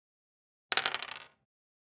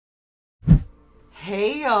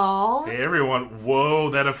Hey, y'all. Hey, everyone.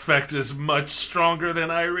 Whoa, that effect is much stronger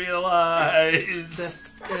than I realized.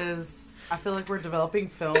 This is... I feel like we're developing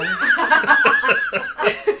film.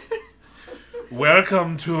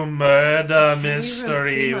 Welcome to Murder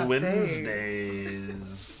Mystery Wednesdays.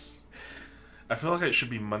 I feel like it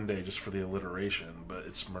should be Monday just for the alliteration, but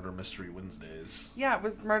it's Murder Mystery Wednesdays. Yeah, it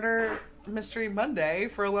was Murder Mystery Monday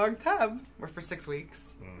for a long time. Or for 6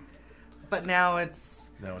 weeks. But now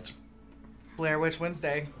it's Blair Witch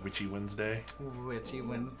Wednesday. Witchy Wednesday. Witchy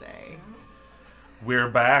Wednesday. We're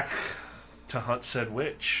back to hunt said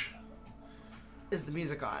witch. Is the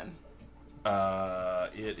music on?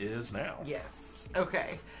 It is now. Yes.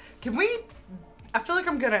 Okay. Can we... I feel like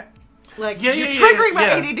I'm gonna... Like, you're triggering my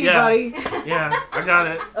ADD, buddy. Yeah, I got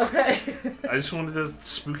it. Okay. I just wanted a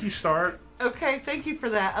spooky start. Okay, thank you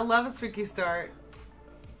for that. I love a spooky start.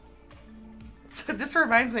 So this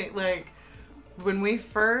reminds me, like, when we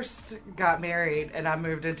first got married and I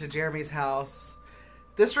moved into Jeremy's house,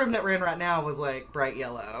 this room that we're in right now was, like, bright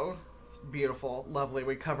yellow. Beautiful. Lovely.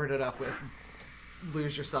 We covered it up with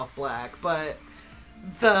Lose Yourself Black. But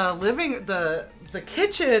the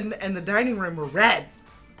kitchen and the dining room were red.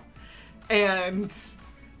 And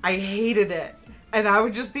I hated it. And I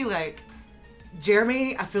would just be like,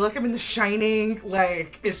 Jeremy, I feel like I'm in The Shining.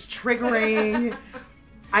 Like, it's triggering.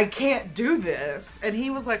 I can't do this. And he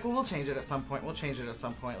was like, well, we'll change it at some point. Like,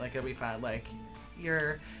 it'll be fine. Like,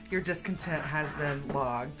 your discontent has been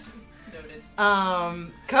logged. Noted.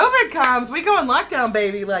 COVID comes. We go in lockdown,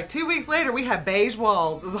 baby. Like, 2 weeks later, we have beige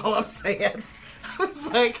walls, is all I'm saying. I was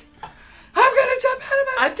like... I'm gonna jump out of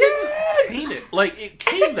my skin! I didn't paint it. Like, it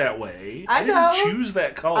came that way. I know. didn't choose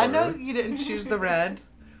that color. I know you didn't choose the red,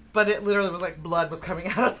 but it literally was like blood was coming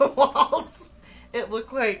out of the walls. It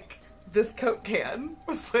looked like this Coke can. I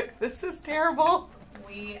was like, this is terrible.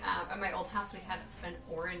 We, at my old house, we had an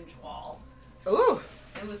orange wall. Ooh.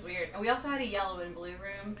 It was weird. And we also had a yellow and blue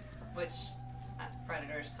room, which,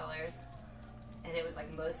 Predator's colors. And it was like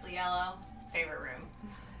mostly yellow. Favorite room.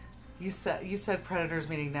 You said Predators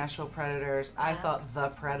meaning Nashville Predators. Yeah. I thought The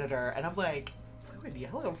Predator, and I'm like, blue and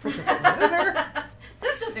yellow for the Predator?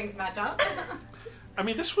 Those two things match up. I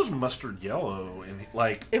mean, this was mustard yellow, and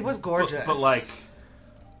like it was gorgeous, but like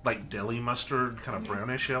deli mustard, kind of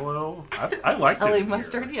brownish yellow. I liked it. Deli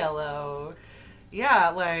mustard yellow. Yeah,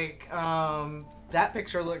 like that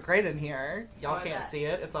picture looked great in here. Y'all can't see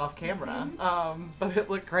it; it's off camera. But it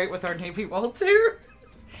looked great with our navy wall too.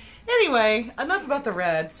 Anyway, enough about the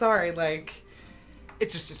red. Sorry, like,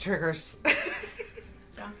 it triggers.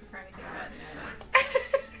 Don't for anything red,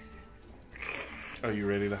 no. Are you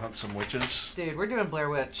ready to hunt some witches? Dude, we're doing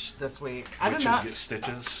Blair Witch this week. Witches get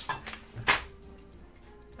stitches.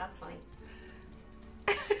 That's funny.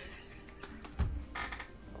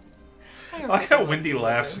 I like how Wendy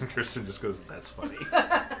laughs and Kirsten just goes, that's funny.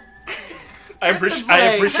 I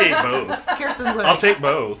appreciate both. Kirsten's like, I'll take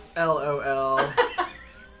both. LOL.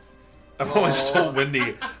 I've always told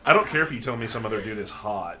Wendy, I don't care if you tell me some other dude is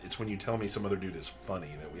hot. It's when you tell me some other dude is funny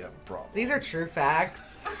that we have a problem. These are true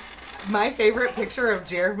facts. My favorite picture of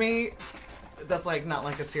Jeremy, that's like not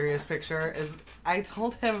like a serious picture, is I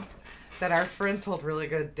told him that our friend told really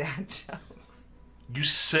good dad jokes.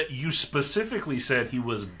 You specifically said he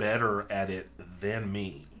was better at it than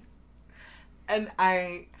me. And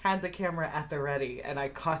I had the camera at the ready, and I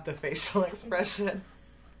caught the facial expression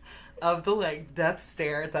of the, like, death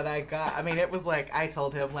stare that I got. I mean, it was like, I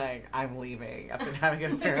told him, like, I'm leaving. I've been having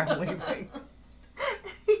an affair, I'm leaving.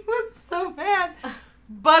 He was so mad.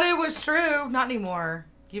 But it was true. Not anymore.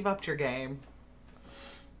 You've upped your game.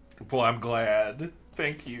 Well, I'm glad.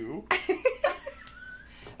 Thank you.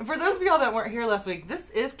 And for those of y'all that weren't here last week, this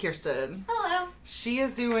is Kirsten. Hello. She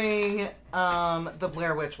is doing the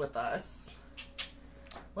Blair Witch with us.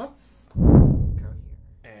 Let's go here.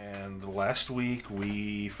 And last week,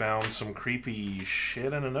 we found some creepy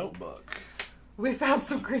shit in a notebook. We found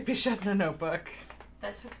some creepy shit in a notebook.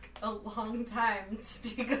 That took a long time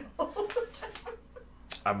to dig out.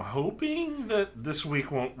 I'm hoping that this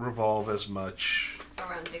week won't revolve as much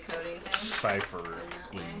around decoding things. Cipher.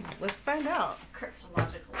 Let's find out.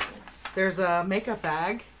 Cryptologically. There's a makeup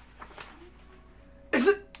bag. Is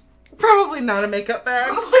it probably not a makeup bag?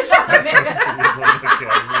 Probably not a makeup bag.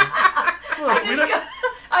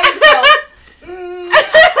 I just go.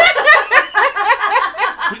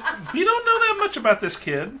 We don't know that much about this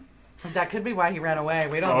kid. That could be why he ran away.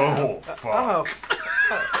 We don't know. Fuck.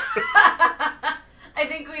 I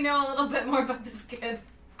think we know a little bit more about this kid.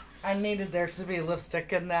 I needed there to be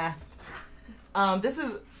lipstick in that. This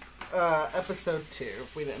is episode 2.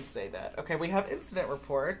 We didn't say that. Okay, we have incident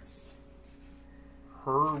reports.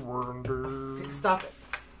 Her wonder. Stop it.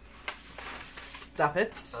 Stop it.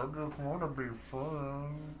 I just want to be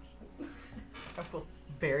friends. I will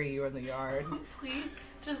bury you in the yard. Please,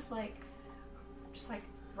 just like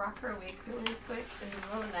rock her awake really quick in the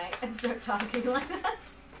middle of the night and start talking like that.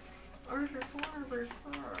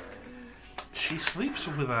 She sleeps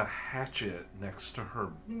with a hatchet next to her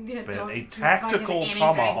Yeah, bed. don't A find tactical anything.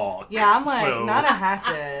 tomahawk. Yeah, I'm like, So- not a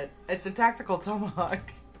hatchet. It's a tactical tomahawk.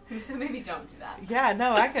 So maybe don't do that. Yeah,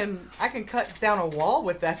 no, I can cut down a wall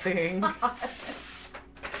with that thing.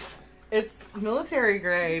 It's military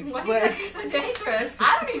grade. Why do you have to be so dangerous?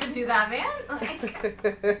 I don't even do that, man.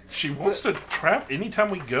 Like, She wants to trap anytime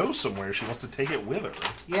we go somewhere. She wants to take it with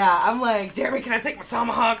her. Yeah, I'm like, Jeremy, can I take my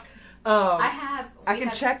tomahawk? I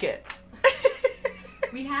can check it.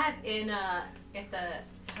 We had at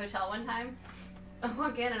the hotel one time. I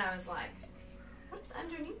walk in and I was like, "What is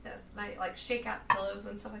underneath this?" And I like shake out pillows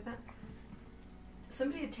and stuff like that.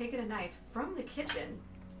 Somebody had taken a knife from the kitchen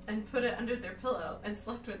and put it under their pillow and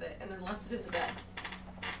slept with it and then left it in the bed.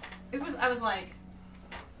 I was like,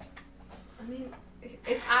 I mean,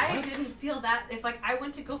 if I didn't feel that, if like I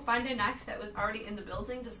went to go find a knife that was already in the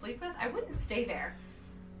building to sleep with, I wouldn't stay there.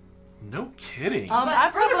 No kidding. But I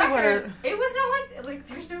for the probably record, would've- it was not like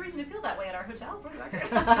there's no reason to feel that way at our hotel. For the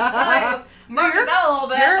record, like, mark that a little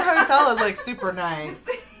bit. Your hotel is like super nice.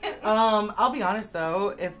 I'll be honest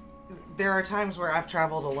though, if there are times where I've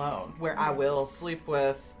traveled alone, where I will sleep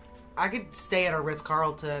with, I could stay at a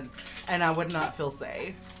Ritz-Carlton and I would not feel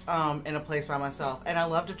safe in a place by myself. And I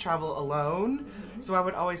love to travel alone, so I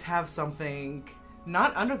would always have something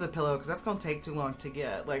not under the pillow because that's going to take too long to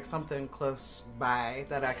get, like something close by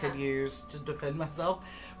that I could use to defend myself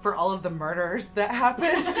for all of the murders that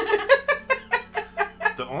happen.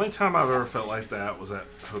 The only time I've ever felt like that was at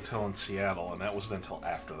a hotel in Seattle, and that wasn't until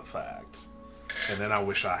after the fact. And then I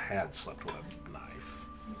wish I had slept with a knife.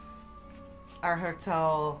 Our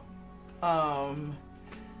hotel,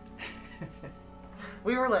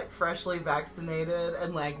 we were like freshly vaccinated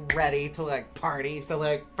and like ready to like party. So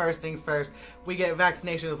like first things first, we get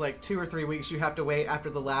vaccination is like 2 or 3 weeks you have to wait after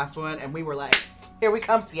the last one. And we were like, here we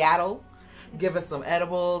come, Seattle. Give us some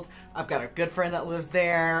edibles. I've got a good friend that lives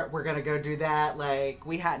there. We're going to go do that. Like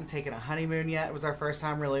we hadn't taken a honeymoon yet. It was our first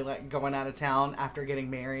time really like going out of town after getting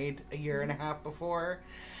married a year and a half before.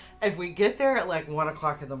 And we get there at like 1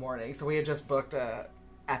 o'clock in the morning. So we had just booked at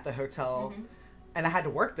the hotel. And I had to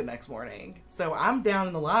work the next morning. So I'm down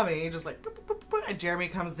in the lobby, just like, boop, boop, boop, boop, and Jeremy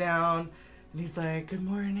comes down, and he's like, good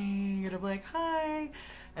morning, and I'm like, hi.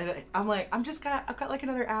 And I'm like, I've got like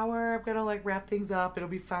another hour, I've got to like wrap things up, it'll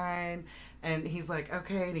be fine. And he's like,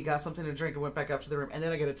 okay, and he got something to drink and went back up to the room. And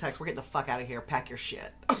then I get a text, we're getting the fuck out of here, pack your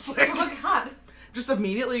shit. I was like, Oh my god. just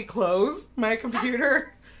immediately close my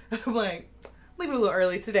computer. And I'm like, leave it a little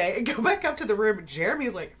early today, and go back up to the room.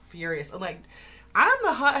 Jeremy's like furious. I'm like, I'm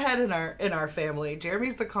the hothead in our family.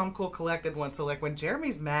 Jeremy's the calm, cool, collected one. So like when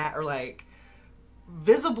Jeremy's mad or like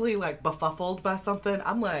visibly like befuddled by something,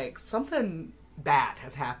 I'm like, something bad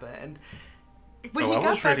has happened. When I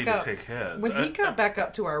was ready to take heads. When he got back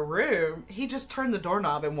up to our room, he just turned the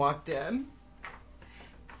doorknob and walked in.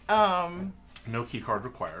 No key card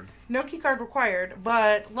required. No key card required,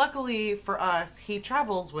 but luckily for us, he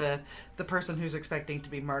travels with the person who's expecting to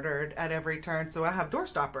be murdered at every turn. So I have door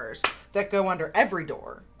stoppers that go under every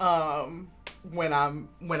door when I'm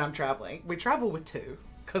traveling. We travel with 2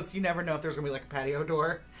 because you never know if there's gonna be like a patio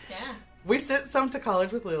door. Yeah. We sent some to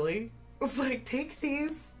college with Lily. It's like, take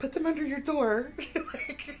these, put them under your door,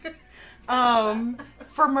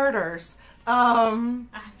 for murders. I mean,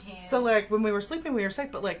 So, like, when we were sleeping, we were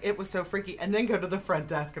safe, but, like, it was so freaky. And then go to the front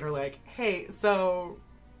desk and are like, hey, so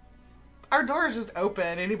our door is just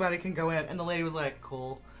open. Anybody can go in. And the lady was like,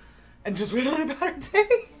 cool. And just went on about her day.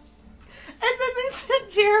 And then they sent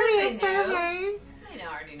Jeremy a It's 'cause they knew. survey. I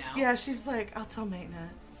already know. Yeah, she's like, I'll tell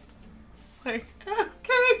maintenance. It's like,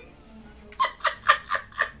 okay.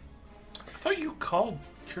 I thought you called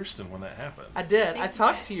Kirsten when that happened. I did. Thank I you,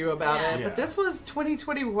 talked Jack. to you about Yeah. it. Yeah. But this was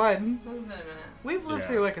 2021. It's been a minute. We've lived Yeah.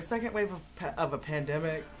 through like a second wave of a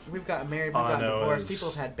pandemic. We've gotten married, we've All I gotten know divorced, is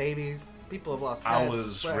people have had babies, people have lost I pets.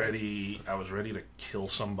 was Like, ready to kill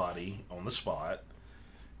somebody on the spot.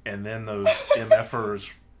 And then those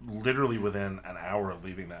MFers, literally within an hour of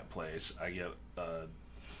leaving that place, I get a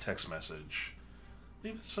text message.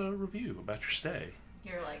 Leave us a review about your stay.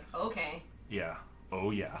 You're like, okay. Yeah. Oh,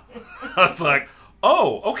 yeah. I was like,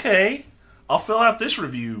 oh, okay. I'll fill out this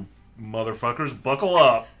review, motherfuckers. Buckle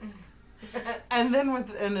up. And then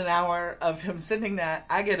within an hour of him sending that,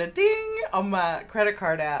 I get a ding on my credit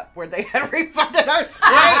card app where they had refunded our stay.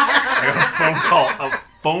 I got a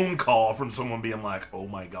phone call from someone being like, oh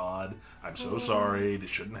my god, I'm so sorry, this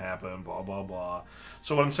shouldn't happen, blah, blah, blah.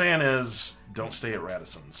 So what I'm saying is, don't stay at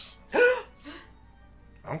Radisson's.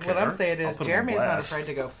 I don't care. What I'm saying is, I'll put 'em on Jeremy's not blast. afraid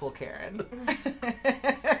to go full Karen.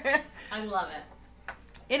 I love it.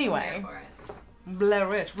 Anyway, I'm here for it. Blair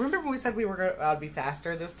Witch. Remember when we said we were going to be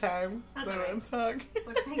faster this time? That's So all right. don't talk. It's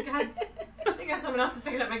like, thank God. Thank God someone else is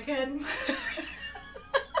picking up my kid.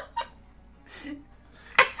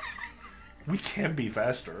 We can be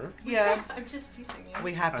faster. Yeah, I'm just teasing you.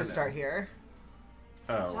 we have I to know. start here.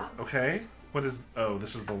 Oh, okay. What is... Oh,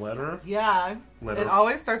 this is the letter? Yeah, Letter it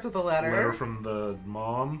always starts with a letter. Letter from the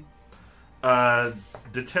mom.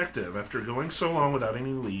 Detective, after going so long without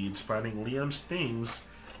any leads, finding Liam's things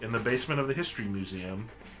in the basement of the History Museum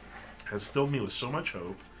has filled me with so much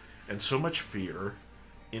hope and so much fear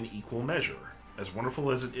in equal measure. As wonderful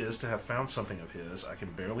as it is to have found something of his, I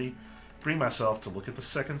can barely bring myself to look at the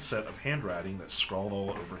second set of handwriting that's scrawled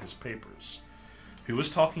all over his papers. Who was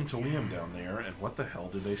talking to Liam down there, and what the hell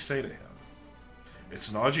did they say to him?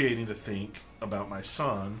 It's nauseating to think about my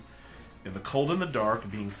son in the cold and the dark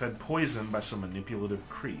being fed poison by some manipulative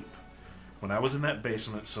creep. When I was in that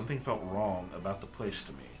basement, something felt wrong about the place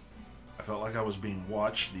to me. I felt like I was being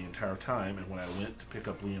watched the entire time, and when I went to pick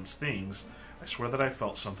up Liam's things, I swear that I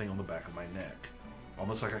felt something on the back of my neck,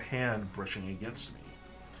 almost like a hand brushing against me.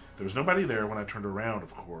 There was nobody there when I turned around,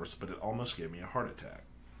 of course, but it almost gave me a heart attack.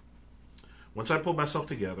 Once I pulled myself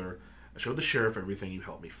together, I showed the sheriff everything you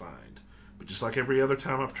helped me find. But just like every other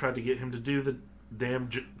time I've tried to get him to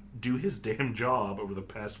do his damn job over the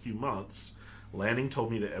past few months, Lanning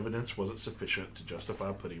told me the evidence wasn't sufficient to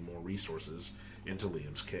justify putting more resources into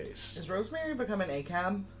Liam's case. Is Rosemary becoming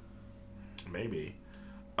ACAB? Maybe.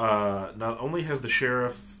 Not only has the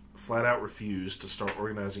sheriff flat out refused to start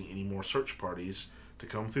organizing any more search parties to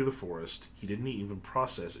comb through the forest, he didn't even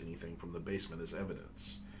process anything from the basement as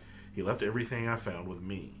evidence. He left everything I found with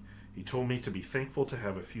me. He told me to be thankful to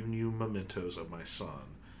have a few new mementos of my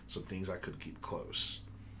son, some things I could keep close.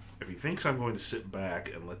 If he thinks I'm going to sit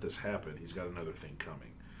back and let this happen, he's got another thing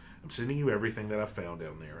coming. I'm sending you everything that I found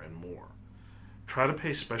down there and more. Try to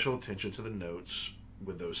pay special attention to the notes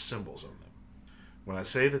with those symbols on them. When I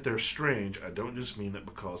say that they're strange, I don't just mean that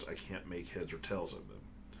because I can't make heads or tails of them.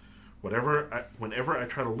 Whenever I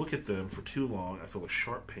try to look at them for too long, I feel a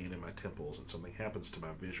sharp pain in my temples and something happens to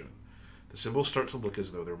my vision. The symbols start to look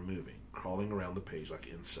as though they're moving, crawling around the page like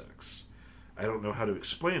insects. I don't know how to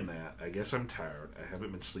explain that. I guess I'm tired. I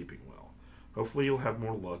haven't been sleeping well. Hopefully you'll have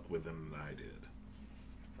more luck with them than I did.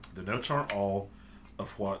 The notes aren't all of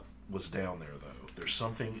what was down there, though. There's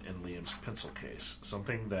something in Liam's pencil case,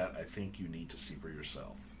 something that I think you need to see for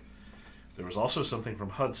yourself. There was also something from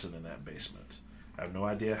Hudson in that basement. I have no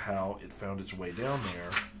idea how it found its way down there,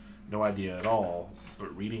 no idea at all,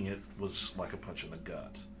 but reading it was like a punch in the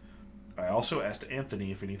gut. I also asked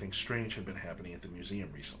Anthony if anything strange had been happening at the museum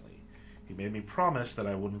recently. He made me promise that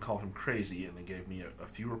I wouldn't call him crazy, and then gave me a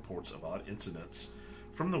few reports of odd incidents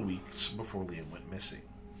from the weeks before Liam went missing.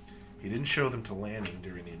 He didn't show them to Lanning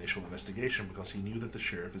during the initial investigation because he knew that the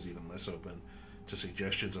sheriff is even less open to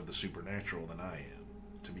suggestions of the supernatural than I am.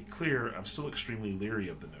 To be clear, I'm still extremely leery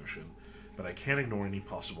of the notion, but I can't ignore any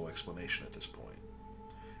possible explanation at this point.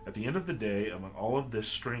 At the end of the day, among all of this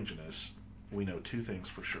strangeness, we know two things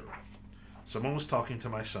for sure. Someone was talking to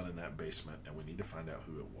my son in that basement, and we need to find out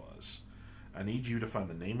who it was. I need you to find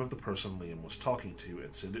the name of the person Liam was talking to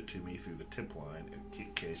and send it to me through the tip line at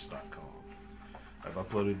kickcase.com. I've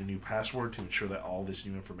uploaded a new password to ensure that all this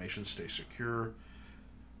new information stays secure.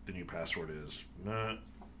 The new password is,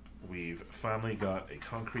 we've finally got a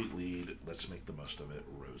concrete lead. Let's make the most of it,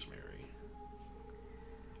 Rosemary.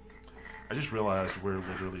 I just realized we're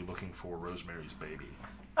literally looking for Rosemary's baby.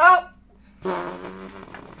 Oh!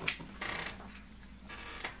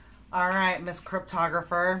 Alright, Miss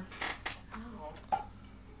Cryptographer. Oh.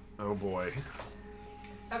 Oh boy.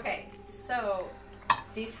 Okay, so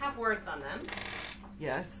these have words on them,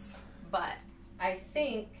 Yes. but I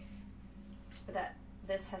think that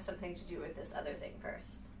this has something to do with this other thing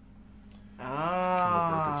first. The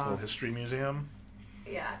Ah. Burkittsville History Museum.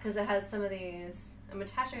 Yeah, because it has some of these. I'm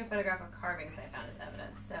attaching a photograph of carvings I found as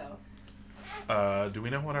evidence, so Do we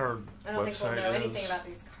know what our I don't think website we'll know is? anything about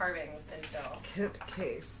these carvings until.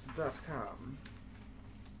 Kitcase.com.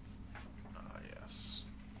 Yes.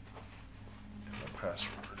 And the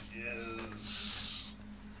password is...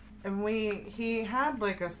 And he had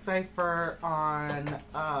like a cipher on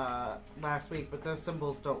last week, but those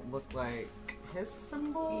symbols don't look like his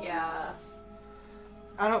symbols. Yeah.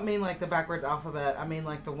 I don't mean like the backwards alphabet. I mean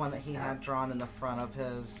like the one that he had drawn in the front of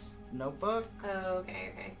his notebook. Oh,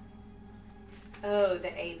 okay. Oh, the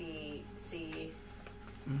A, B, C.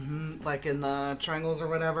 Like in the triangles or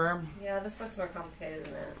whatever. Yeah, this looks more complicated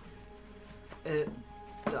than that. It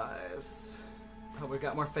does. Oh, we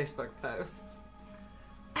got more Facebook posts.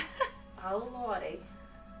 Oh, lordy.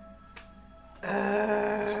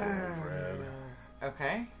 It's the one I've read.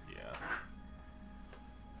 Okay.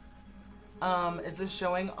 Yeah. Is this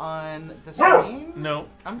showing on the screen? No.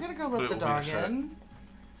 I'm gonna go But let the it will be a dog sec. in.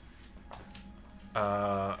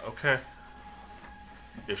 Okay.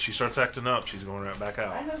 If she starts acting up, she's going right back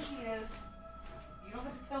out. I know she is. You don't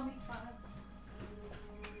have to tell me twice.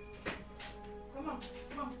 Come on,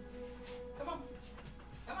 come on, come on,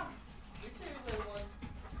 come on. You too, little one.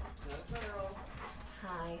 Good girl.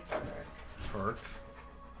 Hi. Perk.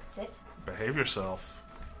 Sit. Behave yourself.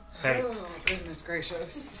 Hey, Oh, goodness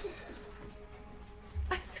gracious.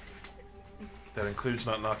 that includes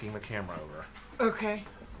not knocking the camera over. Okay.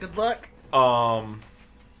 Good luck.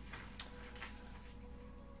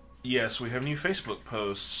 Yes, we have new Facebook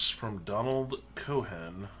posts from Donald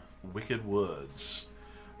Cohen, Wicked Woods.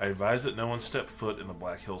 I advise that no one step foot in the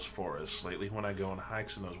Black Hills Forest. Lately, when I go on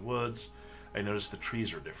hikes in those woods, I notice the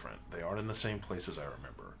trees are different. They aren't in the same places I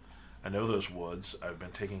remember. I know those woods. I've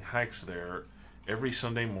been taking hikes there every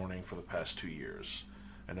Sunday morning for the past 2 years.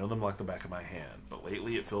 I know them like the back of my hand, but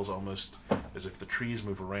lately it feels almost as if the trees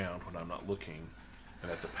move around when I'm not looking,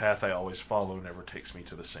 and that the path I always follow never takes me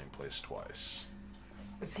to the same place twice.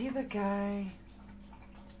 Is he the guy?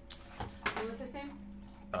 What was his name?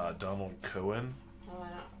 Donald Cohen? Oh, I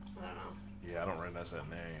don't know. Yeah, I don't recognize that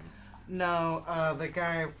name. No, the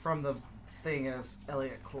guy from the thing is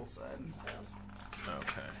Elliot Coulson.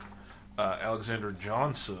 Okay. Alexander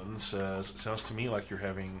Johnson says, sounds to me like you're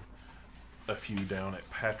having a few down at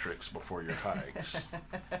Patrick's before your hikes.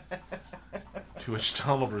 To which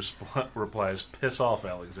Donald replies, piss off,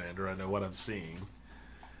 Alexander. I know what I'm seeing.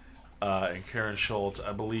 And Karen Schultz,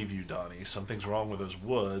 I believe you, Donnie. Something's wrong with those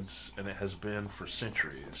woods, and it has been for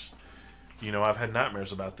centuries. You know, I've had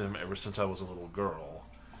nightmares about them ever since I was a little girl.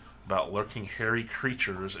 About lurking hairy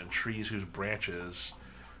creatures and trees whose branches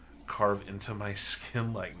carve into my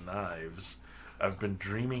skin like knives. I've been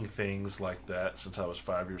dreaming things like that since I was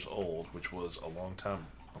 5 years old, which was a long time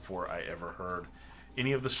before I ever heard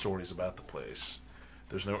any of the stories about the place.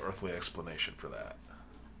 There's no earthly explanation for that.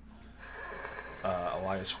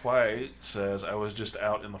 Elias White says, I was just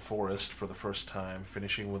out in the forest for the first time,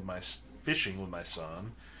 fishing with my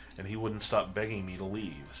son, and he wouldn't stop begging me to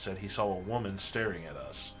leave. Said he saw a woman staring at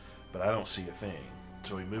us, but I don't see a thing.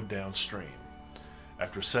 So we moved downstream.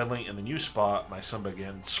 After settling in the new spot, my son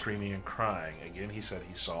began screaming and crying. Again, he said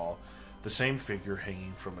he saw the same figure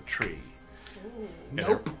hanging from a tree.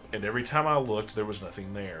 Nope. And every time I looked, there was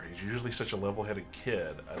nothing there. He's usually such a level-headed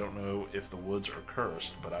kid. I don't know if the woods are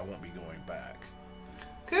cursed, but I won't be going back.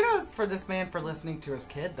 Kudos for this man for listening to his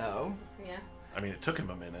kid, though. Yeah. I mean, it took him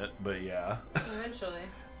a minute, but yeah. Eventually.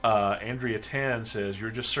 Andrea Tan says, you're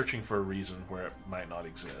just searching for a reason where it might not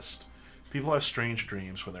exist. People have strange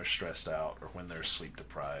dreams when they're stressed out, or when they're sleep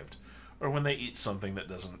deprived, or when they eat something that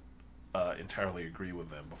doesn't entirely agree with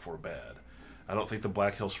them before bed. I don't think the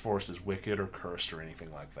Black Hills Forest is wicked or cursed or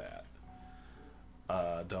anything like that.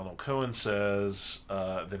 Donald Cohen says,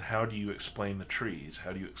 then how do you explain the trees?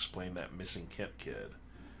 How do you explain that missing Kent kid?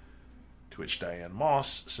 To which Diane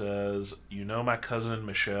Moss says, you know my cousin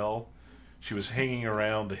Michelle? She was hanging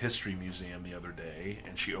around the History Museum the other day,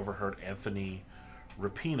 and she overheard Anthony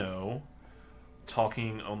Rapino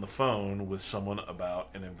talking on the phone with someone about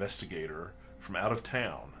an investigator from out of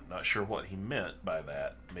town. Not sure what he meant by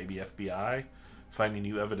that. Maybe FBI? Finding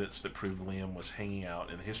new evidence that proved Liam was hanging out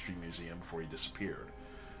in the History Museum before he disappeared.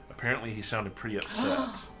 Apparently he sounded pretty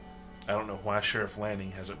upset. I don't know why Sheriff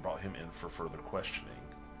Lanning hasn't brought him in for further questioning.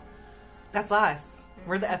 That's us.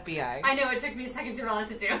 We're the FBI. I know, it took me a second to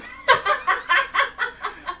realize it too.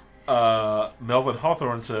 Melvin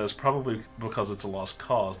Hawthorne says, probably because it's a lost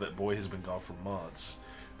cause. That boy has been gone for months.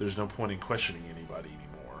 There's no point in questioning anybody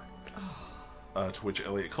anymore. To which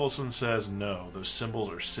Elliot Coulson says, no, those symbols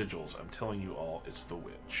are sigils. I'm telling you all, it's the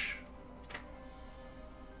witch.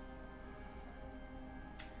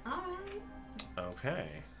 Alright. Okay.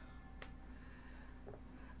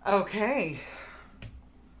 Okay.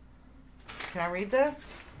 Can I read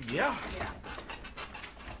this? Yeah. Yeah.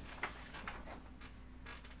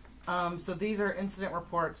 So these are incident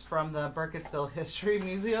reports from the Burkittsville History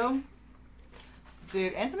Museum.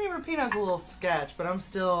 Dude, Anthony Rapino's a little sketch, but I'm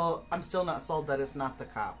still not sold that it's not the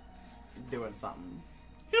cop doing something.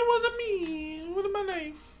 It wasn't me with my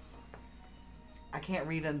knife. I can't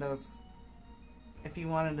read in those. If you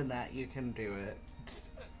wanted in that, you can do it.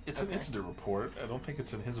 It's an incident report. I don't think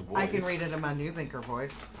it's in his voice. I can read it in my news anchor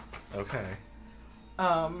voice. Okay.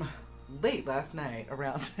 late last night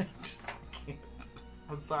around.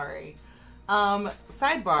 I'm sorry.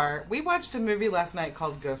 Sidebar. We watched a movie last night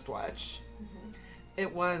called Ghost Watch.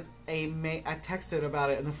 It was I texted about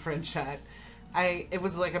it in the friend chat. It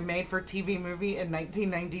was like a made-for-TV movie in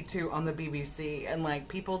 1992 on the BBC, and like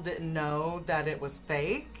people didn't know that it was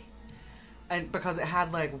fake, and because it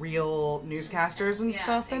had like real newscasters and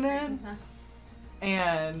stuff in it,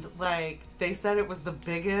 and like they said it was the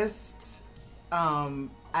biggest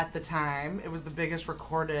at the time. It was the biggest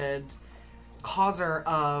recorded causer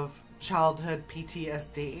of childhood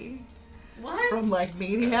PTSD. What? From like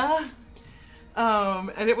media.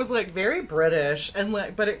 And it was like very British, and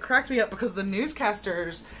like, but it cracked me up because the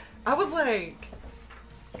newscasters, I was like,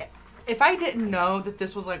 if I didn't know that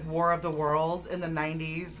this was like War of the Worlds in the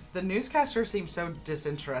 90s, the newscasters seemed so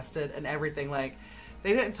disinterested in everything. Like,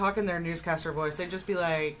 they didn't talk in their newscaster voice. They'd just be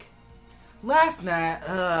like, last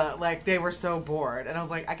night, like they were so bored. And I was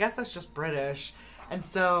like, I guess that's just British. And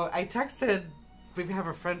so I texted, we have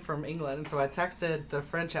a friend from England, and so I texted the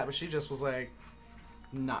friend chat, but she just was like,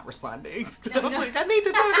 not responding. I was like, I need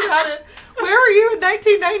to talk about it. Where were you in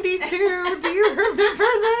 1992? Do you remember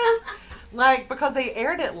this? Like, because they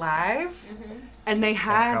aired it live, and they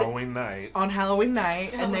had on Halloween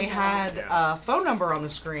night, and they had a phone number on the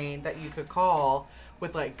screen that you could call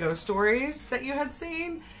with like ghost stories that you had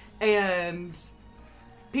seen, and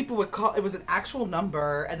people would call. It was an actual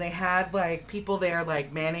number, and they had like people there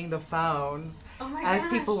like manning the phones as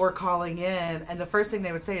people were calling in. And the first thing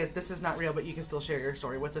they would say is, "This is not real, but you can still share your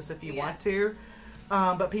story with us if you want to."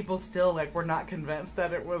 But people still like were not convinced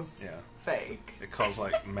that it was fake. It caused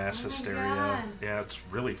like mass hysteria. God. Yeah, it's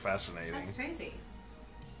really fascinating. That's crazy.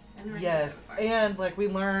 Yes, and like we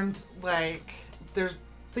learned like there's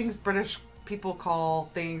things British people call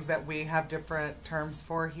things that we have different terms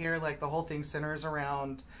for here. Like the whole thing centers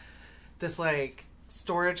around this like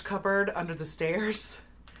storage cupboard under the stairs,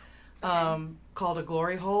 called a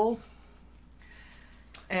glory hole.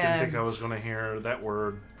 And didn't think I was going to hear that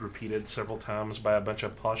word repeated several times by a bunch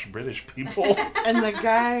of posh British people. And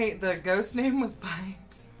the ghost name was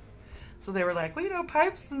Pipes. So they were like, well, you know,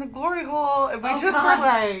 Pipes in the glory hole. And we were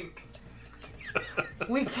like,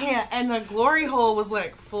 we can't. And the glory hole was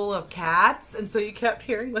like full of cats. And so you kept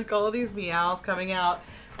hearing like all of these meows coming out.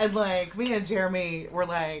 And like me and Jeremy were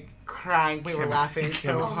like crying. We were laughing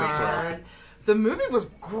so hard. The movie was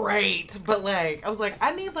great, but like I was like,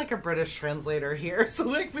 I need like a British translator here. So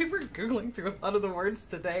like we were Googling through a lot of the words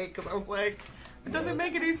today because I was like, it doesn't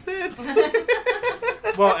make any sense.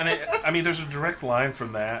 Well, and I mean, there's a direct line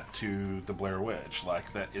from that to the Blair Witch.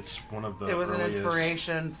 Like that, it's one of the. It was earliest... an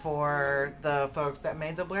inspiration for the folks that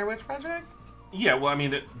made the Blair Witch Project. Yeah, well, I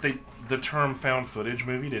mean, the term found footage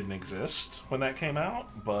movie didn't exist when that came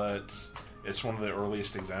out, but it's one of the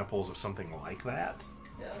earliest examples of something like that.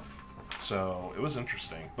 Yeah. So it was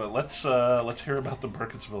interesting, but let's hear about the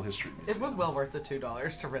Burkittsville History Museum. It was well worth the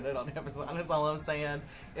 $2 to rent it on Amazon. Is all I'm saying.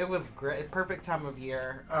 It was great, perfect time of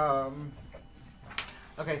year.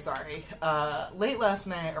 Okay, sorry. Late last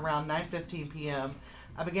night, around 9:15 p.m.,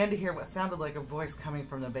 I began to hear what sounded like a voice coming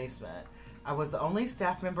from the basement. I was the only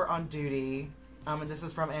staff member on duty, and this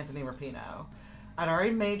is from Anthony Rapino. I'd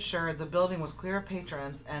already made sure the building was clear of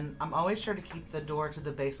patrons, and I'm always sure to keep the door to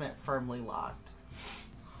the basement firmly locked.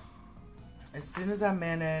 As soon as I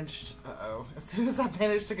managed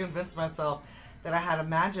to convince myself that I had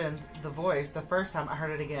imagined the voice the first time, I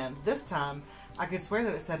heard it again. This time, I could swear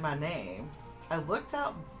that it said my name. I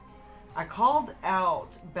called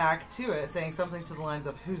out back to it, saying something to the lines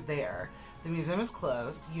of, "Who's there? The museum is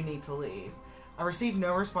closed. You need to leave." I received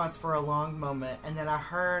no response for a long moment, and then I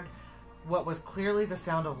heard what was clearly the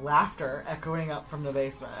sound of laughter echoing up from the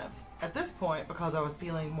basement. At this point, because I was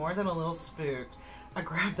feeling more than a little spooked, I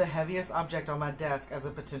grabbed the heaviest object on my desk as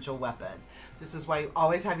a potential weapon. This is why you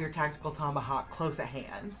always have your tactical tomahawk close at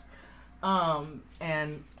hand,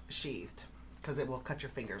 and sheathed, because it will cut your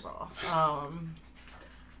fingers off.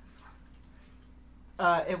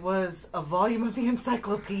 It was a volume of the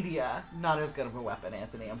encyclopedia. Not as good of a weapon,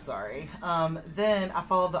 Anthony, I'm sorry. Then I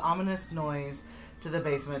followed the ominous noise to the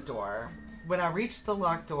basement door. When I reached the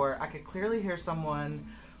locked door, I could clearly hear someone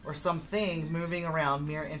or something moving around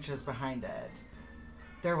mere inches behind it.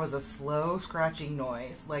 There was a slow scratching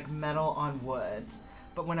noise, like metal on wood.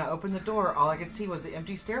 But when I opened the door, all I could see was the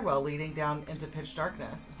empty stairwell leading down into pitch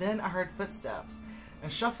darkness. Then I heard footsteps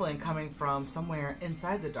and shuffling coming from somewhere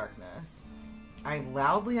inside the darkness. I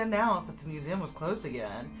loudly announced that the museum was closed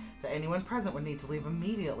again, that anyone present would need to leave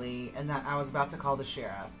immediately, and that I was about to call the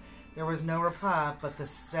sheriff. There was no reply, but the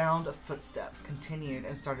sound of footsteps continued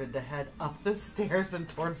and started to head up the stairs and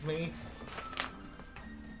towards me.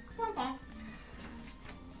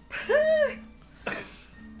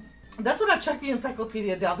 That's when I chucked the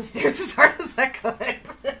encyclopedia down the stairs as hard as I could.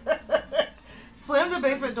 Slammed the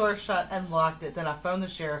basement door shut and locked it. Then I phoned the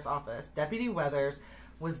sheriff's office. Deputy Weathers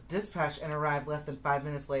was dispatched and arrived less than 5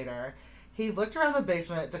 minutes later. He looked around the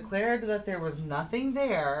basement, declared that there was nothing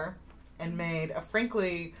there, and made a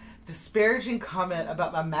frankly disparaging comment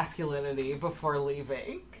about my masculinity before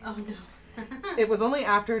leaving. Oh, no. It was only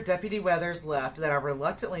after Deputy Weathers left that I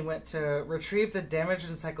reluctantly went to retrieve the damaged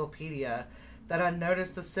encyclopedia that I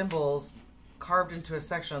noticed the symbols carved into a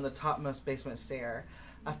section on the topmost basement stair.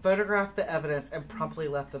 I photographed the evidence and promptly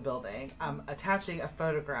left the building. I'm attaching a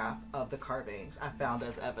photograph of the carvings I found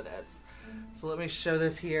as evidence. So let me show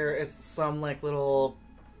this here. It's some like little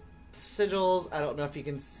sigils. I don't know if you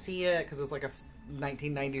can see it because it's like a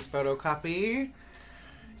 1990s photocopy.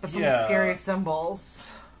 But some scary symbols.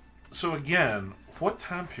 So again, what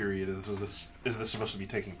time period is this supposed to be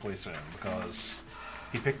taking place in? Because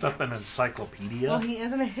he picked up an encyclopedia. Well, he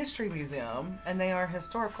is in a history museum, and they are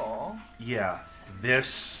historical. Yeah,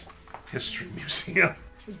 this history museum.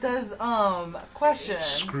 Does question?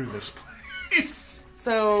 Screw this place.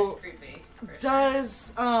 So, It's creepy.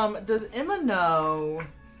 does Emma know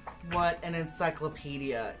what an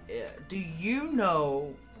encyclopedia is? Do you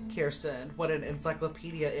know, Kirsten, what an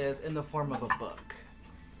encyclopedia is in the form of a book?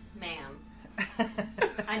 Ma'am,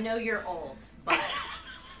 I know you're old, but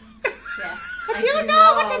yes. But I you do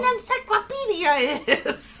know what an encyclopedia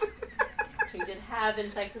is. So we did have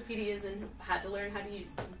encyclopedias and had to learn how to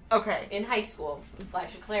use them. Okay. In high school, I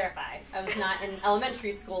should clarify. I was not in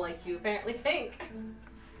elementary school like you apparently think.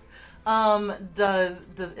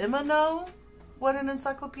 Does Emma know what an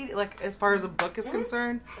encyclopedia, like as far as a book is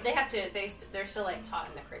concerned? They have to. They're still like taught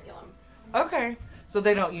in the curriculum. Okay. So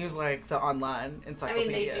they don't use like the online I encyclopedias.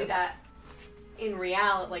 mean, they do that in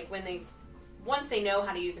reality. Like once they know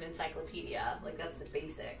how to use an encyclopedia, like that's the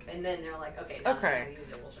basic, and then they're like, okay, now that you know how to use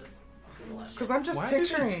it, we'll just Google that shit. Because I'm just Why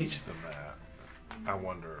picturing, did they teach them that? I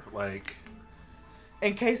wonder. Like,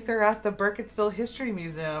 in case they're at the Burkittsville History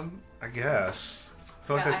Museum. I guess. I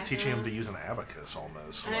feel like Yeah, that's teaching them to use an abacus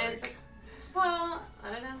almost. And it's like, well, I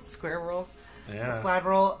don't know. Square rule. Yeah. Slide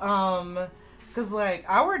rule. Because like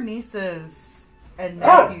our nieces and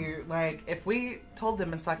nephew, like if we told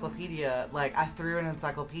them encyclopedia, like I threw an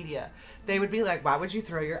encyclopedia, they would be like, why would you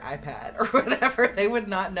throw your iPad or whatever? They would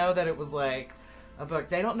not know that it was like a book.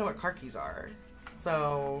 They don't know what car keys are.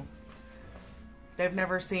 So they've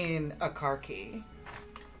never seen a car key.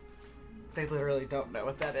 They literally don't know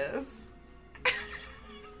what that is.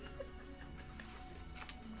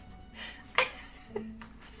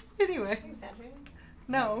 Anyway. Exaggerating?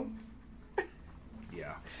 No.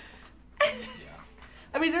 Yeah. Yeah.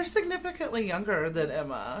 I mean, they're significantly younger than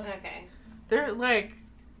Emma. Okay. They're like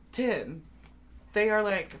 10. They are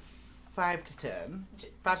like 5 to 10.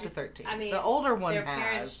 5 to 13. I mean, the older one their has.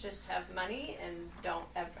 parents just have money and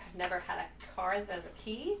have never had a car that has a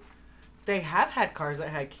key. They have had cars that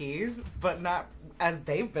had keys, but not as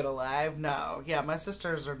they've been alive. No. Yeah, my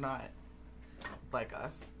sisters are not like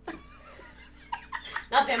us.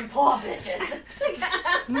 Not them poor bitches.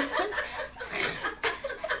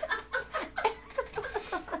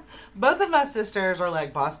 Both of my sisters are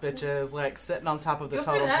like boss bitches, like sitting on top of the Good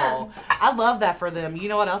for totem them. pole. I love that for them. You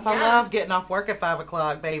know what else I Yeah. love? Getting off work at 5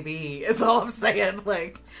 o'clock, baby. Is all I'm saying.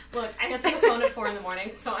 Like, Look, I answer the phone at 4 in the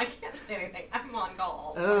morning, so I can't say anything. I'm on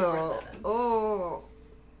call 24/7. oh,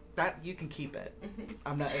 that you can keep it.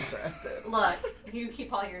 I'm not interested. Look, you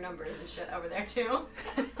keep all your numbers and shit over there too.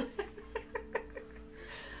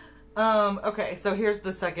 Okay, so here's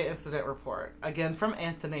the second incident report. Again from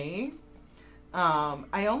Anthony.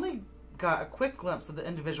 I only got a quick glimpse of the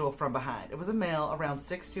individual from behind. It was a male around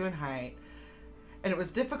 6'2" in height, and it was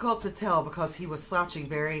difficult to tell because he was slouching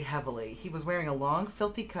very heavily. He was wearing a long,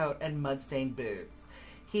 filthy coat and mud-stained boots.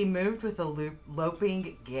 He moved with a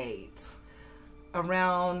loping gait.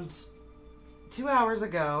 Around 2 hours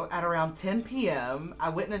ago, at around 10 p.m., I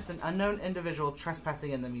witnessed an unknown individual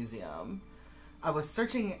trespassing in the museum. I was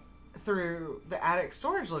searching through the attic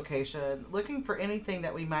storage location, looking for anything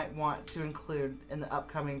that we might want to include in the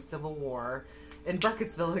upcoming Civil War in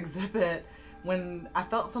Burkittsville exhibit when I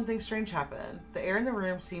felt something strange happen. The air in the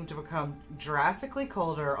room seemed to become drastically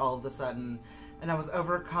colder all of a sudden, and I was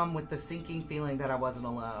overcome with the sinking feeling that I wasn't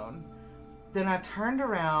alone. Then I turned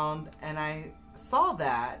around and I saw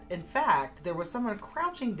that, in fact, there was someone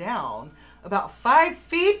crouching down about 5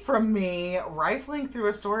 feet from me, rifling through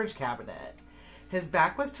a storage cabinet. His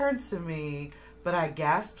back was turned to me, but I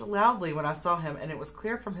gasped loudly when I saw him, and it was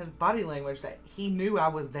clear from his body language that he knew I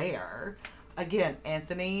was there. Again,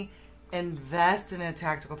 Anthony, invest in a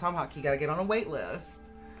tactical tomahawk. You gotta get on a wait list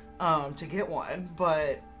to get one,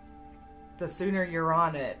 but the sooner you're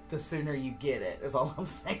on it, the sooner you get it, is all I'm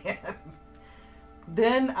saying.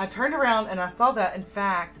 Then I turned around and I saw that, in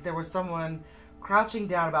fact, there was someone crouching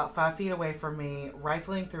down about 5 feet away from me,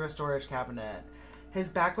 rifling through a storage cabinet. His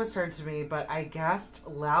back was turned to me, but I gasped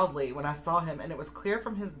loudly when I saw him, and it was clear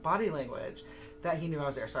from his body language that he knew I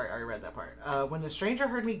was there. Sorry, I already read that part. When the stranger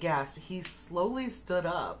heard me gasp, he slowly stood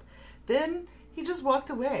up. Then he just walked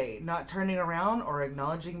away, not turning around or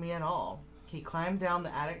acknowledging me at all. He climbed down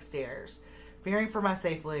the attic stairs. Fearing for my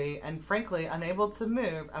safety and frankly unable to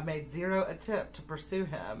move, I made zero attempt to pursue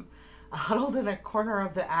him. I huddled in a corner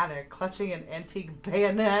of the attic, clutching an antique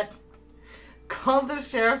bayonet, called the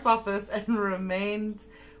sheriff's office, and remained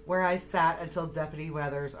where I sat until Deputy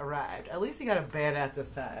Weathers arrived. At least he got a bayonet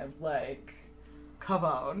this time. Like, come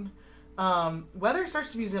on. Weathers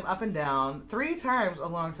searched the museum up and down 3 times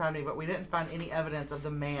alongside me, but we didn't find any evidence of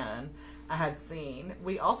the man I had seen.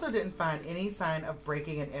 We also didn't find any sign of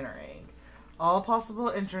breaking and entering. All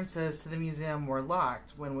possible entrances to the museum were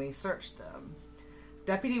locked when we searched them.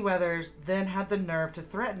 Deputy Weathers then had the nerve to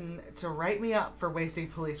threaten to write me up for wasting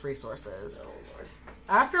police resources. Oh, Lord.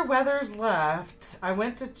 After Weathers left, I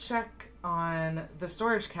went to check on the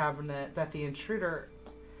storage cabinet that the intruder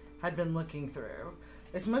had been looking through.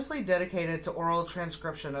 It's mostly dedicated to oral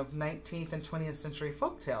transcription of 19th and 20th century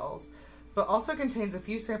folktales, but also contains a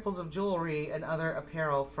few samples of jewelry and other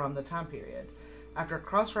apparel from the time period. After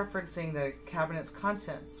cross-referencing the cabinet's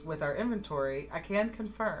contents with our inventory, I can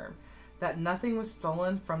confirm that nothing was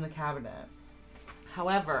stolen from the cabinet.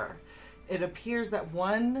 However, it appears that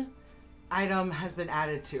one item has been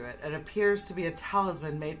added to it. It appears to be a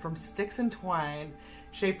talisman made from sticks and twine,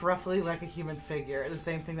 shaped roughly like a human figure. The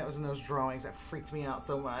same thing that was in those drawings that freaked me out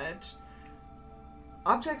so much.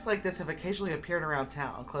 Objects like this have occasionally appeared around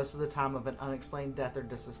town, close to the time of an unexplained death or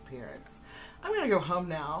disappearance. I'm going to go home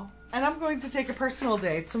now, and I'm going to take a personal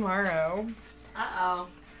day tomorrow. Uh-oh.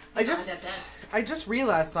 I just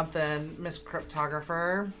realized something, Miss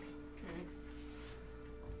Cryptographer.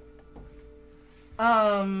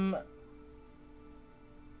 One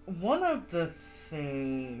of the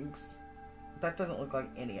things that doesn't look like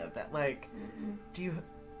any of that. Like,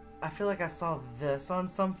 I feel like I saw this on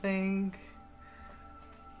something,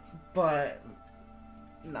 but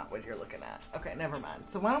not what you're looking at. Okay, never mind.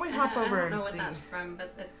 So why don't we hop over and see? I don't know what that's from,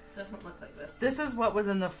 but it doesn't look like this. This is what was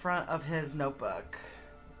in the front of his notebook.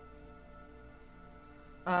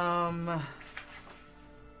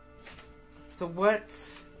 So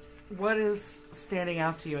what is standing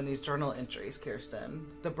out to you in these journal entries, Kirsten?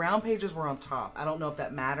 The brown pages were on top. I don't know if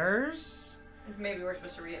that matters. Maybe we're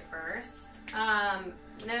supposed to read it first.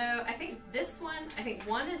 No, I think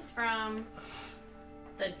one is from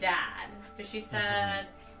the dad. Because she said,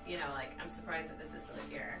 I'm surprised that this is still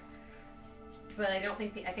here. But I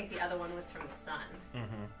think the other one was from the son.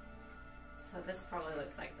 Mm-hmm. So this probably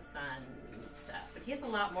looks like the son stuff. But he has a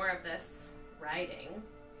lot more of this writing.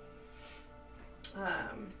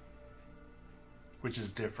 Which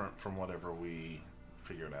is different from whatever we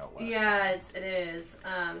figured out last Yeah, time. it is.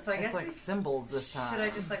 So I guess like symbols this time. Should I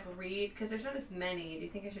just read? Because there's not as many. Do you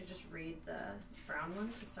think I should just read the brown one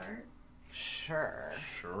to start? Sure.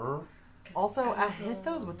 Sure. Also, I hit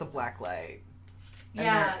those with the black light. And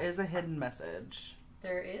Yeah. there is a hidden message.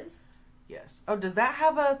 There is? Yes. Oh, does that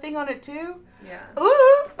have a thing on it too? Yeah.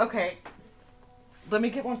 Ooh! Okay. Let me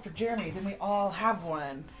get one for Jeremy. Then we all have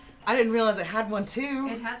one. I didn't realize I had one too.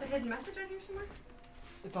 It has a hidden message on here somewhere?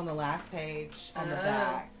 It's on the last page, on the Oh.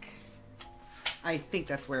 back. I think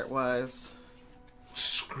that's where it was.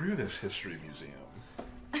 Screw this history museum.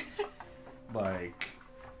 Like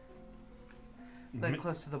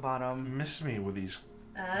Close to the bottom. miss me with these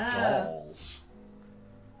Oh. dolls.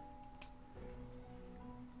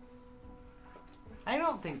 I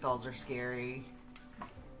don't think dolls are scary.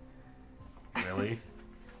 Really?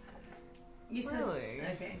 You said Really?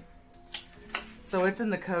 okay. So it's in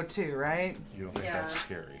the code too, right? You don't think Yeah. that's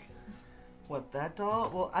scary? What, that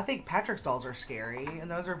doll? Well, I think Patrick's dolls are scary,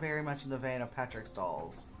 and those are very much in the vein of Patrick's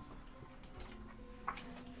dolls.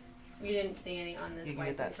 You didn't see any on this You can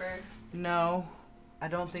white get that. paper? No, I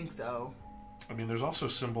don't think so. I mean, there's also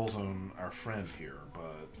symbols on our friend here,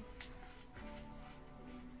 but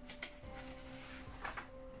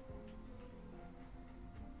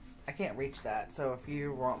I can't reach that, so if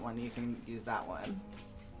you want one, you can use that one.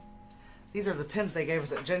 These are the pins they gave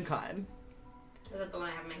us at Gen Con. Is that the one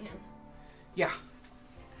I have in my hand? Yeah.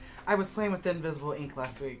 I was playing with the invisible ink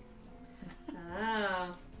last week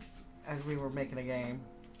Oh. as we were making a game.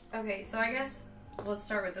 Okay, so I guess let's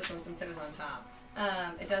start with this one since it was on top.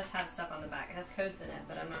 It does have stuff on the back. It has codes in it,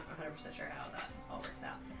 but I'm not 100% sure how that all works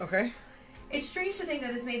out. Okay. It's strange to think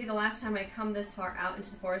that this may be the last time I come this far out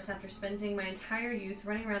into the forest after spending my entire youth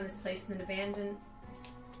running around this place in an abandoned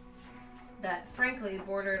that frankly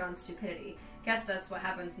bordered on stupidity. Guess that's what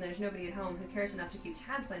happens when there's nobody at home who cares enough to keep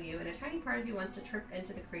tabs on you, and a tiny part of you wants to trip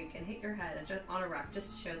into the creek and hit your head on a rock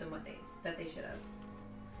just to show them that they should have.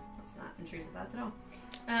 That's not intrusive thoughts at all.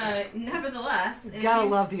 Nevertheless... Gotta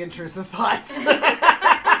love the intrusive thoughts.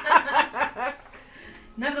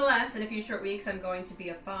 Nevertheless, in a few short weeks, I'm going to be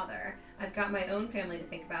a father. I've got my own family to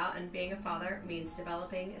think about, and being a father means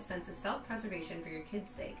developing a sense of self-preservation for your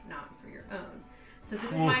kid's sake, not for your own. So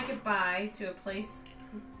this is my goodbye to a place...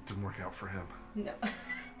 Didn't work out for him. No.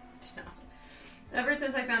 Did not. Ever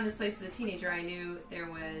since I found this place as a teenager, I knew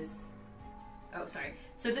there was... Oh, sorry.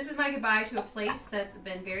 So this is my goodbye to a place that's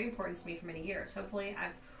been very important to me for many years. Hopefully,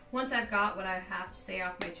 once I've got what I have to say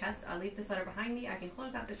off my chest, I'll leave this letter behind me. I can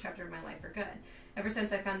close out this chapter of my life for good. Ever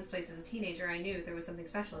since I found this place as a teenager, I knew there was something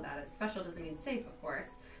special about it. Special doesn't mean safe, of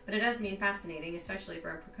course, but it does mean fascinating, especially for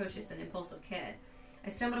a precocious and impulsive kid. I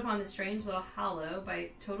stumbled upon this strange little hollow by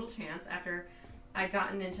total chance after I'd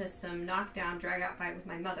gotten into some knockdown, drag-out fight with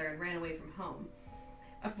my mother and ran away from home,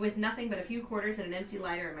 with nothing but a few quarters and an empty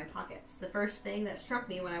lighter in my pockets. The first thing that struck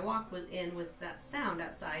me when I walked in was that sound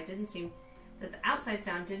outside the outside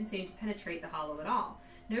sound didn't seem to penetrate the hollow at all.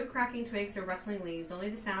 No cracking twigs or rustling leaves, only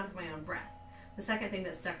the sound of my own breath. The second thing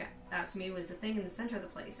that stuck out to me was the thing in the center of the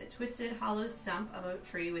place, a twisted, hollow stump of a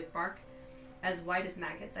tree with bark as white as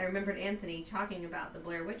maggots. I remembered Anthony talking about the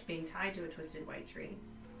Blair Witch being tied to a twisted white tree.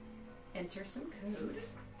 Enter some code.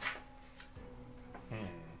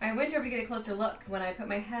 I went over to get a closer look. When I put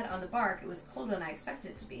my head on the bark, it was colder than I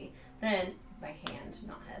expected it to be. Then, my hand,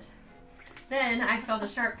 not head. Then, I felt a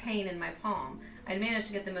sharp pain in my palm. I'd managed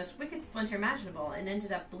to get the most wicked splinter imaginable and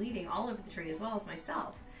ended up bleeding all over the tree as well as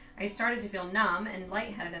myself. I started to feel numb and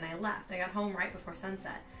lightheaded and I left. I got home right before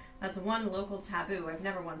sunset. That's one local taboo I've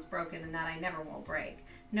never once broken and that I never will break.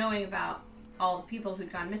 Knowing about all the people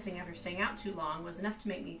who'd gone missing after staying out too long was enough to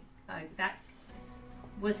make me make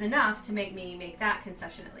that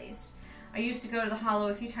concession at least. I used to go to the hollow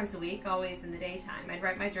a few times a week, always in the daytime. I'd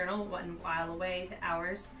write my journal and while away the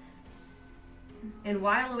hours,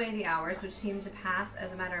 which seemed to pass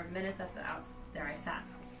as a matter of minutes out there I sat.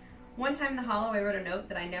 One time in the hollow, I wrote a note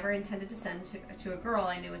that I never intended to send to a girl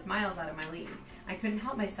I knew was miles out of my league. I couldn't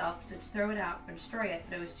help myself to throw it out or destroy it,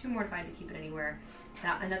 but I was too mortified to keep it anywhere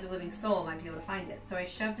that another living soul might be able to find it. So I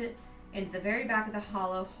shoved it into the very back of the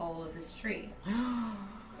hollow hole of this tree.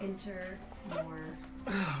 Enter more.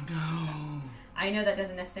 Oh no. I know that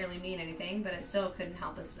doesn't necessarily mean anything, but it still couldn't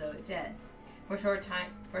help us though it did. For a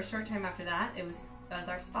short time after that, it was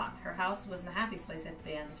our spot. Her house wasn't the happiest place I'd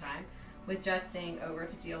been at the time, with just staying over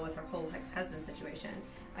to deal with her whole ex-husband situation.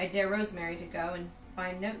 I dare Rosemary to go and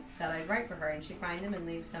find notes that I'd write for her, and she'd find them and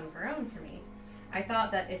leave some of her own for me. I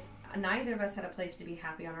thought that if neither of us had a place to be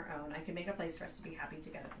happy on our own, I could make a place for us to be happy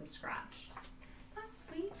together from scratch. That's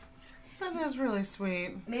sweet. That is really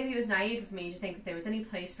sweet. Maybe it was naive of me to think that there was any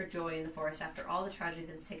place for joy in the forest after all the tragedy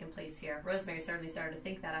that's taken place here. Rosemary certainly started to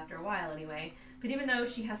think that after a while anyway, but even though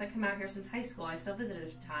she hasn't come out here since high school, I still visited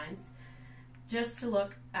a few times, just to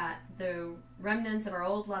look at the remnants of our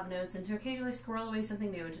old love notes and to occasionally squirrel away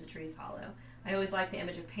something new into the tree's hollow. I always liked the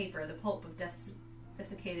image of paper, the pulp of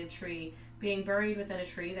desiccated tree, being buried within a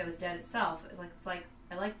tree that was dead itself.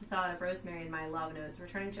 I like the thought of Rosemary and my love notes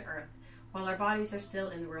returning to Earth while our bodies are still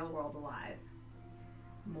in the real world alive.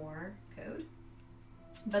 More code.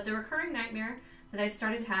 But the recurring nightmare that I've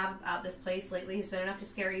started to have about this place lately has been enough to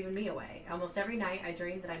scare even me away. Almost every night I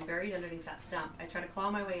dream that I'm buried underneath that stump. I try to claw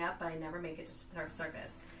my way up, but I never make it to the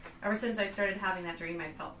surface. Ever since I started having that dream,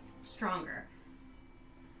 I felt stronger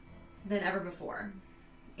than ever before.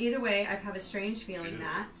 Either way, I have a strange feeling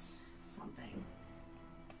that something.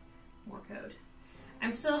 More code.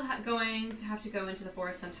 I'm still going to have to go into the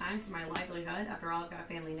forest sometimes for my livelihood. After all, I've got a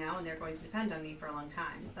family now, and they're going to depend on me for a long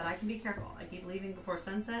time. But I can be careful. I keep leaving before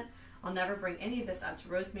sunset. I'll never bring any of this up to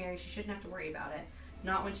Rosemary. She shouldn't have to worry about it.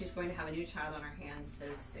 Not when she's going to have a new child on her hands so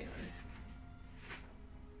soon.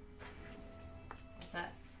 What's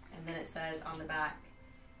that? And then it says on the back,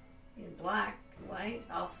 in black light,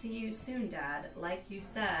 "I'll see you soon, Dad, like you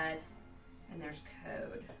said." And there's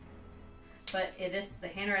code. But the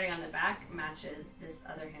handwriting on the back matches this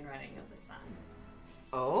other handwriting of the sun.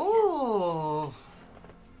 Oh.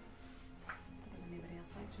 Would anybody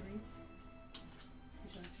else like to read?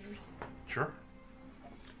 Would you like to read? Sure.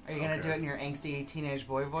 Are you going to do it in your angsty teenage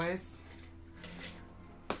boy voice?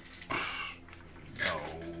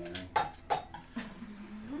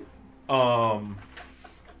 No.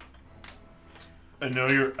 I know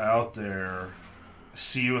you're out there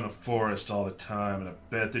see you in the forest all the time, and I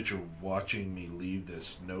bet that you're watching me leave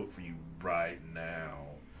this note for you right now.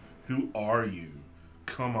 Who are you?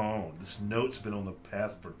 Come on. This note's been on the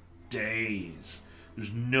path for days.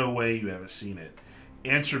 There's no way you haven't seen it.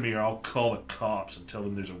 Answer me or I'll call the cops and tell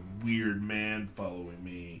them there's a weird man following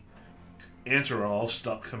me. Answer or I'll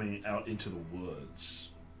stop coming out into the woods.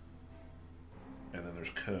 And then there's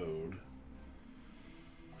code.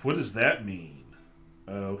 What does that mean?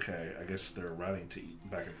 Okay, I guess they're writing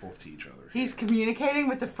back and forth to each other. He's communicating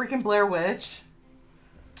with the freaking Blair Witch.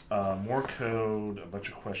 More code, a bunch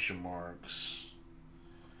of question marks.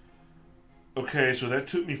 Okay, so that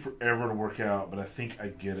took me forever to work out, but I think I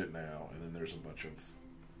get it now. And then there's a bunch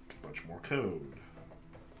more code.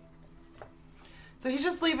 So he's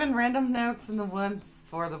just leaving random notes in the woods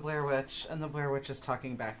for the Blair Witch, and the Blair Witch is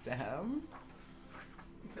talking back to him. It's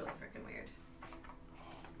really freaking weird.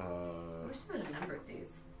 Uh, We're supposed to number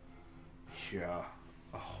these. Yeah,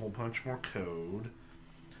 a whole bunch more code.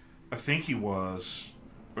 I think he was,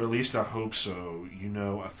 or at least I hope so. You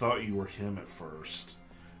know, I thought you were him at first.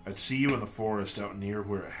 I'd see you in the forest out near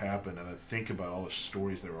where it happened, and I'd think about all the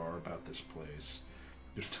stories there are about this place.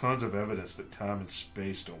 There's tons of evidence that time and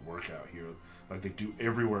space don't work out here like they do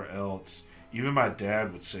everywhere else. Even my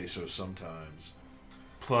dad would say so sometimes.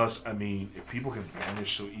 Plus, I mean, if people can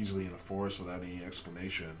vanish so easily in the forest without any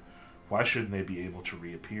explanation, why shouldn't they be able to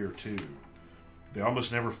reappear too? They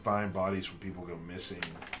almost never find bodies when people go missing,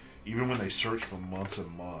 even when they search for months and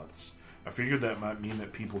months. I figured that might mean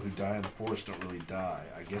that people who die in the forest don't really die.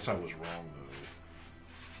 I guess I was wrong, though.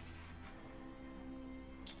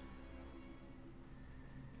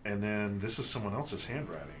 And then this is someone else's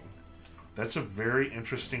handwriting. That's a very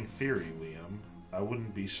interesting theory, Liam. I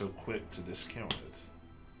wouldn't be so quick to discount it.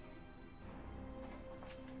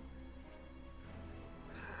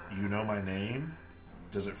 You know my name?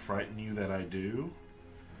 Does it frighten you that I do?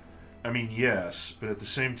 I mean, yes, but at the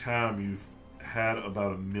same time, you've had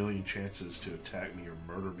about 1 million chances to attack me or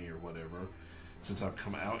murder me or whatever since I've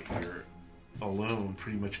come out here alone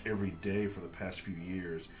pretty much every day for the past few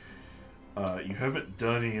years. You haven't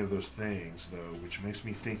done any of those things, though, which makes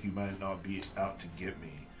me think you might not be out to get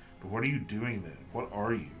me. But what are you doing then? What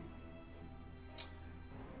are you?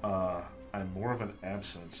 I'm more of an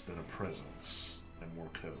absence than a presence. And more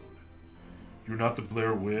code. You're not the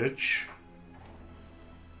Blair Witch?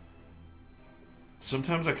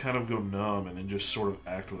 Sometimes I kind of go numb and then just sort of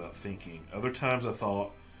act without thinking. Other times a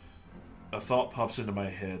thought pops into my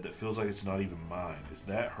head that feels like it's not even mine. Is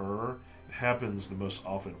that her? It happens the most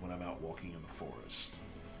often when I'm out walking in the forest.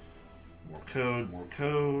 More code, more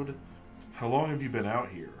code. How long have you been out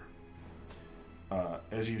here?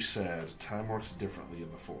 As you said, time works differently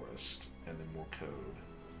in the forest. And then more code.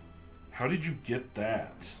 How did you get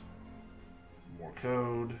that? More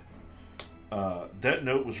code. That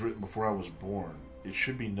note was written before I was born. It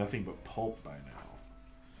should be nothing but pulp by now.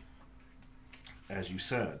 As you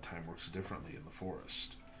said, time works differently in the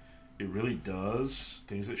forest. It really does.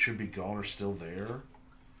 Things that should be gone are still there.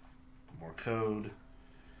 More code.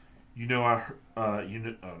 You know, oh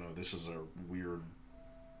no, this is a weird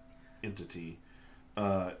entity.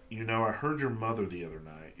 You know, I heard your mother the other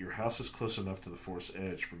night. Your house is close enough to the forest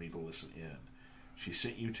edge for me to listen in. She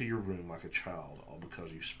sent you to your room like a child, all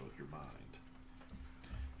because you spoke your mind.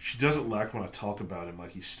 She doesn't like when I talk about him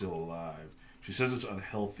like he's still alive. She says it's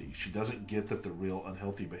unhealthy. She doesn't get that the real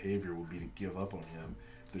unhealthy behavior would be to give up on him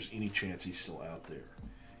if there's any chance he's still out there.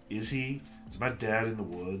 Is he? Is my dad in the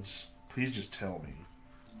woods? Please just tell me.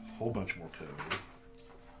 A whole bunch more code.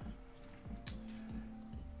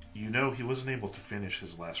 You know, he wasn't able to finish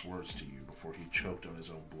his last words to you before he choked on his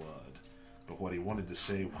own blood. But what he wanted to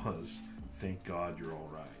say was, thank God you're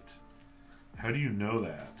all right. How do you know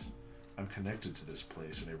that? I'm connected to this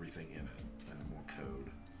place and everything in it. And more code.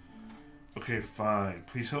 Okay, fine.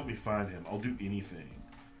 Please help me find him. I'll do anything.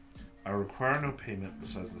 I require no payment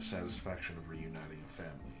besides the satisfaction of reuniting a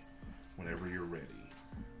family. Whenever you're ready.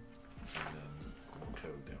 And then more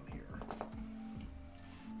code down here.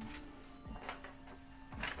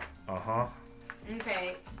 Uh-huh.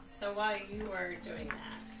 Okay, so while you were doing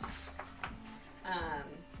that,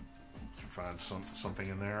 Did you find something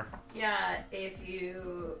in there? yeah, if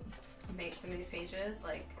you make some of these pages,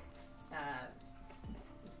 like,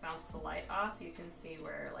 bounce the light off, you can see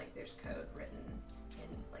where, like, there's code written in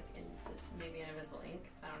this, maybe in invisible ink,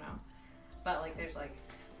 I don't know. But, like, there's, like,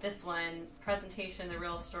 this one, presentation, the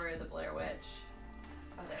real story of the Blair Witch.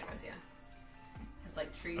 Oh, there it goes, yeah. Has,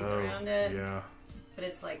 like, trees around it. Yeah. But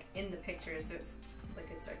it's like in the picture, so it's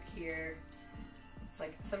like here. It's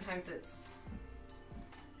like sometimes it's.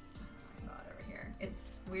 I saw it over here. It's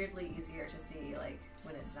weirdly easier to see like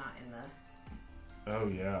when it's not in the Oh,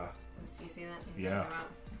 yeah. You see that? Yeah. I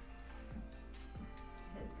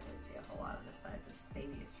didn't really see a whole lot of this side. This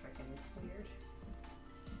baby is freaking weird.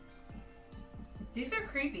 These are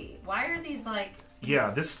creepy. Why are these like...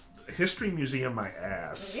 Yeah, this history museum, my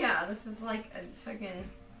ass. Yeah, this is like a fucking...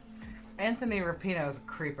 Anthony Rapino is a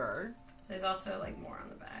creeper. There's also like more on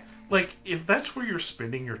the back. Like, if that's where you're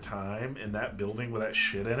spending your time, in that building with that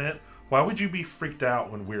shit in it, why would you be freaked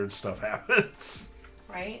out when weird stuff happens?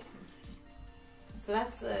 Right? So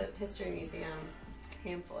that's the History Museum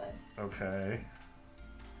pamphlet. Okay.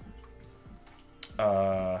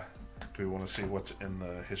 Do we want to see what's in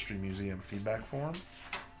the History Museum feedback form?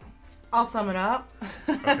 I'll sum it up.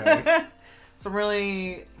 Okay. Some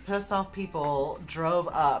really pissed off people drove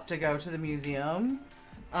up to go to the museum.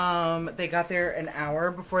 They got there an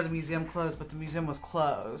hour before the museum closed, but the museum was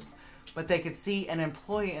closed. But they could see an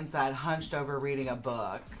employee inside hunched over reading a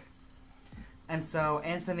book. And so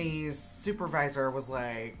Anthony's supervisor was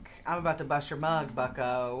like, I'm about to bust your mug,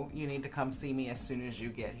 bucko. You need to come see me as soon as you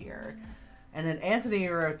get here. And then Anthony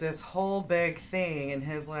wrote this whole big thing in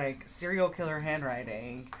his like serial killer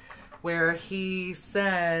handwriting where he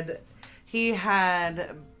said he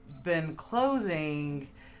had been closing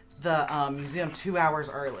the museum 2 hours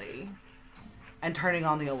early and turning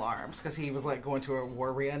on the alarms because he was like going to a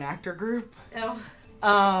war reenactor group. Oh.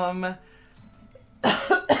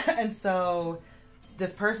 And so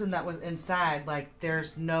this person that was inside, like,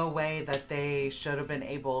 there's no way that they should have been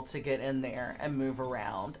able to get in there and move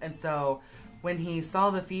around. And so when he saw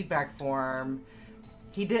the feedback form,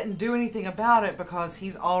 he didn't do anything about it because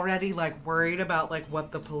he's already like worried about like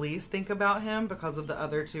what the police think about him because of the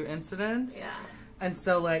other two incidents. Yeah. And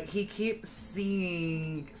so like he keeps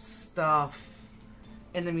seeing stuff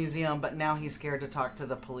in the museum, but now he's scared to talk to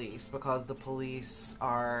the police because the police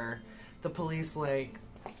like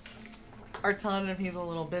are telling him he's a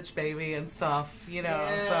little bitch baby and stuff, you know.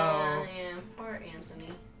 Yeah, poor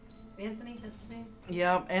Anthony. Anthony, that's his name?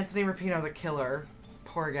 Yep, Anthony Rapino, the killer.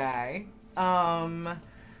 Poor guy.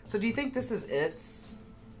 So do you think this is It's?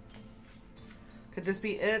 Could this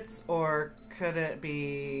be It's, or could it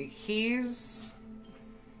be He's?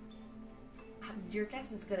 Your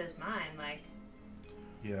guess is as good as mine, like...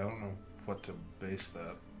 Yeah, I don't know what to base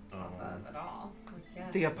that off of at all.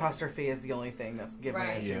 The apostrophe is the only thing that's giving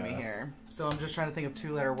it to me here. So I'm just trying to think of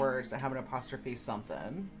two-letter words that have an apostrophe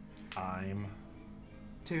something. I'm.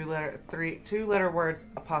 Two-letter words,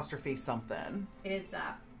 apostrophe something. Is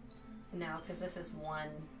that? No, because this is one.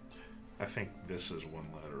 I think this is one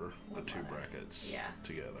letter, the two brackets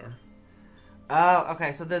together. Oh,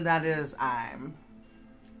 okay, so then that is I'm.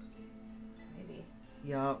 Maybe.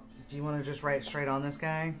 Yup. Do you want to just write straight on this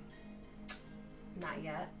guy? Not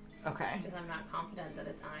yet. Okay. Because I'm not confident that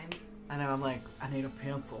it's I'm. I know, I'm like, I need a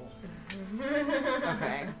pencil.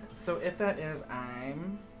 Okay. So if that is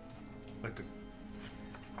I'm... Like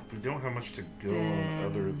we don't have much to go on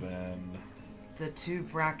other than... The two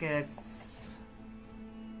brackets...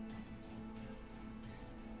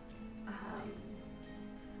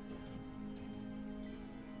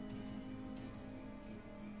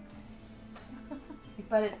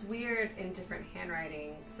 But it's weird in different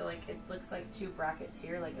handwriting. So, like, it looks like two brackets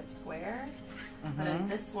here, like a square. Mm-hmm. But in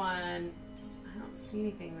this one, I don't see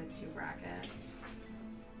anything with two brackets.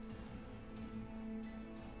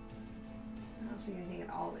 I don't see anything at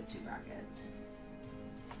all with two brackets.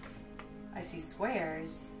 I see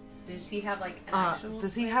squares. Does he have, like, an actual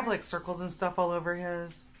Does square? he have, like, circles and stuff all over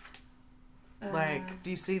his? Like, do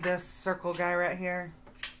you see this circle guy right here?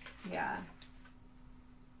 Yeah.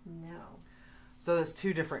 No. So there's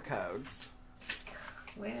two different codes.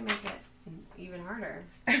 Way to make it even harder.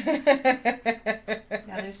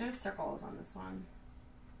 Yeah, there's no circles on this one.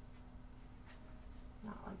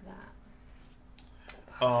 Not like that.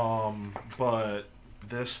 But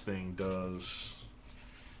this thing does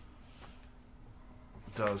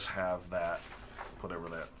have that, whatever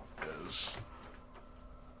that is,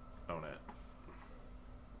 on it.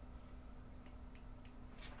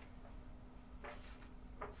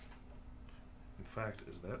 In fact,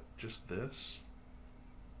 is that just this?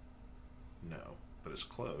 No, but it's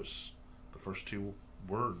close. The first two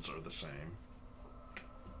words are the same.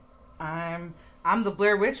 I'm the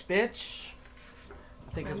Blair Witch bitch,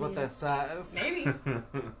 I think is what this says. Maybe.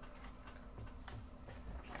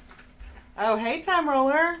 Oh, hey, Time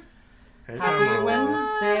Roller. Hey, Happy Tom.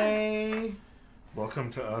 Wednesday. Welcome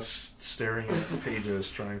to us staring at the pages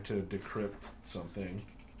trying to decrypt something.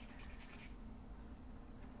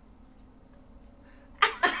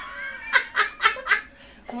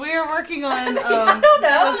 We are working on I don't know.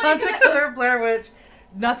 the Haunted Killer Blair Witch.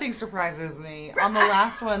 Nothing surprises me. On the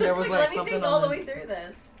last one, there was like let me something think all on the the... way through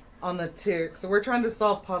this. on the 2. So we're trying to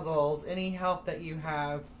solve puzzles. Any help that you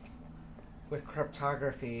have with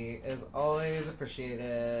cryptography is always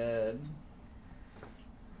appreciated.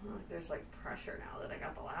 I feel like there's like pressure now that I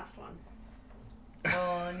got the last one.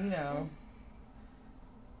 Well, and, you know,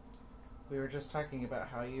 we were just talking about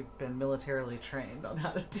how you've been militarily trained on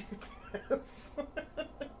how to do this.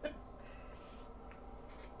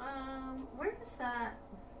 Where is that?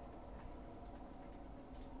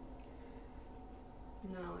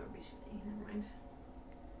 No, that would be shitty. Never mind.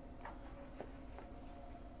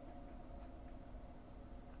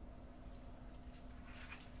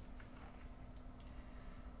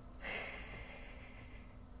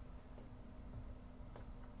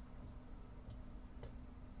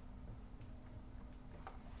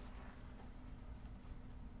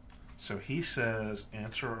 So he says,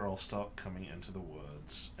 answer or I'll stop coming into the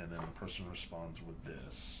woods. And then the person responds with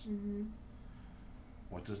this. Mm-hmm.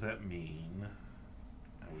 What does that mean?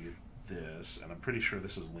 And we get this. And I'm pretty sure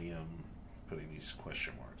this is Liam putting these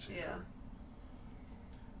question marks here.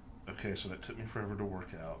 Yeah. Okay, so that took me forever to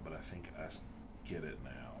work out, but I think I get it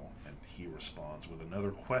now. And he responds with another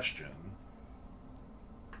question.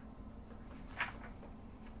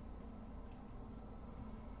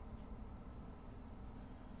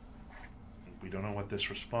 We don't know what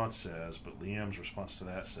this response says, but Liam's response to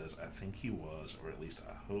that says, I think he was, or at least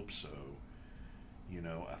I hope so. You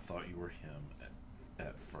know, I thought you were him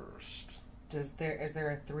at first. Is there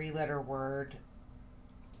a 3-letter word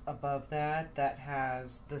above that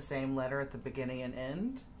has the same letter at the beginning and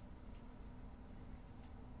end?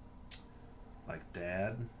 Like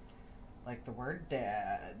dad? Like the word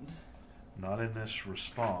dad. Not in this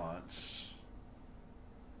response.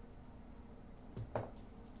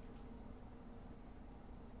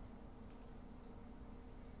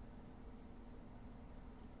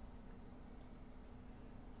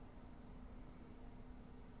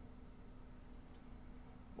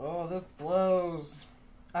 Oh, this blows.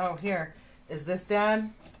 Oh, here. Is this dad?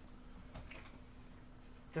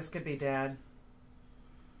 This could be dad.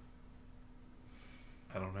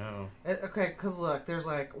 I don't know. Okay, because look, there's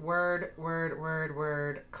like word,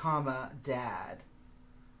 comma, dad.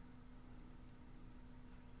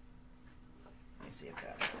 Let me see if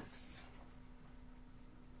that works.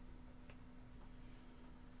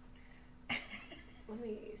 Let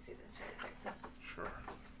me see this real quick. Sure.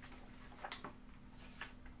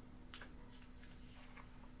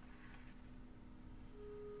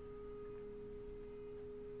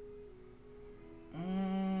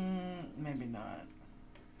 Maybe not.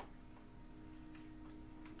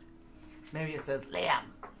 Maybe it says Liam.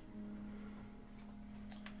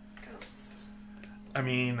 Ghost. I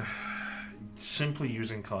mean, simply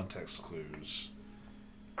using context clues,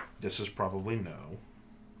 this is probably no,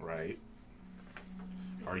 right?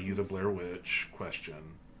 Are you the Blair Witch?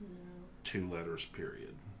 Question. No. 2 letters,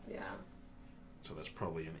 period. Yeah. So that's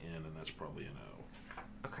probably an N and that's probably an O.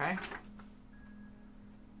 Okay.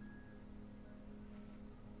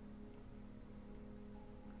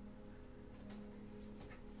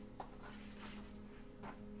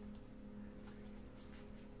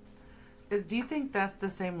 Do you think that's the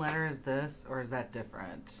same letter as this, or is that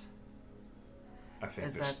different? I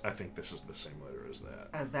think this is the same letter as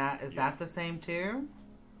that. Is that the same too?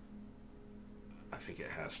 I think it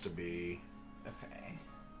has to be. Okay.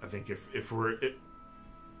 I think if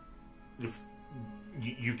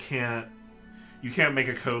you can't make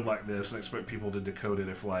a code like this and expect people to decode it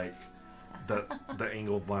if like the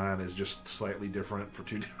angled line is just slightly different for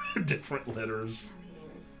 2 different letters.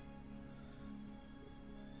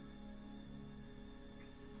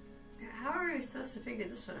 How are we supposed to figure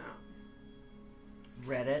this one out?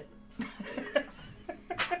 Reddit.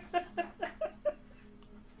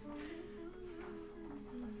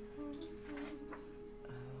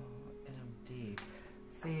 OMD.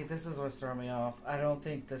 See, this is what's throwing me off. I don't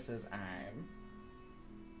think this is I'm.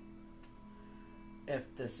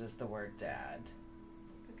 If this is the word dad.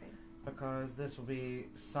 It's okay. Because this will be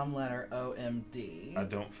some letter OMD. I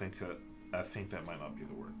think that might not be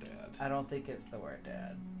the word dad. I don't think it's the word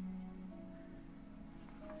dad.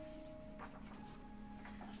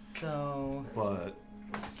 So, But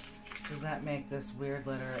does that make this weird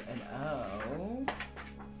letter an O?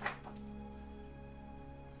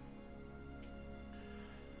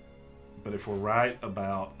 But if we're right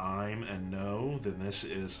about I'm and no, then this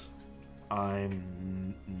is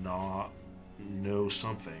I'm not no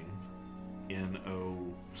something, N-O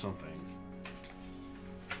something.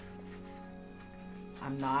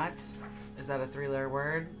 I'm not? Is that a 3-letter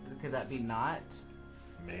word? Could that be not?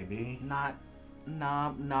 Maybe. Not,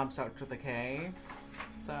 knob starts with a K.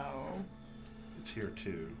 So. It's here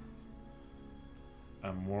too.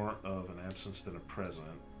 I'm more of an absence than a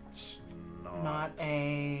presence. Not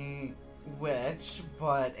a witch,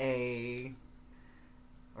 but a...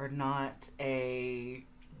 Or not a...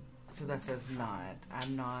 So that says not.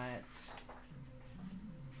 I'm not...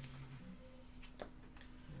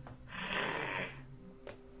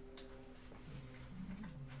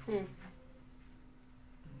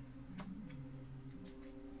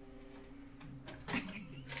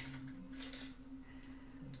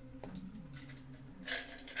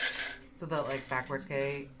 So that, like, backwards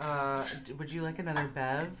K. Would you like another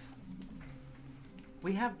bev?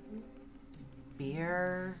 We have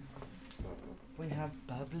beer. We have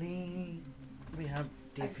bubbly. We have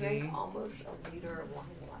DP. I drank almost a liter of wine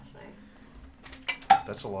last night.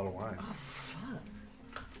 That's a lot of wine. Oh,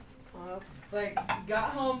 fuck. Like,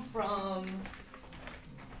 got home from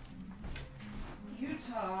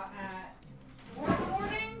Utah at 4 in the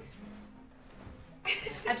morning.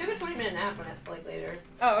 I took a 20-minute nap when later.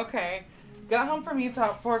 Oh, okay. Got home from Utah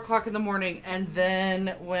at 4 o'clock in the morning and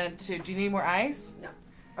then went to... Do you need more ice? No.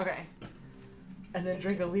 Okay. And then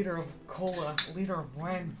drink a liter of cola, a liter of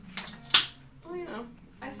wine. Well, you know,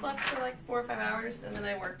 I slept for like 4 or 5 hours and then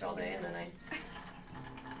I worked all day and then I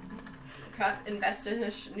invested in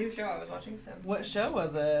a new show I was watching. So. What show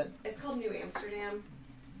was it? It's called New Amsterdam.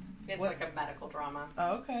 It's like a medical drama.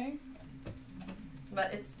 Oh, okay.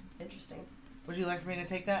 But it's interesting. Would you like for me to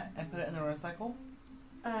take that and put it in the recycle?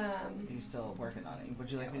 Are Um, you still working on it?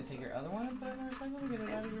 Would you like me to take your other one and put it in the recycle and get it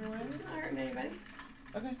out of your way? not hurting anybody.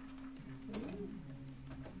 Okay.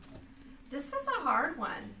 This is a hard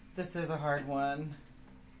one. This is a hard one.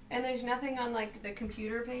 And there's nothing on like the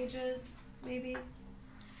computer pages, maybe?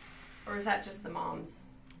 Or is that just the moms?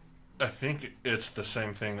 I think it's the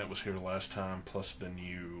same thing that was here last time, plus the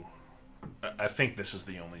new... I think this is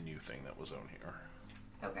the only new thing that was on here.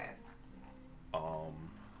 Okay. I'll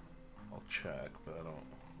check, but I don't...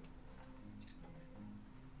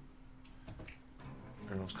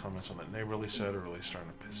 Everyone's comments on that neighborly set are really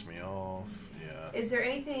starting to piss me off. Yeah. Is there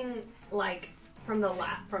anything like from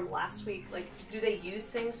from last week? Like, do they use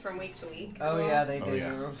things from week to week? Oh, yeah, they do. Oh,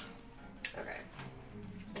 yeah. Okay.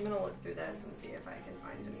 I'm gonna look through this and see if I can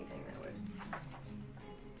find anything that would.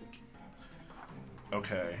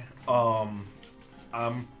 Okay.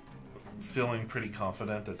 I'm feeling pretty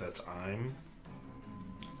confident that that's I'm.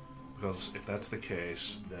 Because if that's the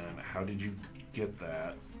case, then how did you get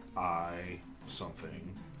that I something,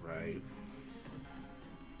 right?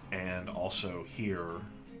 And also here,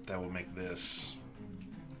 that will make this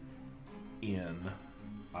in,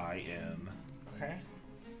 I-N. Okay.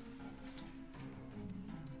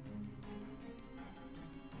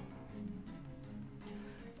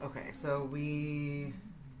 Okay,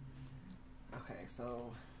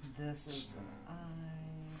 so this is an I.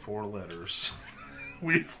 4 letters.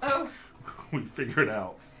 we Oh. figured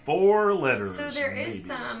out 4 letters. So there is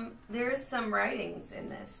maybe. some writings in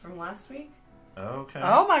this from last week. Okay.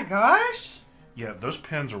 Oh my gosh! Yeah, those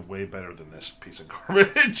pens are way better than this piece of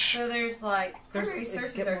garbage. So there's like There's- primary it's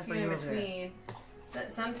sources getting are more few in for you over there. between. So,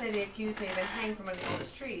 some say the accused may have been hanged from one of the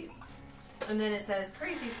oldest trees. And then it says,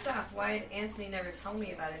 crazy stuff. Why did Anthony never tell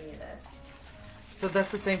me about any of this? So that's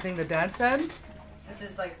the same thing the dad said? This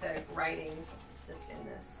is like the writings just in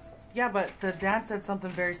this. Yeah, but the dad said something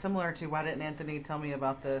very similar to why didn't Anthony tell me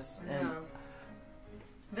about this? And No.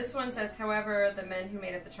 This one says, however, the men who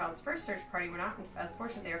made up the child's first search party were not as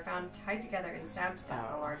fortunate. They were found tied together and stabbed to death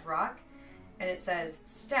on a large rock. And it says,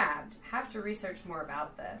 stabbed. Have to research more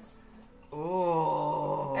about this.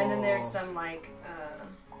 oh. And then there's some like,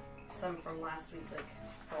 some from last week, like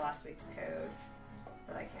the last week's code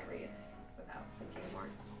that I can't read without thinking more.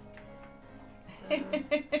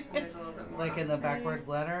 There's a little bit more. Like in the backwards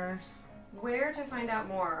letters? Where to find out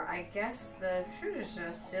more? I guess the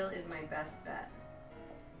Tradition still is my best bet.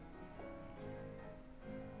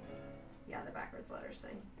 Yeah, the backwards letters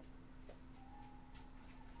thing.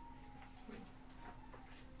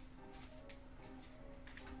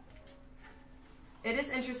 It is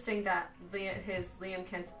interesting that Liam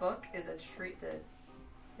Kent's book is a tree.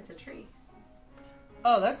 It's a tree.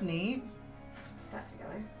 Oh, that's neat. Just put that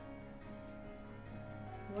together.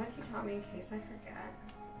 What he taught me in case I forget.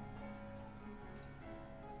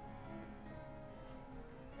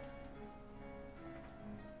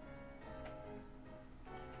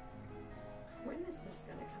 When is this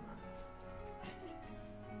gonna come up?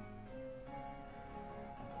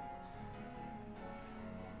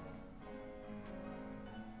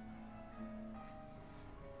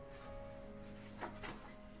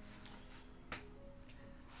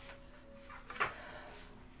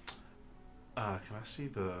 Can I see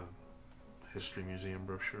the history museum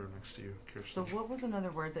brochure next to you, So Kirsten. what was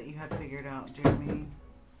another word that you had figured out, Jeremy?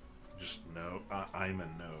 Just no. I'm a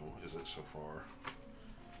no. Is it so far?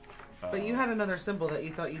 But you had another symbol that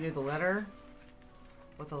you thought you knew the letter.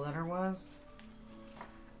 What the letter was?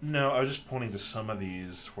 No, I was just pointing to some of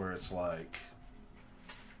these where it's like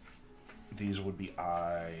these would be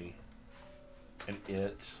I and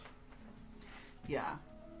it. Yeah.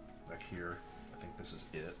 Back here, I think this is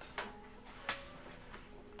it.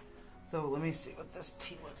 So let me see what this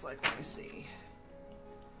T looks like. Let me see.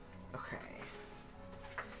 Okay.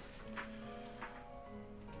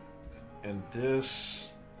 And this.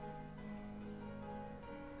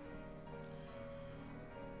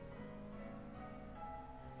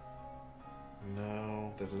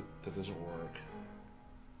 No, that doesn't work.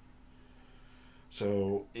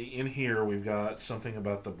 So in here we've got something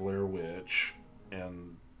about the Blair Witch,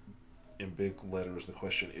 and in big letters the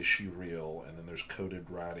question, is she real? And then there's coded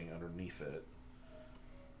writing underneath it,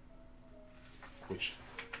 which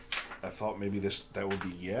I thought maybe that would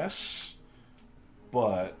be yes,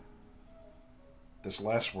 but this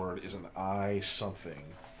last word is an I something.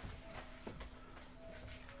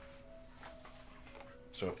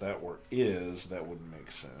 So if that were is, that wouldn't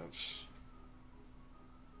make sense.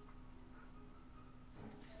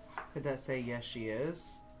 Could that say yes, she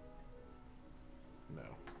is? No.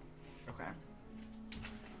 Okay.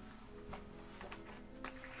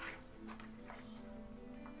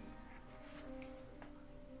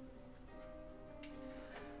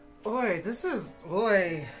 Boy, this is...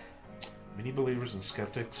 Boy. Many believers and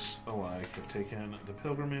skeptics alike have taken the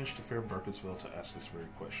pilgrimage to fair Burkittsville to ask this very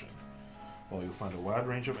question. While you'll find a wide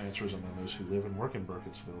range of answers among those who live and work in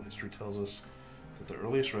Burkittsville, history tells us that the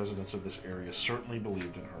earliest residents of this area certainly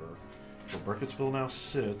believed in her. Where Burkittsville now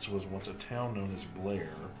sits was once a town known as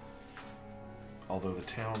Blair, although the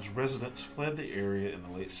town's residents fled the area in the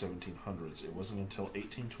late 1700s. It wasn't until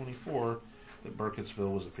 1824 that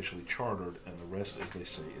Burkittsville was officially chartered, and the rest, as they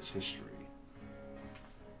say, is history.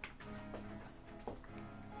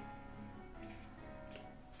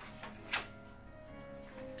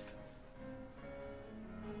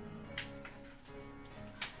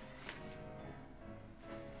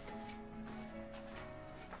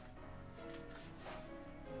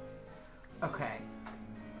 Okay.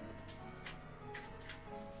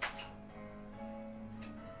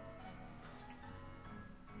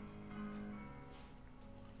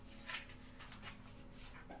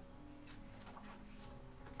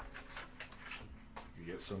 You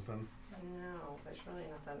get something? No, there's really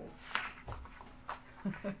nothing.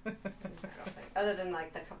 Other than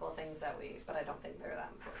like the couple of things that but I don't think they're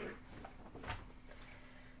that important.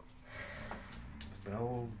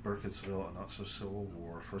 Battle of Burkittsville, a not-so-civil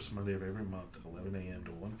war, first Monday of every month, 11 a.m.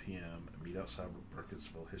 to 1 p.m., meet outside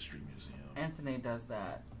Burkittsville History Museum. Anthony does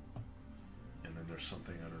that. And then there's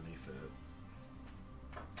something underneath it.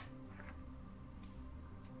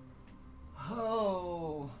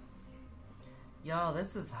 Oh. Y'all,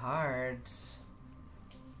 this is hard.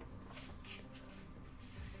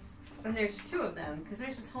 And there's two of them, because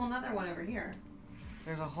there's this whole nother one over here.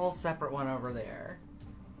 There's a whole separate one over there.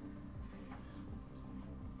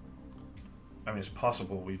 I mean, it's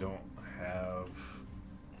possible we don't have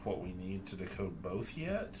what we need to decode both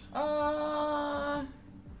yet.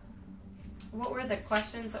 What were the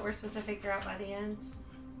questions that we're supposed to figure out by the end?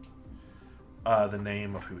 The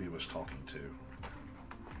name of who he was talking to.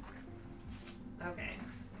 Okay.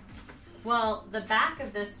 Well, the back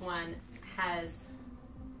of this one has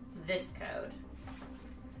this code,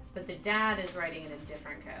 but the dad is writing in a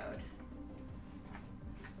different code.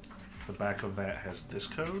 The back of that has this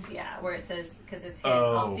code? Yeah, where it says, because it's his,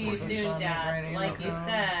 Oh, I'll see you his soon, son is Dad. writing Like the you code.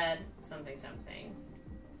 said, something, something.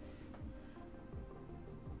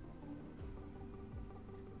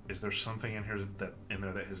 Is there something in here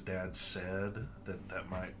that his dad said that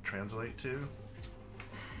might translate to?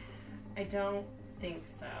 I don't think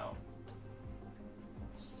so.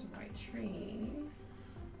 Just right tree.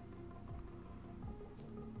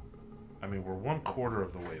 I mean, we're 1/4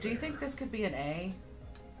 of the way there. Do you think this could be an A?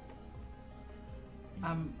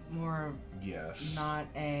 I'm more Yes. not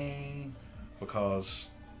A. Because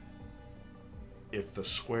if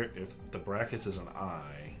the brackets is an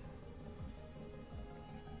I,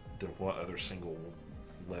 then what other single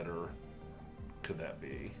letter could that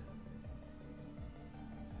be?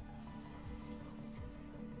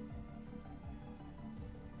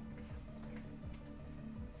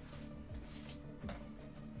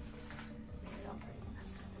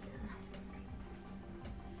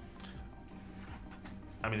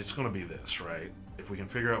 I mean, it's going to be this, right? If we can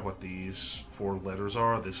figure out what these 4 letters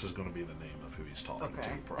are, this is going to be the name of who he's talking to,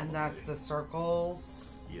 Okay. probably. And that's the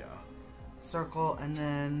circles. Yeah. circle, and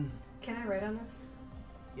then Can I write on this?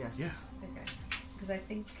 yes. Yeah. Okay. Because I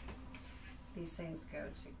think these things go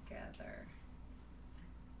together.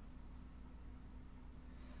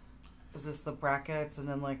 Is this the brackets and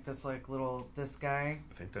then like this like little this guy?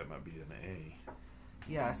 I think that might be an A.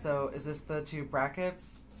 Yeah. So is this the two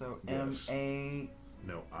brackets? So Yes. M-A.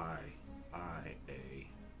 No, I-A.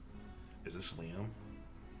 Is this Liam?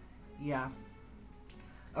 Yeah.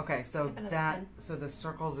 Okay, so Get another that pen. so the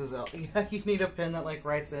circles is a yeah, you need a pen that like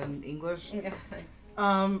writes in English. Yeah, thanks.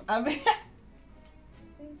 I mean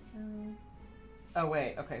oh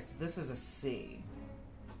wait, okay, so this is a C.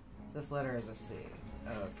 This letter is a C.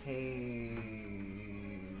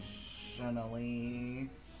 Occasionally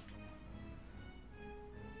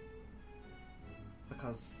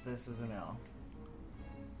because this is an L.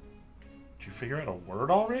 Did you figure out a word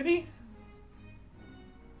already?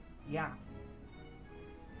 Yeah.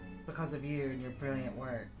 Because of you and your brilliant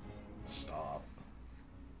work. Stop.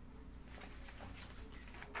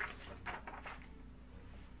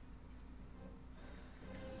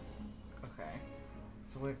 Okay.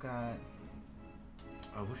 So we've got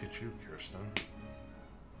Oh, look at you, Kirsten.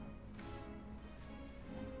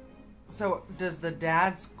 so does the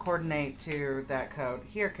dad's coordinate to that code?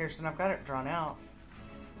 Here, Kirsten, I've got it drawn out.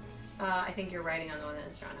 I think you're writing on the one that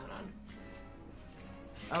it's drawn out on.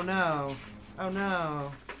 Oh no. Oh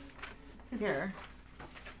no. Here.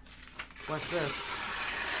 What's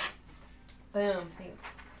this? Boom, thanks.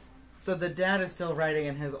 So the dad is still writing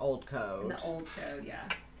in his old code. In the old code, yeah.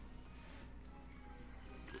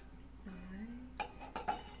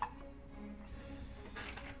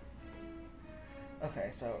 Okay,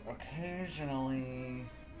 so occasionally,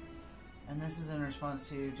 and this is in response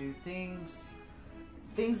to do things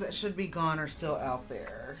that should be gone are still out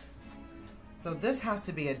there. So this has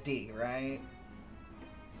to be a D, right?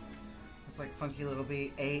 It's like funky little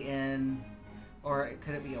B, A-N, or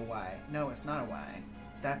could it be a Y? No, it's not a Y.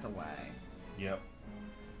 That's a Y. Yep.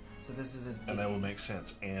 So this is a D. And that would make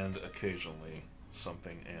sense. And occasionally.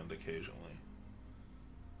 Something and occasionally.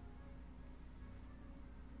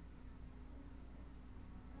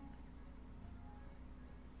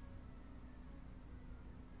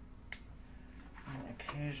 And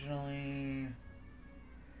occasionally...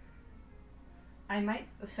 I might,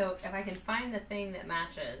 so if I can find the thing that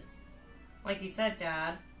matches, like you said,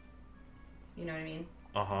 Dad, you know what I mean?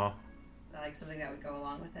 Uh-huh. Like something that would go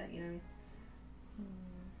along with it, you know what I mean?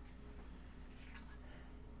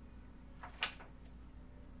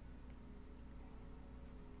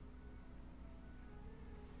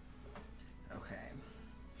 Okay.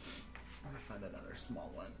 Let me find another small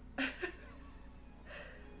one. Let's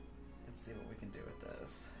see what we can do with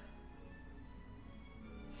this.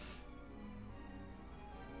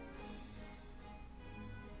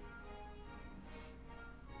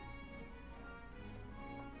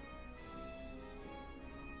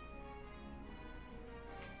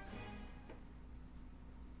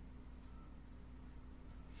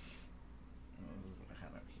 This is what I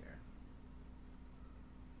have up here.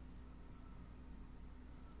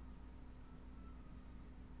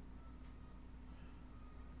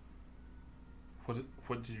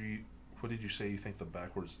 What did you say you think the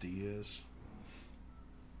backwards D is?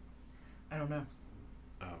 I don't know.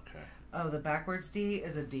 Okay. Oh, the backwards D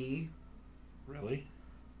is a D. Really?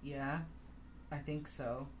 Yeah, I think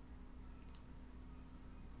so.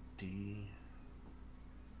 D.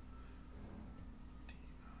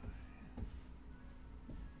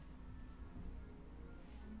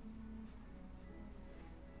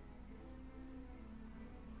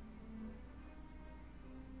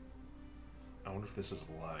 I wonder if this is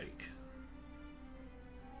like.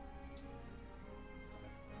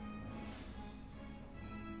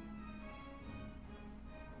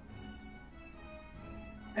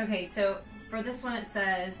 Okay, so for this one it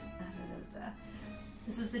says,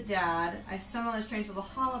 this is the dad. I stumbled on a strange little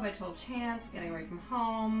hollow by total chance, getting away from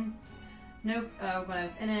home. Nope, when I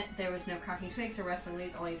was in it, there was no cracking twigs or rustling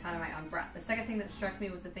leaves, only sound of my own breath. The second thing that struck me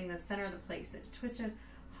was the thing in the center of the place. It's twisted,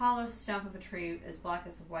 hollow stump of a tree as black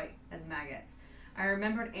as white as maggots. I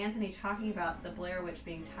remembered Anthony talking about the Blair Witch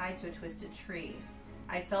being tied to a twisted tree.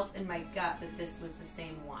 I felt in my gut that this was the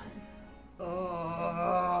same one.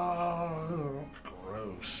 Oh,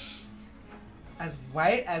 Gross. as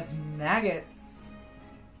white as maggots.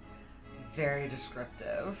 It's very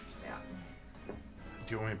descriptive. Yeah.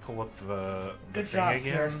 Do you want me to pull up the Good thing job,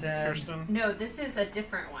 again, Kirsten. No, this is a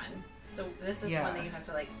different one. So this is Yeah. one that you have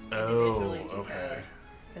to like Oh, individually decode. okay.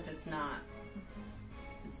 Because it's not.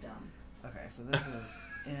 It's dumb. Okay, so this is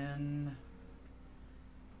in.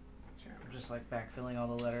 We're just like backfilling all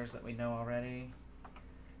the letters that we know already.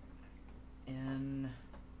 In.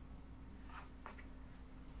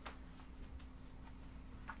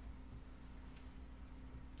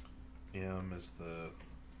 M is the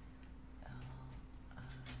L-I...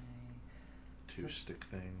 two stick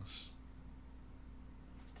things.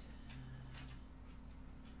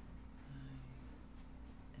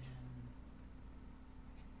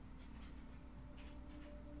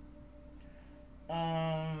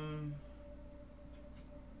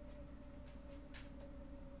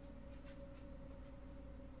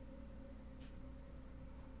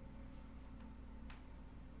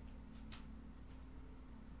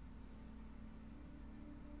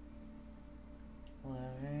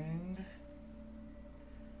 Living.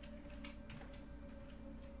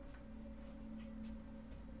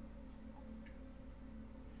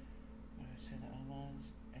 What did I say that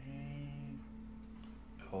was?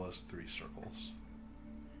 L has 3 circles.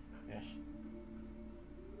 Yes.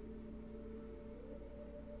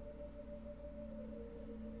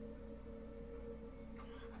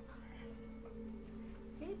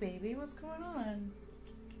 Hey baby, what's going on?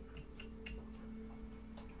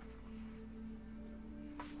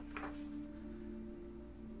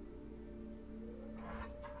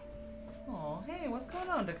 Oh, hey, what's going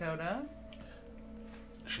on, Dakota?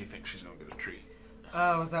 She thinks she's gonna get a treat.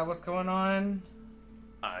 Oh, is that what's going on?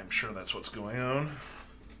 I'm sure that's what's going on.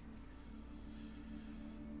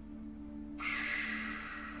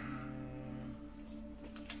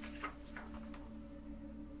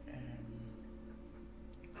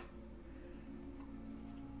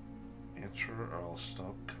 Answer or I'll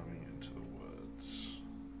stop coming into the woods.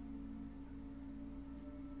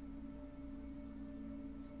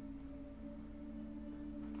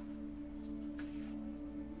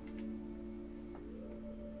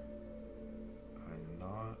 I'm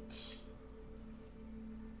not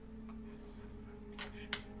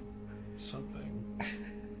something.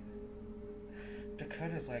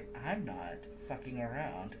 Dakota's like, I'm not fucking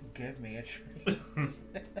around. Give me a treat.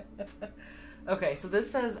 Okay, so this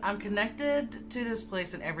says, I'm connected to this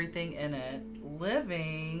place and everything in it.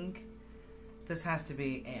 Living. This has to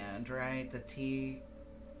be and, right? The T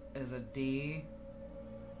is a D.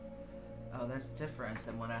 Oh, that's different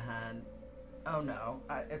than what I had. Oh, no.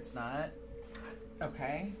 It's not.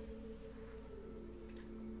 Okay.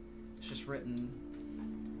 It's just written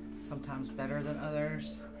sometimes better than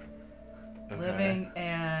others. Okay. Living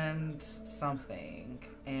and something.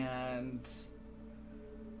 And...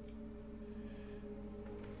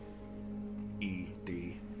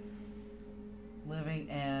 E-D. living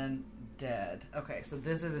and dead. Okay, so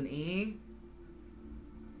this is an E.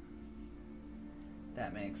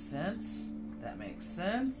 That makes sense. That makes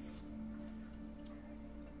sense.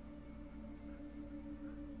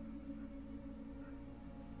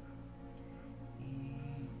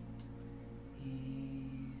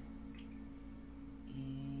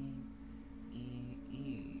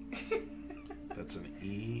 That's an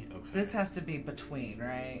E? Okay. This has to be between,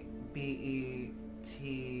 right? B-E-T-W.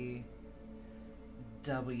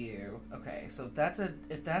 Okay, so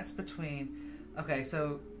if that's between... Okay,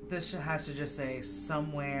 so this has to just say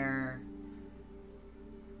somewhere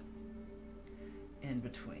in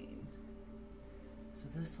between. So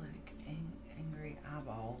this, like, angry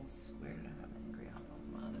eyeballs. Where did I have angry eyeballs?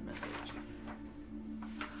 My other message.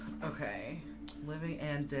 Okay. Living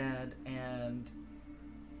and dead and...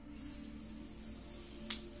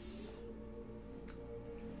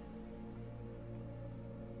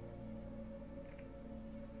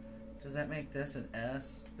 Does that make this an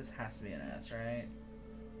S? This has to be an S, right?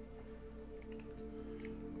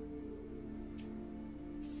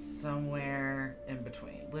 Somewhere in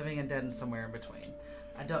between. Living and dead and somewhere in between.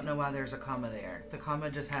 I don't know why there's a comma there. The comma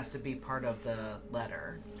just has to be part of the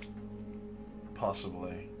letter.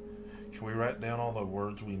 Possibly. Can we write down all the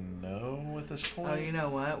words we know at this point? Oh, you know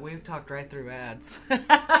what? We've talked right through ads. Oh.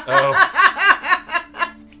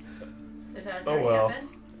 Did that Oh, already well. happen?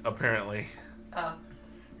 Apparently. Oh.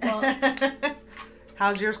 Well,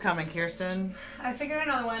 How's yours coming, Kirsten? I figured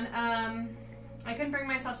another one. I couldn't bring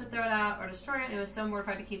myself to throw it out or destroy it. It was so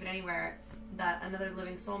mortified to keep it anywhere that another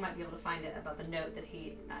living soul might be able to find it about the note that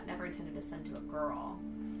he never intended to send to a girl.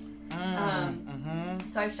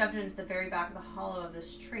 So I shoved it into the very back of the hollow of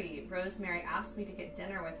this tree. Rosemary asked me to get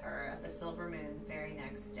dinner with her at the Silver Moon the very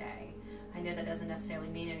next day. I know that doesn't necessarily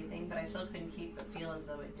mean anything, but I still couldn't keep but feel as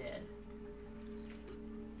though it did.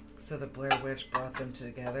 So the Blair Witch brought them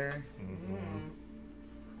together.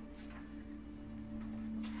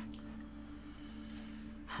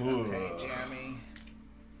 Okay, Jeremy.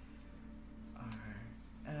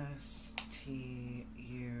 R-S-T-U-V-W-X.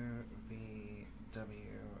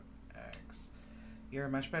 You're a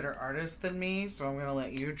much better artist than me, so I'm going to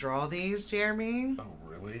let you draw these, Jeremy. Oh,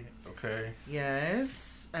 really? Okay.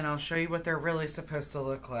 Yes, and I'll show you what they're really supposed to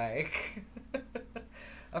look like.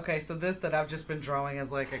 Okay, so this that I've just been drawing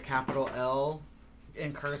as like a capital L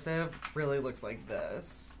in cursive really looks like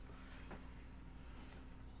this.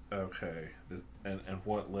 Okay. And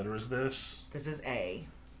what letter is this? This is A.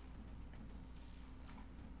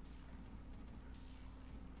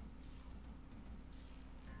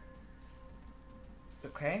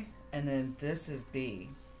 Okay, and then this is B.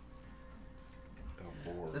 Oh,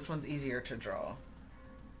 Lord. This one's easier to draw.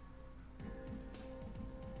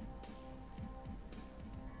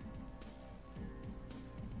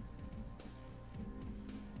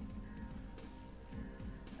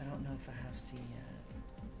 I don't know if I have C yet.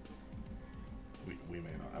 We may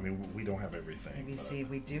not. I mean, we don't have everything. Maybe C.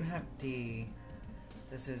 We do have D.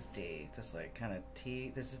 This is D. This like kind of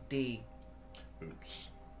T. This is D. Oops.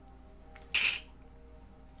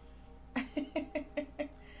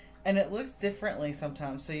 And it looks differently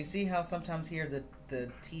sometimes. So you see how sometimes here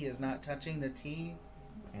the T is not touching the T?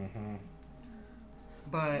 Mm-hmm.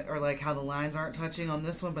 But, or like how the lines aren't touching on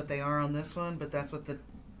this one, but they are on this one. But that's what the,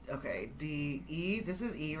 okay, D, E. This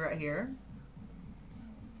is E right here.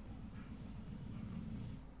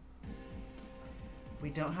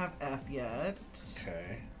 We don't have F yet.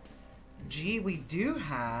 Okay. G we do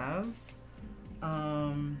have.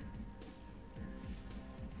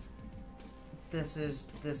 This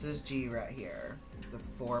is G right here. This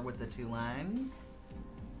 4 with the 2 lines.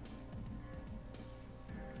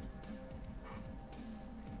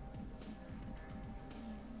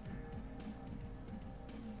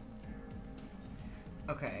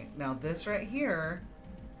 Okay, now this right here,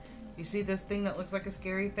 you see this thing that looks like a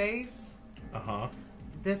scary face? Uh-huh.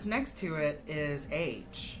 This next to it is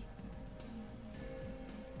H.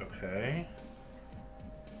 Okay.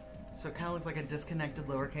 So it kind of looks like a disconnected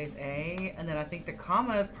lowercase a, and then I think the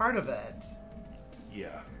comma is part of it.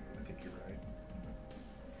 Yeah, I think you're right.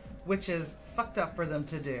 Which is fucked up for them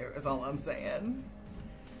to do, is all I'm saying.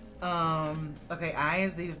 Okay, I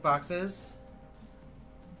is these boxes.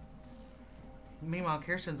 Meanwhile,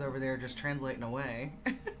 Kirsten's over there just translating away.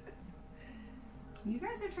 You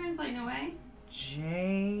guys are translating away?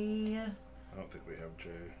 J. I don't think we have J.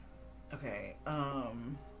 Okay, oh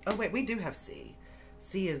wait, we do have C.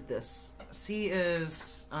 C is this. C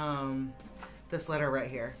is, this letter right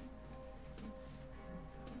here.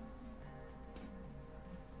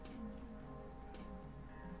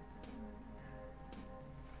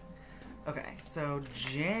 Okay, so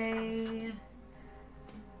J.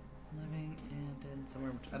 Living and in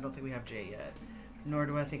somewhere. I don't think we have J yet. Nor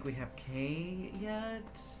do I think we have K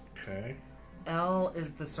yet. Okay. L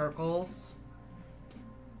is the circles.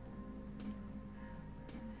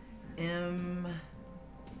 M.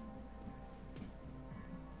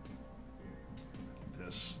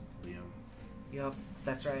 This, Liam. Yup,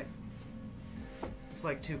 that's right. It's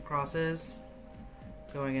like 2 crosses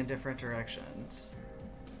going in different directions.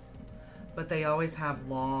 But they always have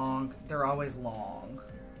long, they're always long.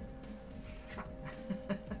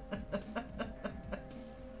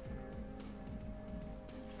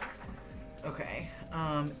 Okay,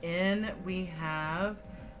 N we have,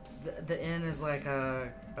 the N is like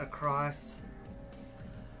a cross,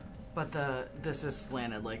 but this is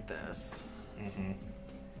slanted like this. Mm-hmm.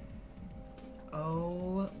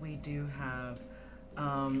 O we do have,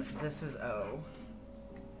 this is O.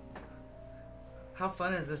 How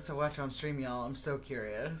fun is this to watch on stream, y'all? I'm so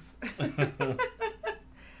curious.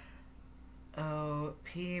 O,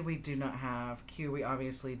 P we do not have. Q we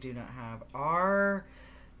obviously do not have. R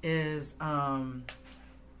is,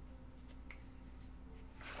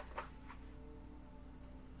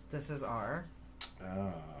 this is R.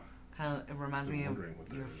 Ah. Kind of, it reminds me of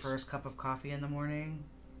your first cup of coffee in the morning.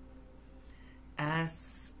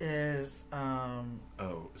 S is,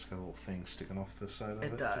 Oh, it's got a little thing sticking off the side of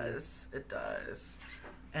it. It does. It does.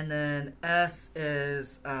 And then S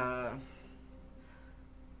is,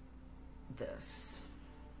 this.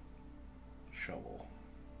 Shovel.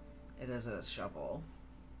 It is a shovel.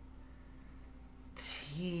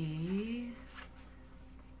 T.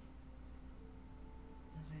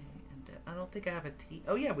 I don't think I have a T.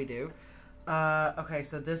 Oh, yeah, we do. Okay,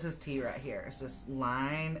 so this is T right here. It's this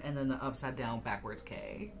line and then the upside down backwards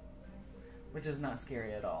K, which is not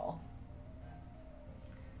scary at all.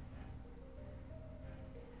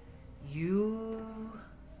 U.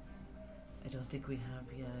 I don't think we have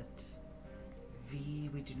yet. V,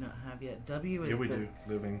 we do not have yet. W is yeah, we do.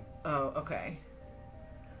 Living. Oh, okay.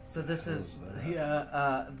 So this is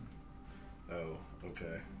Oh,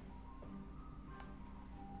 okay.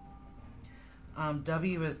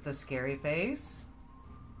 W is the scary face.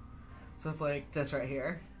 So it's like this right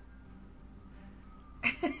here.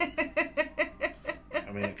 I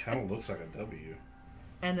mean, it kind of looks like a W.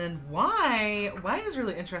 And then Y is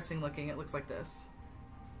really interesting looking. It looks like this.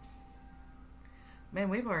 Man,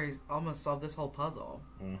 we've already almost solved this whole puzzle.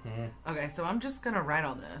 Mm-hmm. Okay, so I'm just going to write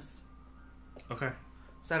on this. Okay.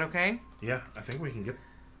 Is that okay? Yeah, I think we can get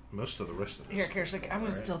most of the rest of this. Here, Kirsten, I'm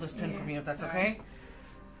going to steal this pen from you if that's okay.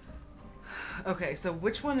 Okay, so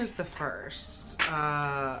which one is the first?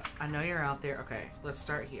 I know you're out there. Okay, let's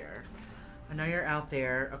start here. I know you're out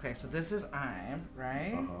there. Okay, so this is I'm,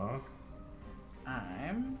 right? Uh-huh.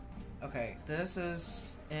 I'm. Okay, this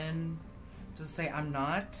is in... Does it say I'm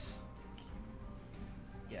not?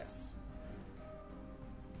 Yes.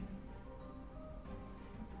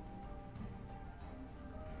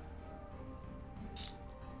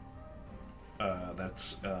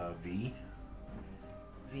 That's V.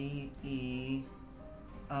 V-E...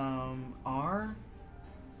 R?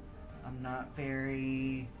 I'm not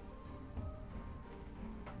very...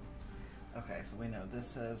 Okay, so we know this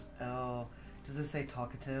says L. Does this say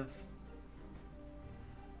talkative?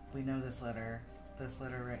 We know this letter. This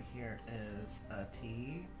letter right here is a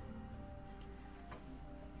T.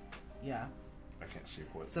 Yeah. I can't see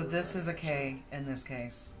what. So this is a K in this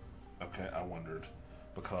case. Okay, I wondered.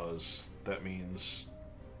 Because that means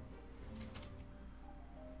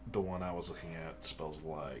the one I was looking at spells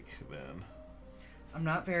like then. I'm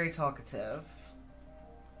not very talkative.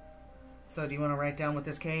 So do you want to write down what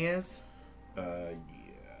this K is? Yeah.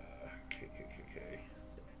 K.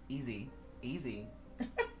 Easy. Easy.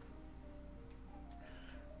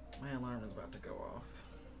 My alarm is about to go off.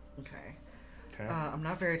 Okay. Okay. I'm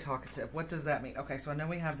not very talkative. What does that mean? Okay, so I know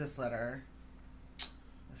we have this letter.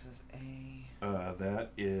 This is A.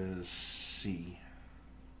 That is C.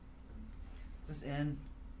 Is this N?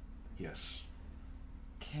 Yes.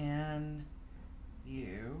 Can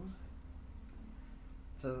you...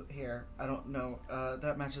 So here, I don't know.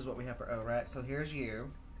 That matches what we have for O, right? So here's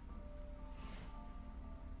you.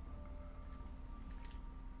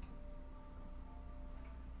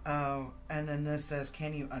 Oh, and then this says,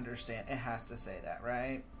 can you understand? It has to say that,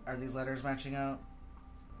 right? Are these letters matching up?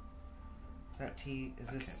 Is that T? Is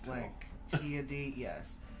this like T a D?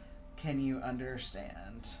 Yes. Can you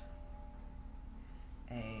understand?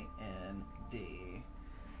 A-N-D.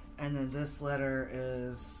 And then this letter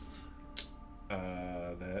is...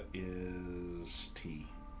 That is T.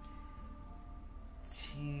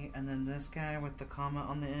 T. And then this guy with the comma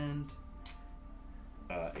on the end?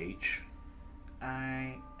 H.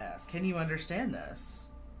 I-S. Can you understand this?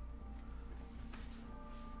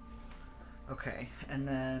 Okay. And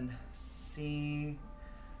then C.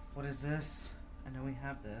 What is this? I know we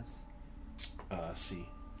have this. C.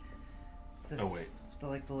 This, Oh, wait. The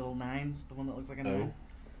little 9? The one that looks like a O. 9?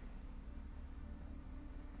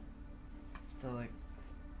 The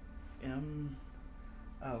M.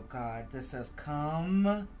 Oh God, this says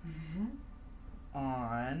come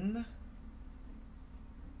on.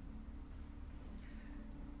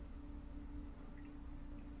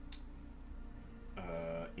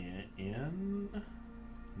 N.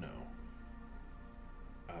 No.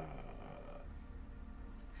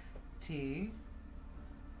 T.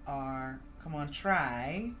 R. Come on,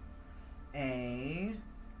 try a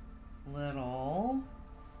little.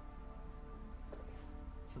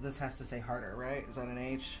 So this has to say harder, right? Is that an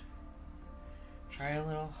H? Try a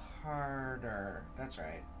little harder. That's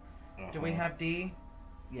right. Do we have D?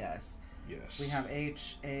 Yes. Yes. We have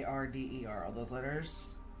H, A, R, D, E, R. All those letters?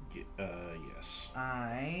 Yes.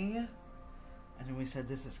 I. And then we said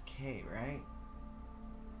this is K, right?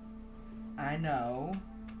 I know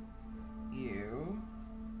you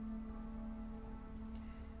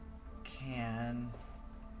can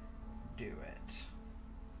do it.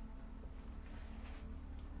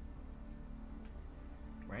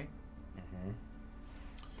 Right? Mm-hmm.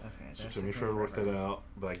 Okay. So that's to me, okay try to work that forever. out,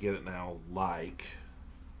 but I get it now. Like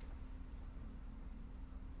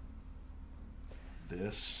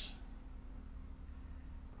this.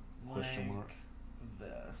 Question mark.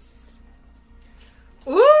 This.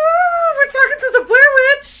 Ooh, we're talking to the Blair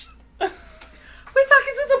Witch. We're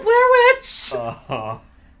talking to the Blair Witch. Uh-huh.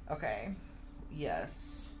 Okay.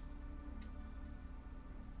 Yes.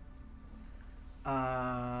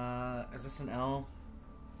 Is this an L?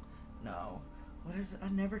 No. What is it? I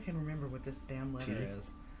never can remember what this damn letter T?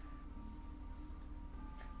 is.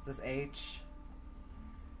 Is this H?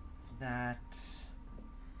 That's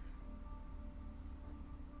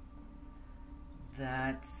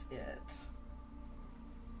it.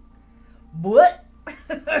 What?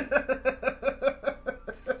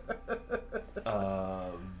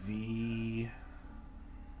 V.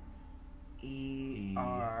 E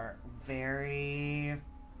R. Very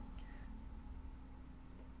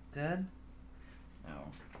good.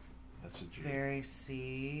 No. That's a G. Very C.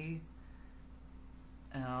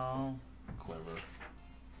 Oh, Clever.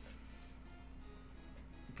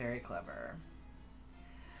 very clever.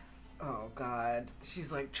 Oh God,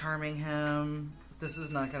 she's like charming him. This is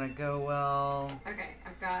not gonna go well. Okay,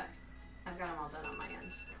 I've got them all done on my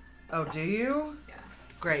end. Oh, do you? Yeah.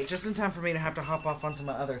 Great, just in time for me to have to hop off onto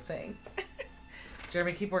my other thing.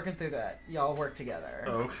 Jeremy, keep working through that. Y'all work together.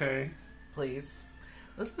 Okay. Please.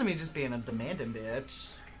 Listen to me just being a demanding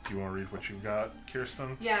bitch. Do you want to read what you've got,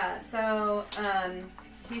 Kirsten? Yeah, so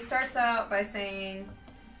he starts out by saying,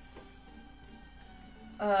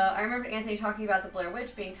 I remember Anthony talking about the Blair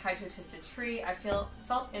Witch being tied to a twisted tree. I felt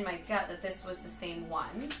in my gut that this was the same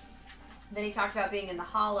one. Then he talked about being in the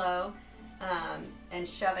hollow and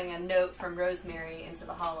shoving a note from Rosemary into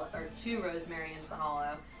the hollow, or to Rosemary into the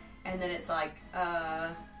hollow. And then it's like,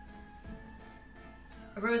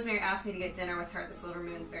 Rosemary asked me to get dinner with her at the Silver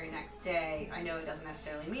Moon the very next day. I know it doesn't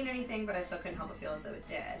necessarily mean anything, but I still couldn't help but feel as though it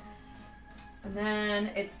did. And then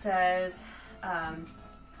it says, I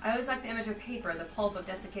always liked the image of paper, the pulp of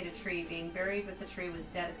desiccated tree. Being buried with the tree was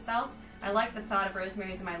dead itself. I liked the thought of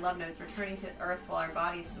Rosemary's and my love notes returning to Earth while our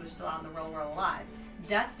bodies were still out in the real world alive.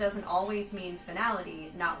 Death doesn't always mean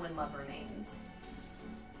finality, not when love remains.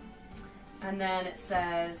 And then it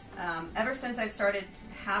says, ever since I've started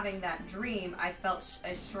having that dream, I felt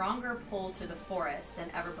a stronger pull to the forest than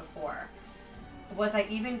ever before. Was I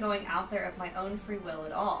even going out there of my own free will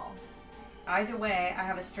at all? Either way, I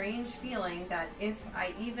have a strange feeling that if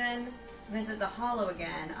I even visit the hollow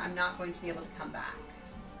again, I'm not going to be able to come back.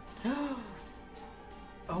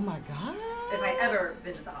 Oh my God. If I ever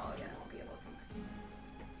visit the hollow again, I won't be able to come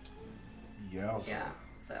back. Yowza. Yeah,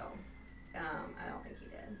 so I don't think he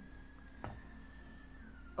did.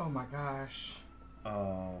 Oh my gosh.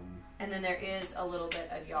 And then there is a little bit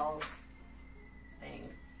of y'all's thing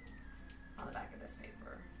on the back of this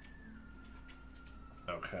paper.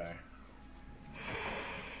 Okay.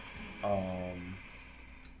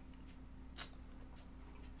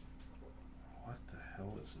 What the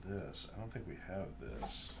hell is this? I don't think we have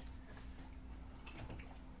this.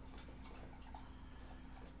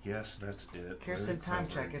 Yes, that's it. Kirsten, Very time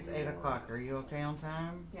clever check. It's you 8 are. o'clock. Are you okay on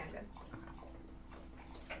time? Yeah, I'm good.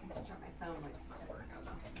 I'll drop my phone like forever ago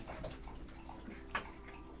though.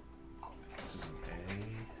 This is an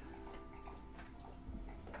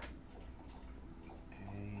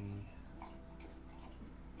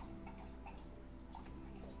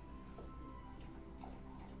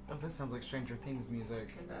Oh, this sounds like Stranger Things music.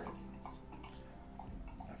 It does.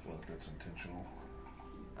 I feel like that's intentional.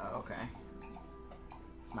 Oh, okay.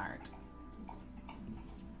 Smart.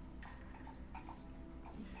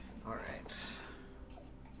 All right.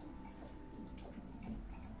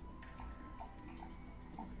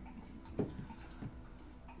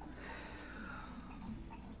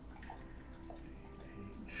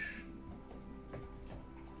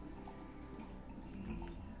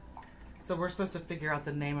 So we're supposed to figure out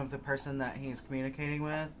the name of the person that he's communicating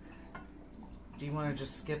with. Do you want to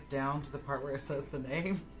just skip down to the part where it says the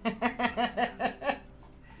name?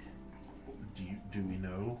 Do we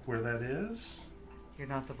know where that is? You're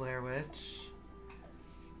not the Blair Witch.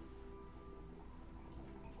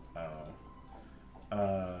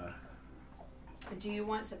 Do you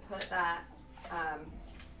want to put that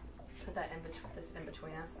in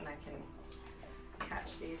between us, and I can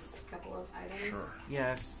catch these couple of items? Sure.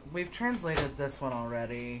 Yes, we've translated this one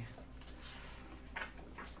already.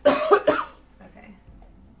 Okay.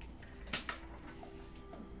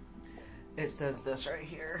 It says this right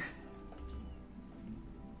here.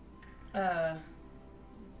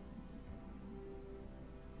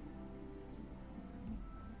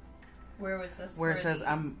 Where was this? Where it are says these?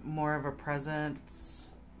 I'm more of a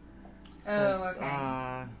presence. Oh, okay.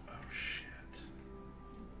 Oh shit.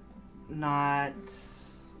 Not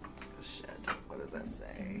shit. What does that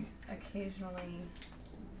say? Occasionally.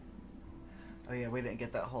 Oh yeah, we didn't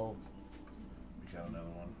get that whole. We got another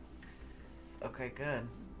one. Okay, good.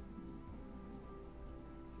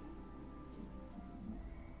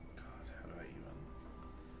 God, how do I even?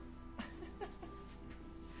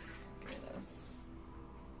 Goodness.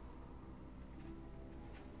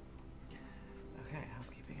 Okay,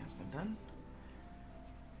 housekeeping has been done.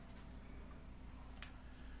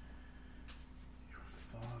 Your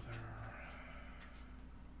father.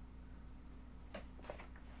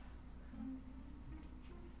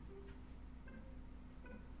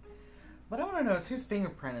 What I want to know is whose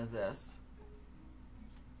fingerprint is this?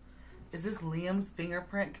 Is this Liam's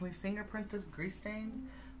fingerprint? Can we fingerprint this grease stains?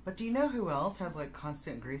 But do you know who else has like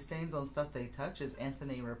constant grease stains on stuff they touch? Is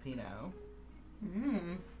Anthony Rapino.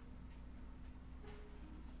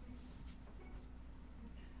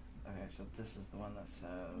 Okay, so this is the one that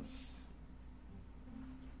says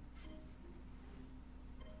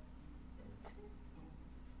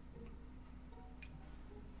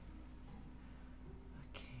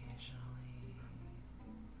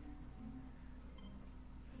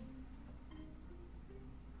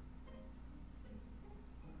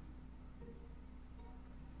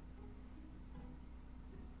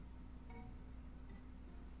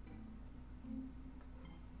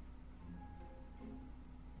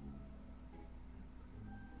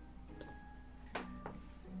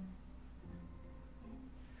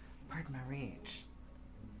pardon my reach.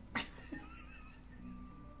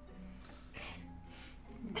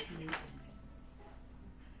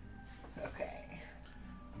 Okay.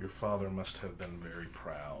 Your father must have been very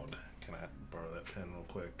proud. Can I borrow that pen real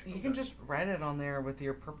quick? You can just write it on there with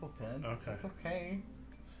your purple pen. Okay. That's okay.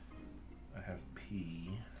 I have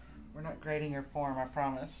P. We're not grading your form, I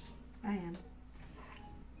promise. I am.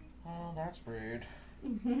 Oh, that's rude.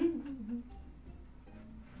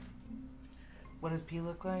 What does P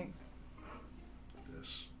look like?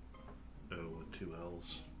 This O with 2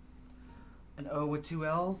 L's. An O with 2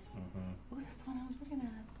 L's? Mm-hmm. Oh, that's what I was looking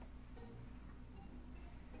at.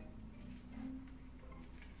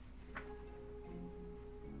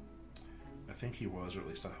 I think he was, or at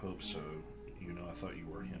least I hope so. You know, I thought you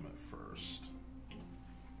were him at first.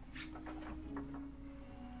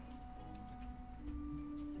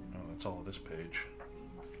 Oh, that's all of this page.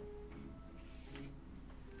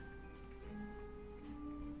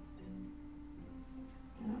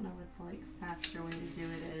 I don't know what the like faster way to do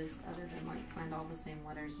it is, other than like find all the same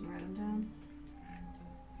letters and write them down.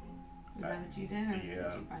 Is that what you did, or did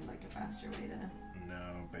you find like a faster way to?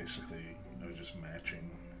 No, basically, I was just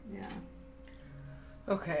matching. Yeah.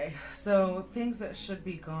 Okay, so things that should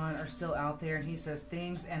be gone are still out there, and he says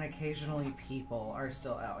things and occasionally people are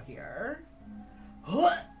still out here.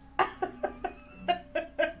 What?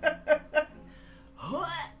 What?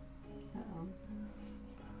 Uh-oh.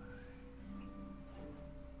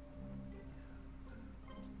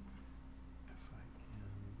 If I can.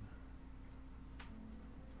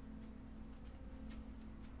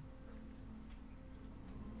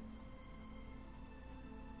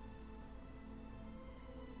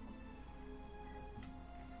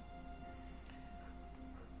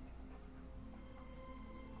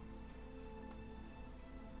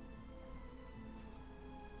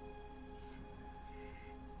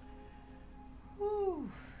 Whew.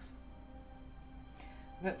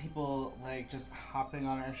 I bet people like just hopping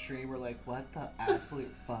on our stream were like, "What the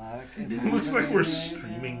absolute fuck?" Is It looks like happening we're right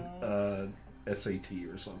streaming now?" SAT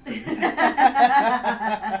or something. That's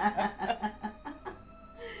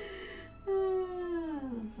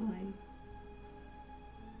funny.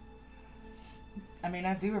 I mean,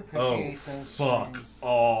 I do Oh, appreciate those fuck streams.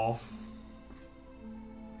 off.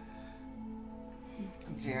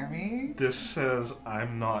 Jeremy? This says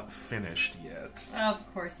I'm not finished yet.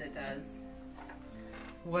 Of course it does.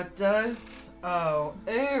 What does? Oh,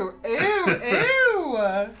 ew, ew, ew!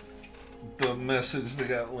 The message that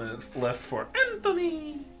got left for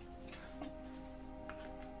Anthony.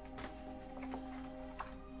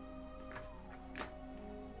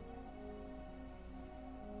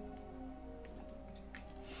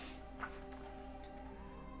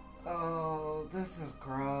 Oh, this is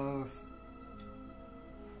gross.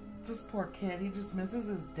 This poor kid, he just misses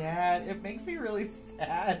his dad. It makes me really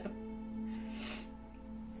sad.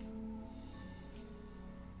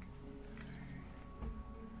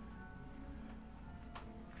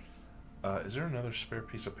 Is there another spare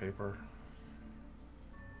piece of paper?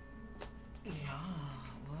 Yeah,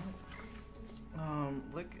 look.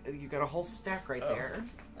 Look, you got a whole stack right there.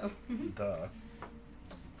 Oh. Duh.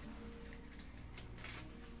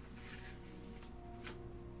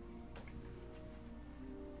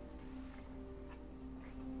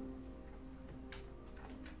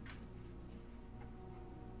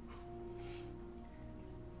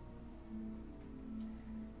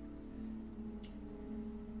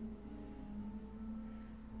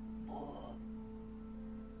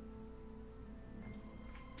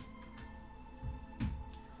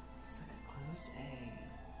 Looks like a closed A.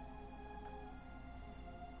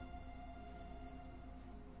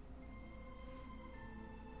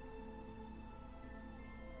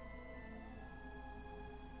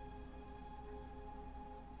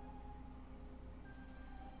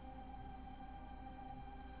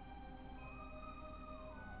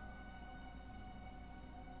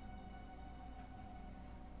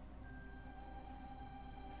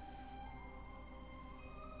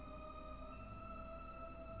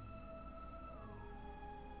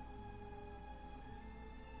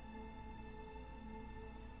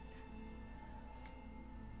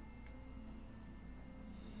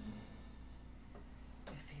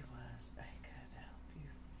 If he was, I could help you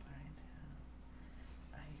find him.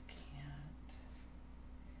 I can't.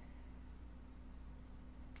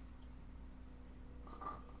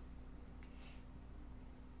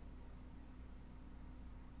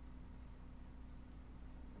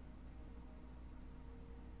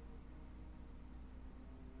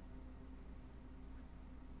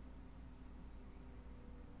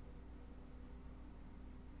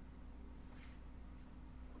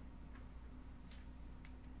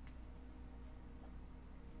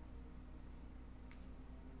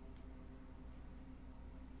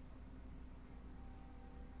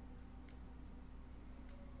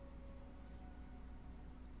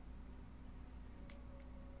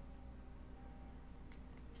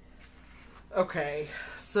 Okay,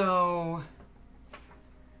 so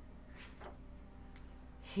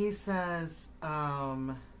he says,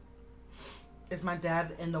 is my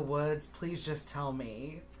dad in the woods? Please just tell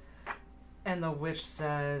me. And the witch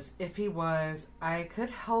says, if he was, I could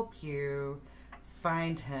help you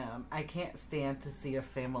find him. I can't stand to see a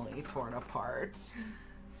family torn apart.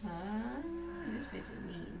 This bitch is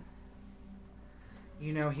mean.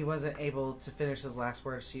 You know, he wasn't able to finish his last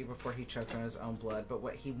words to you before he choked on his own blood, but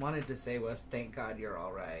what he wanted to say was, thank God you're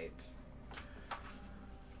all right.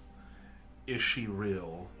 Is she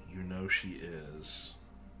real? You know she is.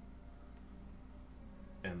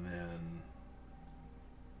 And then,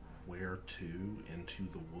 where to? Into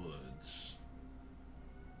the woods.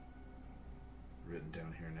 Written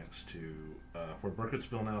down here next to, where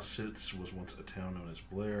Burkittsville now sits was once a town known as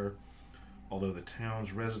Blair, although the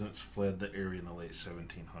town's residents fled the area in the late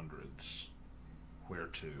 1700s. Where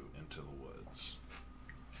to? Into the woods.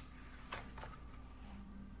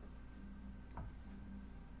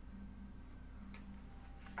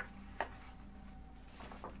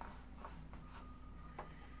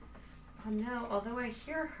 No, although I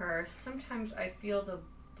hear her, sometimes I feel the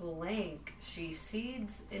blank she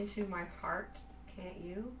seeds into my heart. Can't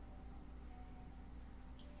you?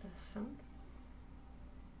 The something?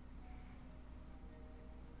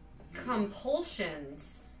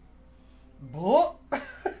 Compulsions. Bull.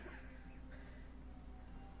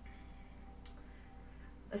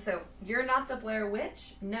 So, you're not the Blair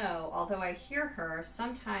Witch? No, although I hear her,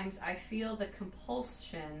 sometimes I feel the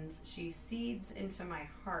compulsions she seeds into my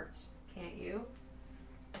heart. Can't you?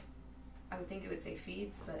 I would think it would say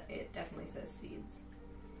feeds, but it definitely says seeds.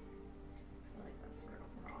 I feel like that's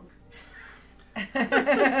wrong.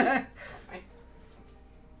 Sorry.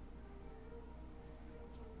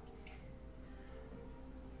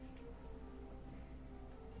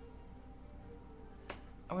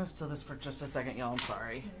 I'm going to steal this for just a second, y'all. I'm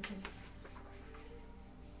sorry.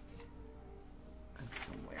 It's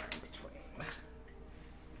somewhere in between.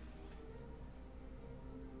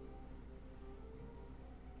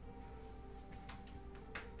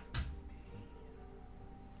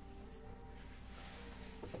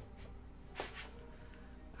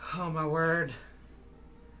 Oh, my word.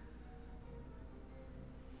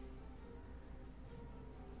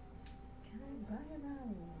 Can I buy another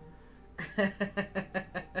one?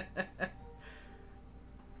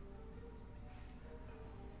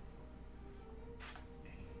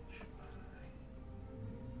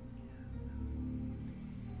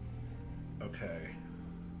 Okay.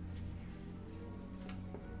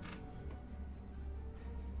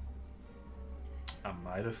 I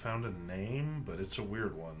might have found a name, but it's a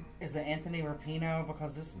weird one. Is it Anthony Rapino?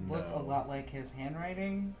 Because this looks a No. lot like his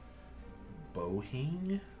handwriting.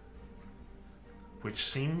 Bohing? Which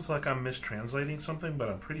seems like I'm mistranslating something, but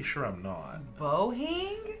I'm pretty sure I'm not.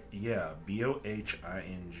 Bohing? Yeah,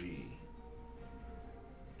 Bohing.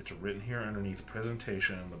 It's written here underneath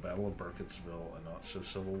presentation, the Battle of Burkittsville, a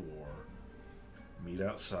not-so-civil war. Meet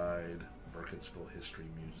outside Burkittsville History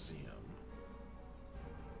Museum.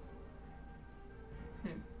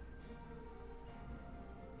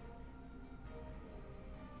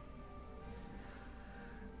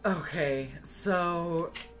 Okay,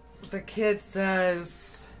 so the kid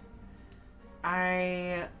says,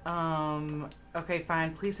 okay,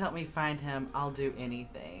 fine, please help me find him. I'll do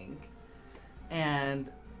anything.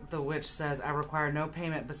 And the witch says, I require no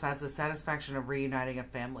payment besides the satisfaction of reuniting a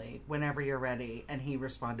family whenever you're ready. And he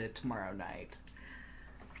responded, tomorrow night.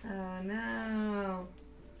 Oh no.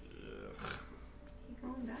 Ugh. He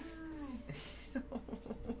gonna die.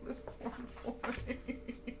 This poor boy.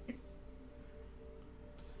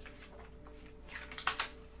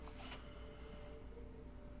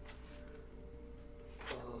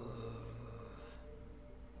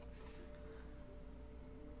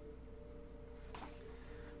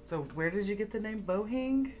 So where did you get the name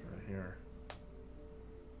Bohing? Right here.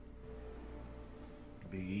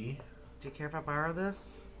 B. Do you care if I borrow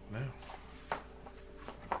this? No.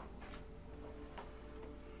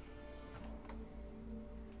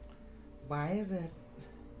 Why is it?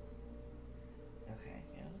 Okay,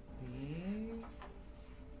 yeah. B.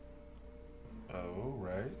 Oh,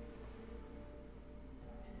 right.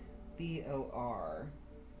 B-O-R.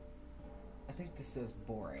 I think this says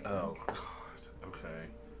boring. Oh, God. Okay.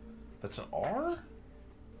 That's an R?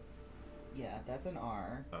 Yeah, that's an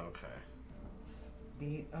R. Okay.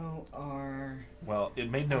 B-O-R. Well, it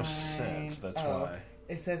made no sense. That's why.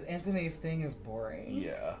 It says Anthony's thing is boring.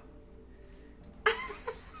 Yeah.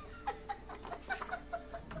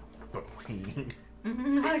 Bohing.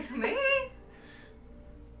 Like, maybe?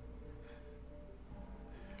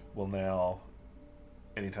 Well, now,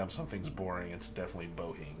 anytime something's boring, it's definitely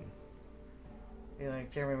bohing. Be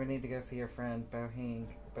like, Jeremy, we need to go see your friend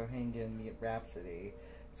Bohemian Rhapsody.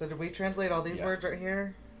 So did we translate all these Yeah. words right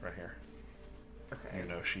here? Right here. Okay. You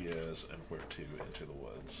know she is, and where to into the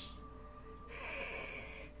woods.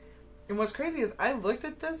 And what's crazy is I looked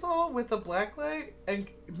at this all with the black light and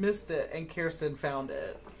missed it, and Kirsten found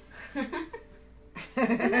it. Sometimes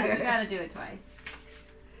you gotta do it twice.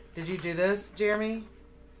 Did you do this, Jeremy?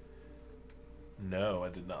 No, I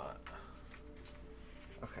did not.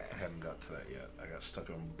 Okay. I hadn't got to that yet. I got stuck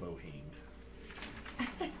on bohing.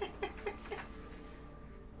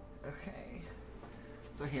 Okay.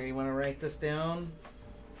 So here, you want to write this down?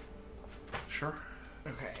 Sure.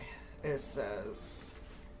 Okay. It says...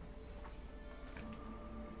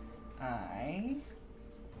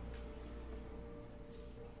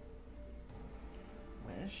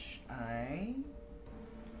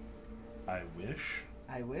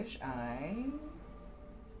 I wish I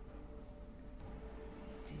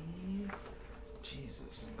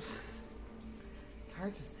Jesus. It's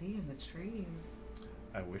hard to see in the trees.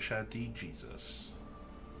 I wish I did Jesus.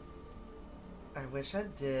 I wish I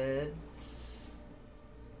didn't.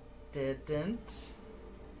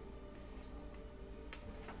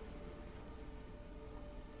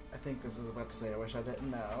 I think this is about to say I wish I didn't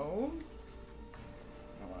know.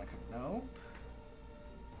 I don't want to nope.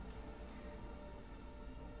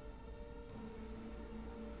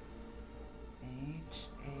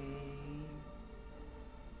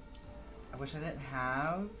 I wish I didn't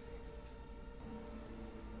have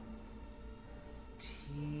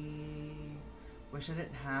wish I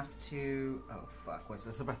didn't have to oh fuck, what's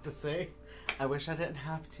this about to say? I wish I didn't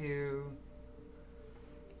have to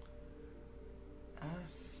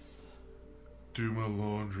do my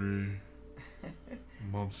laundry.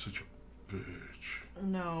 Mom's such a bitch.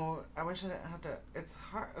 No, I wish I didn't have to. It's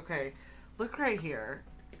hard. Okay, look right here.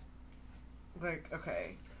 Like,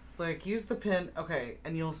 okay. Like, use the pen. Okay,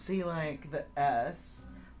 and you'll see, like, the S.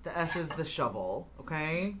 The S is the shovel,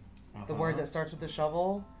 okay? Uh-huh. The word that starts with the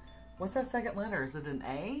shovel. What's that second letter? Is it an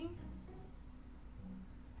A?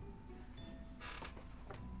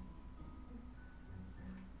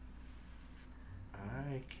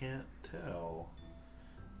 I can't tell.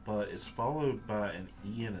 But it's followed by an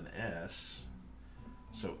E and an S.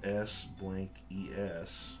 So S blank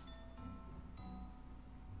ES.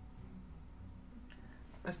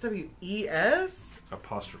 SWES?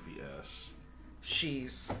 Apostrophe S.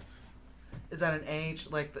 She's. Is that an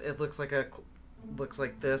H? Like, it looks like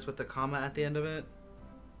this with the comma at the end of it?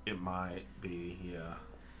 It might be, yeah.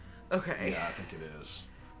 Okay. Yeah, I think it is.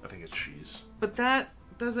 I think it's she's. But that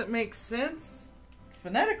doesn't make sense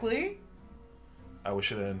phonetically. I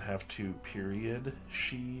wish I didn't have to period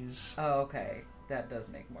she's. Oh, okay. That does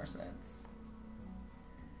make more sense.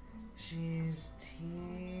 She's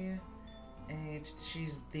TH.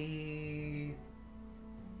 She's the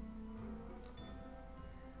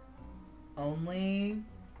only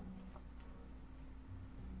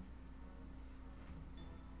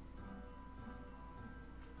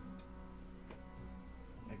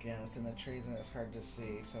again, it's in the trees and it's hard to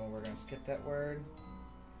see, so we're gonna skip that word.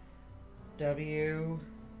 WH.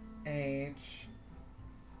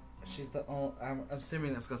 She's the only. I'm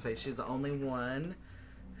assuming that's gonna say she's the only one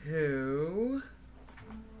who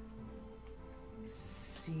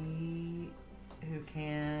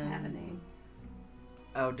can. I have a name.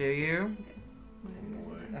 Oh, do you?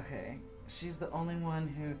 Boy. Okay. She's the only one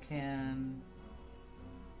who can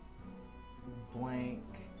blank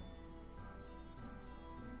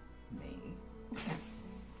me.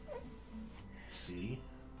 C.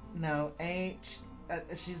 No, H.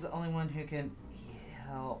 She's the only one who can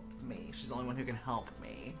help me. She's the only one who can help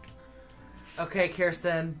me. Okay,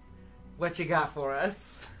 Kirsten, what you got for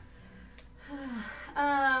us?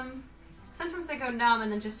 Sometimes I go numb and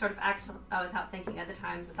then just sort of act without thinking. Other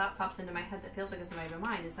times a thought pops into my head that feels like it's in my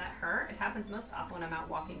mind. Is that her? It happens most often when I'm out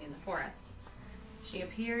walking in the forest. She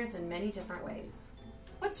appears in many different ways.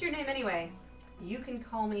 What's your name anyway? You can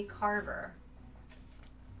call me Carver.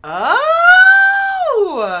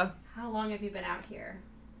 Oh! How long have you been out here?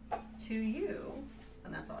 To you.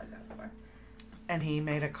 And that's all I've got so far. And he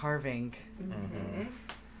made a carving. Mm-hmm.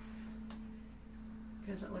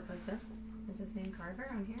 Does it look like this? Is his name Carver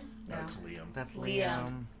on here? No, it's Liam. That's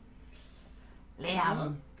Liam. Liam.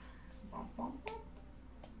 Bump, bump, bump.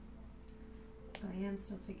 But I am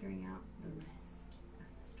still figuring out the rest of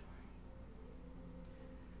the story.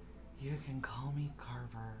 You can call me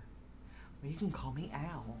Carver. Or you can call me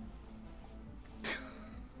Al.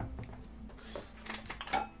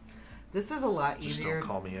 This is a lot Just easier. don't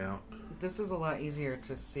call me out. This is a lot easier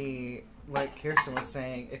to see like Kirsten was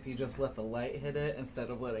saying, if you just let the light hit it instead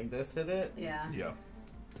of letting this hit it. Yeah. Yeah.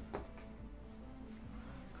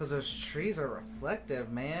 Because those trees are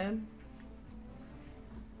reflective, man.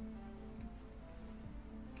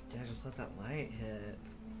 Yeah, just let that light hit.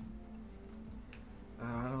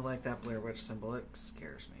 I don't like that Blair Witch symbol. It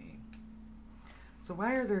scares me. So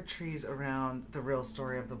why are there trees around the real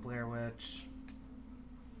story of the Blair Witch?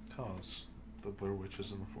 Because the Blair Witch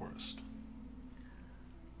is in the forest.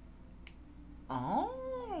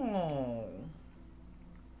 Oh.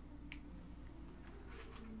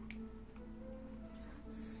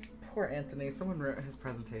 Poor Anthony. Someone wrote his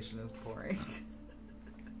presentation is boring.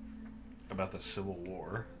 About the Civil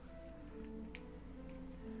War.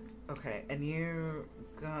 Okay, and you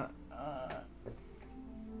got...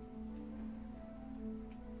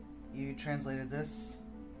 you translated this?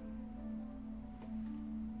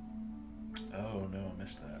 Oh, no, I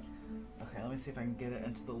missed that. Okay, let me see if I can get it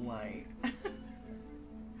into the light.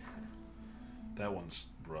 That one's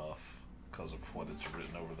rough because of what it's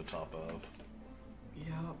written over the top of.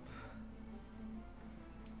 Yup.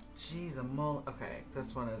 Jeez, okay,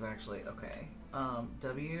 this one is actually... Okay.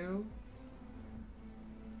 W...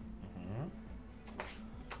 Mm-hmm.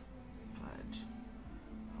 Fudge.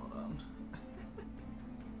 Hold on.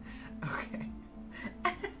 Okay.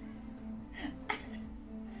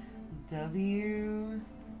 W...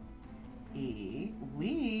 E...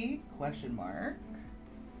 We... Question mark.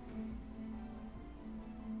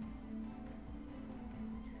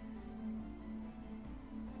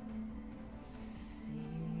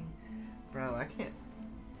 Bro, I can't.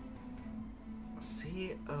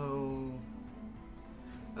 C-O.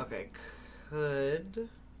 Okay, could.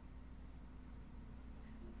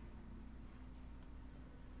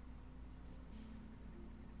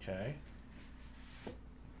 Okay.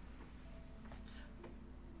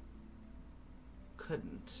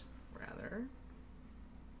 Couldn't, rather.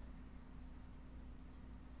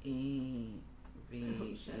 E. V.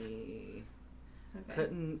 Oh, shit. E. Okay.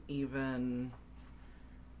 Couldn't even.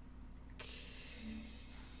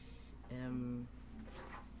 M.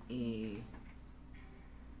 E.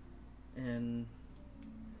 N.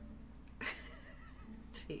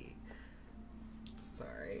 T.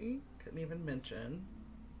 Sorry, couldn't even mention.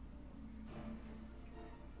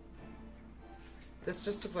 This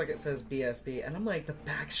just looks like it says BSB, and I'm like, the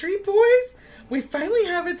Backstreet Boys? We finally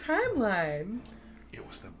have a timeline. It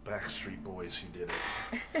was the Backstreet Boys who did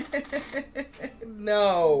it.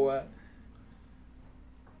 No.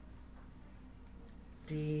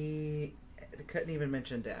 D. Couldn't even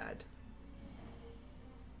mention Dad.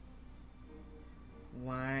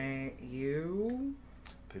 Why you?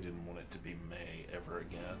 They didn't want it to be May ever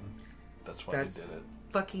again. That's why That's they did it.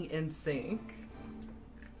 fucking in sync.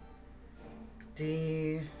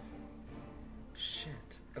 D.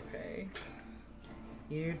 Shit. Okay.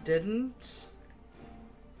 You didn't.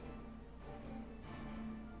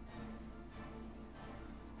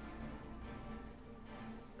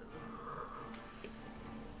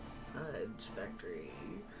 Fudge Factory.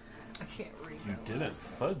 I can't read. You that didn't last.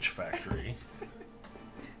 Fudge Factory.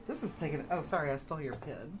 This is taking. Oh, sorry, I stole your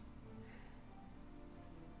pen.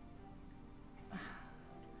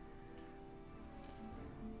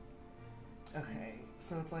 Okay,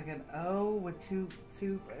 so it's like an O with two.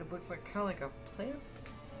 It looks like kind of like a plant.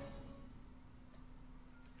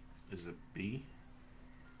 Is it B?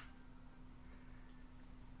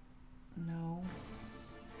 No.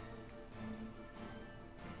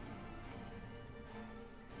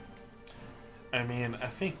 I mean, I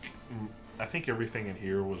think everything in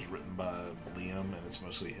here was written by Liam, and it's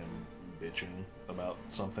mostly him bitching about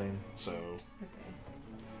something. So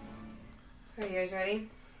Okay. Are you guys ready?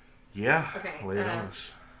 yeah, Okay, lay it on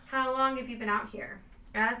us. How long have you been out here?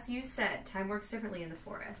 As you said, time works differently in the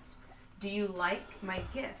forest. Do you like my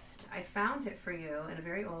gift? I found it for you in a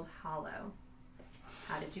very old hollow.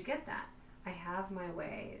 How did you get that? I have my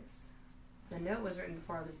ways. The note was written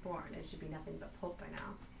before I was born. It should be nothing but pulp by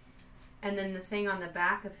now. And then the thing on the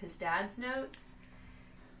back of his dad's notes,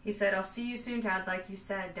 he said, I'll see you soon, Dad. Like you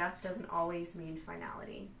said, death doesn't always mean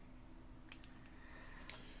finality.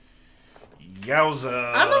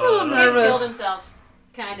 Yowza! I'm a little Kid nervous. killed himself,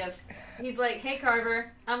 kind of. He's like, hey,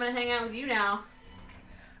 Carver, I'm going to hang out with you now.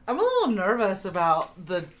 I'm a little nervous about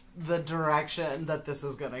the direction that this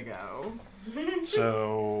is gonna go.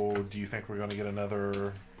 So, do you think we're going to get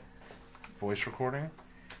another voice recording?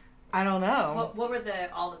 I don't know. What were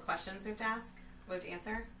all the questions we have to ask? We have to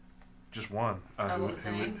answer? Just one. What was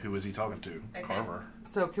the name? Who was he talking to? Okay. Carver.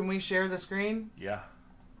 So can we share the screen? Yeah.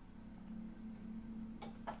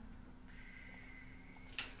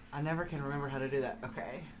 I never can remember how to do that.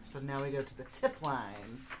 Okay, so now we go to the tip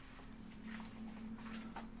line.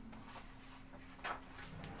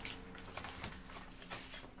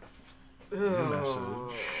 New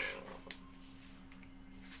message.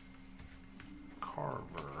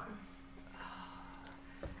 Carver.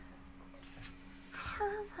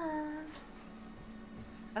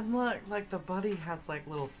 And look, like the buddy has like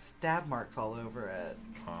little stab marks all over it.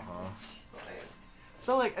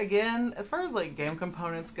 So like again, as far as like game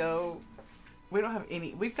components go, we don't have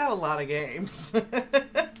any. We've got a lot of games.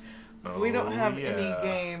 We don't have any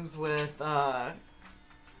games with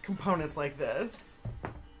components like this.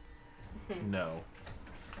 No.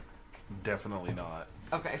 Definitely not.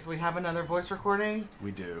 Okay, so we have another voice recording.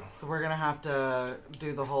 We do. So we're gonna have to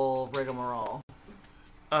do the whole rigmarole.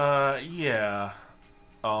 Yeah.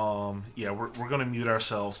 Yeah, we're gonna mute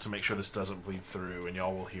ourselves to make sure this doesn't bleed through, and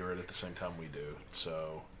y'all will hear it at the same time we do.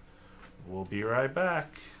 So, we'll be right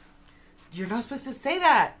back. You're not supposed to say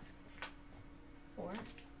that! Or,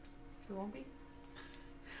 we won't be?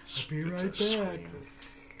 Be It's right a back.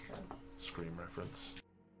 Scream reference.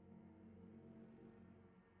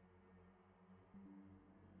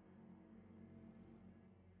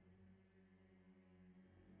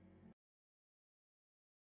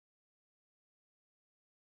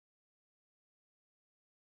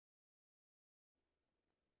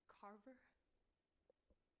 Carver?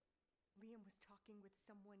 Liam was talking with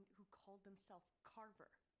someone who called themselves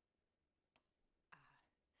Carver.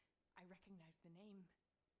 I recognize the name.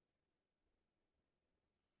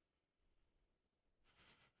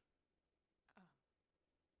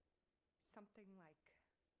 Something like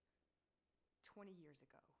 20 years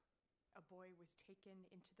ago, a boy was taken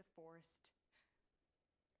into the forest.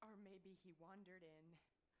 Or maybe he wandered in.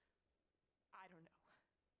 I don't know.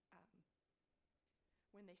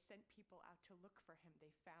 When they sent people out to look for him,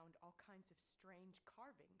 they found all kinds of strange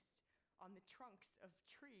carvings on the trunks of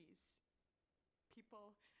trees.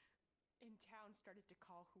 People in town started to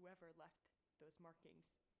call whoever left those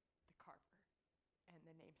markings the Carver, and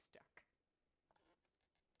the name stuck.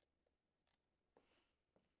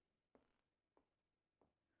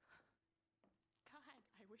 God,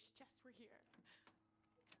 I wish Jess were here.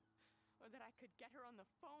 Or that I could get her on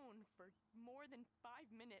the phone for more than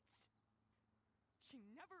 5 minutes. She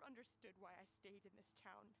never understood why I stayed in this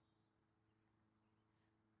town.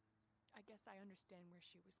 I guess I understand where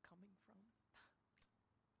she was coming from.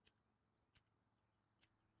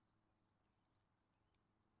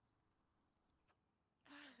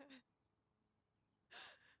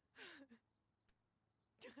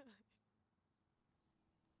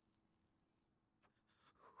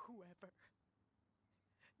 Whoever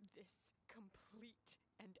this complete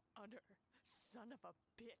and utter son of a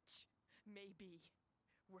bitch may be,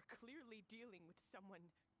 we're clearly dealing with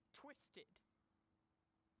someone twisted.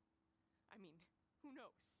 I mean, who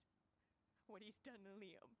knows what he's done to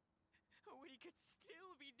Liam, or what he could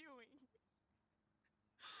still be doing.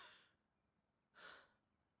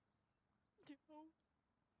 No.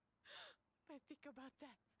 If I think about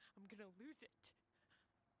that, I'm gonna lose it.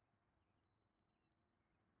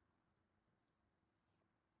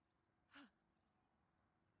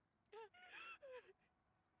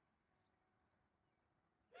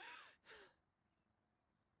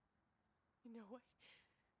 You know what?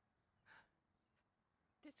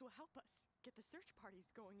 This will help us get the search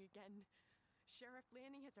parties going again. Sheriff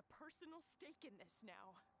Lanning has a personal stake in this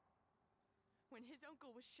now. When his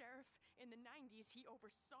uncle was sheriff in the 90s, he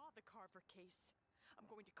oversaw the Carver case. I'm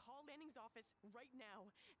going to call Lanning's office right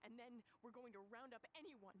now, and then we're going to round up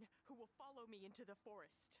anyone who will follow me into the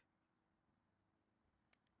forest.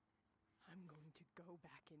 I'm going to go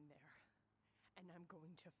back in there, and I'm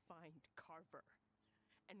going to find Carver.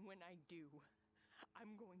 And when I do,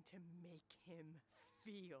 I'm going to make him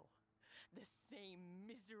feel the same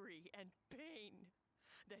misery and pain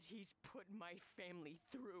that he's put my family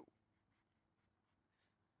through.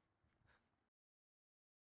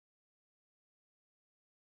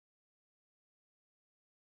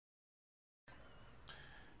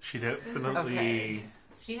 She definitely... Okay.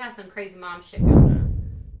 She has some crazy mom shit going on.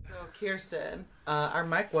 So, Kirsten, our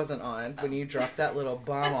mic wasn't on when you dropped that little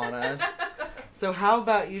bomb on us. So how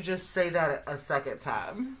about you just say that a second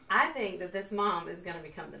time? I think that this mom is going to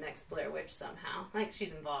become the next Blair Witch somehow. Like,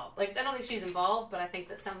 she's involved. Like, I don't think she's involved, but I think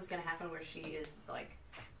that something's going to happen where she is, like...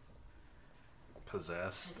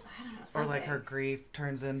 possessed. I don't know, something. Or like her grief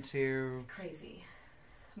turns into... crazy.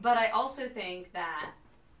 But I also think that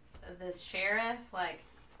the sheriff, like...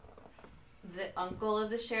 the uncle of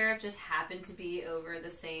the sheriff just happened to be over the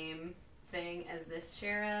same thing as this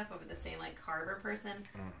sheriff, over the same, like, Carver person.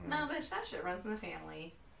 Mm-hmm. No, bitch, that shit runs in the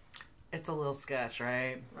family. It's a little sketch,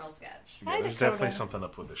 right? Real sketch. Yeah, there's definitely something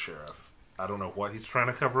up with the sheriff. I don't know what he's trying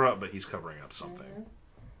to cover up, but he's covering up something. Mm-hmm.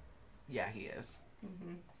 Yeah, he is.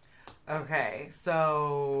 Mm-hmm. Okay,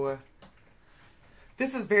 so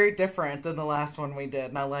This is very different than the last one we did,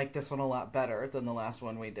 and I like this one a lot better than the last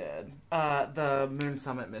one we did. The Moon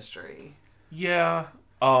Summit Mystery. Yeah.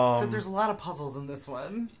 So there's a lot of puzzles in this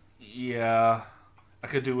one. Yeah. I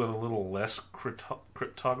could do with a little less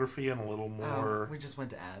cryptography and a little more... Oh, we just went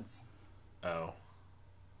to ads. Oh.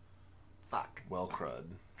 Fuck. Well, crud.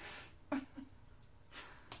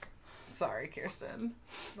 Sorry, Kirsten.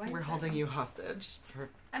 We're holding you hostage for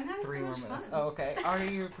I'm having 3 so more much minutes. fun. Oh, okay. Are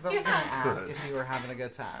you? Because I was going to ask if you were having a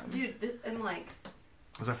good time. Dude, I'm like...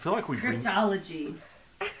 Because I feel like we bring... Cryptology.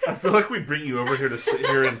 I feel like we bring you over here to sit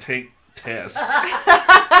here and take tests.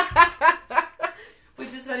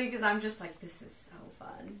 Which is funny because I'm just like, this is so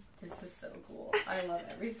fun. This is so cool. I love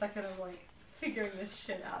every second of like figuring this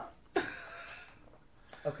shit out.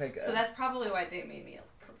 Okay, good. So that's probably why they made me a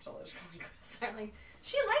cryptological linguist. I'm like,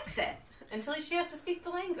 she likes it until she has to speak the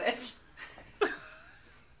language.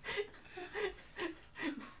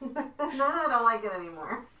 No, I don't like it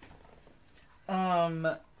anymore.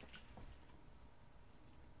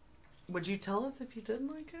 Would you tell us if you didn't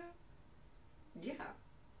like it? Yeah.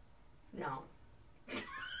 No.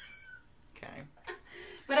 Okay.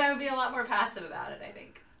 But I would be a lot more passive about it, I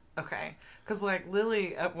think. Okay. Because, like,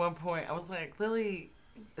 Lily, at one point, I was like, Lily,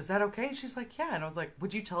 is that okay? And she's like, yeah. And I was like,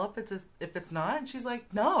 would you tell if it's not? And she's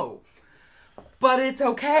like, no. But it's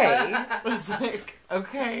okay. I was like,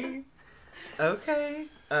 okay. Okay.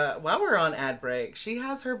 While we're on ad break, she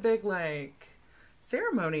has her big, like,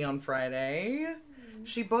 ceremony on Friday.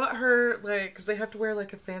 She bought her, like, because they have to wear,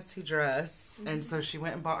 like, a fancy dress. Mm-hmm. And so she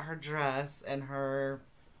went and bought her dress and her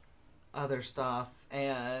other stuff.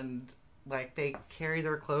 And, like, they carry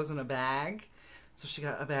their clothes in a bag. So she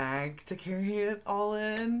got a bag to carry it all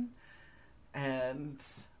in. And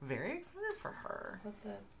very excited for her.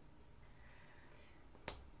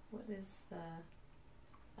 What is the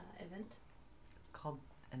event? It's called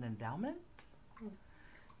an endowment?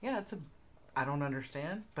 Yeah, I don't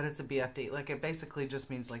understand, but it's a BFD. Like, it basically just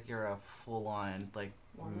means, like, you're a full-on, like,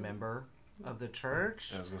 member of the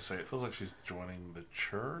church. I was gonna say, it feels like she's joining the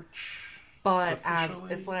church. But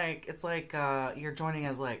officially. it's like you're joining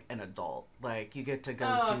as, like, an adult. Like, you get to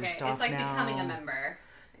go do stuff now. It's like becoming a member.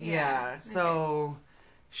 Yeah. So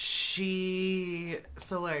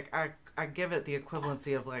I give it the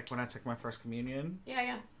equivalency of, like, when I took my first communion.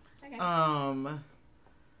 Yeah. Okay.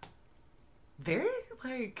 Very,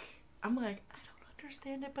 like, I'm like, I don't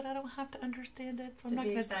understand it, but I don't have to understand it, so I'm not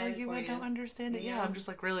going to tell you I don't understand it. Yeah, I'm just,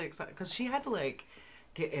 like, really excited. Because she had to, like,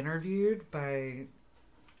 get interviewed by,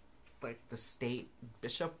 like, the state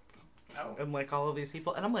bishop and, like, all of these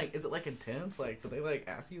people. And I'm like, is it, like, intense? Like, do they, like,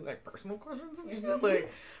 ask you, like, personal questions and shit?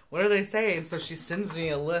 Like, what are they saying? So she sends me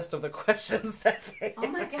a list of the questions that they Oh,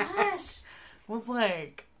 my gosh. was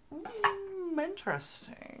like,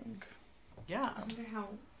 interesting. Yeah. I wonder how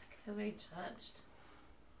I feel very judged.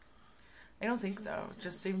 I don't think so. It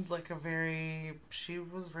just seemed like she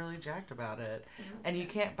was really jacked about it. Yeah, and you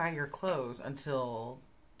good. can't buy your clothes until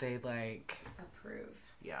they, like... Approve.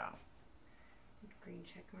 Yeah. Green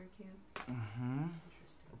check mark you. Mm-hmm.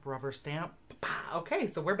 Interesting. Rubber stamp. Okay,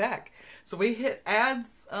 so we're back. So we hit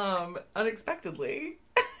ads unexpectedly.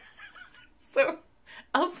 So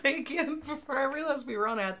I'll say again before I realized we were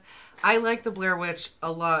on ads. I like the Blair Witch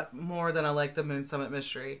a lot more than I like the Moon Summit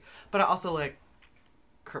Mystery. But I also like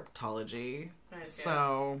cryptology.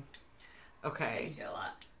 So, okay. I do a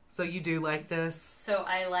lot. So you do like this? So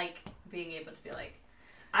I like being able to be like,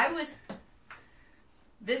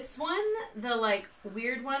 this one, the like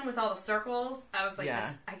weird one with all the circles, I was like,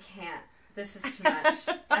 Yeah. I can't. This is too much.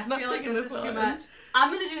 I feel like this is too much.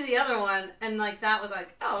 I'm going to do the other one. And like, that was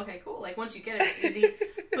like, oh, okay, cool. Like, once you get it, it's easy.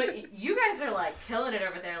 But you guys are like killing it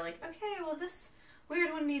over there. Like, okay, well, this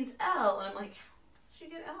weird one means L. And I'm like, how did you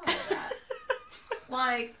get L out of that?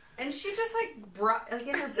 Like, and she just like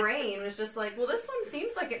in her brain was just like, well, this one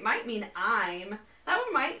seems like it might mean I'm. That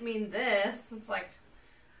one might mean this. It's like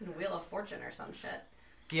Wheel of Fortune or some shit.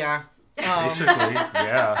 Yeah. Basically,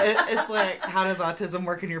 yeah. It's like, how does autism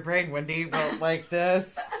work in your brain, Wendy? Well, like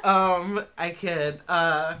this. I kid.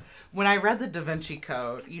 When I read the Da Vinci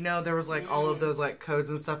Code, you know, there was like all of those like codes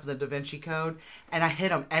and stuff in the Da Vinci Code, and I hit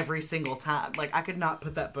them every single time. Like, I could not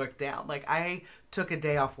put that book down. Like, I took a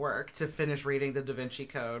day off work to finish reading the Da Vinci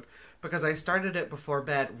Code because I started it before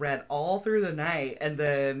bed, read all through the night, and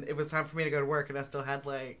then it was time for me to go to work, and I still had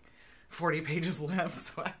like 40 pages left,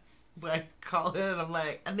 so I like call in and I'm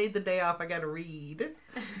like, I need the day off, I gotta read.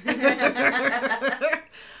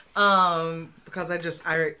 Because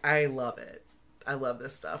I love it. I love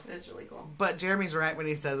this stuff. It's really cool. But Jeremy's right when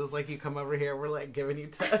he says it's like you come over here, we're like giving you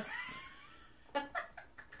tests.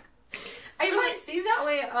 It might seem that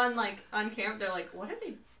way on camp. They're like, what are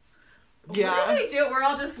they Yeah. What do we do? We're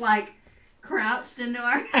all just like crouched into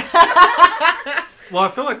our. Well, I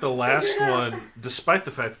feel like the last one, despite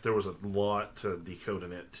the fact that there was a lot to decode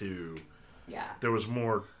in it too, there was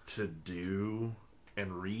more to do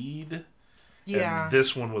and read. Yeah. And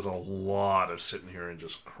this one was a lot of sitting here and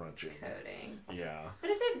just crunching. Coding. Yeah.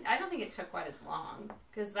 But it didn't. I don't think it took quite as long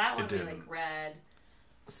because that one we like read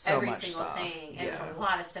so every much single stuff. thing, and it's a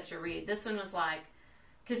lot of stuff to read. This one was like,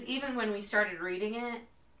 because even when we started reading it,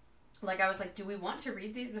 like I was like, do we want to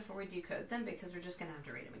read these before we decode them? Because we're just gonna have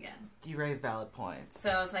to read them again. You raise valid points.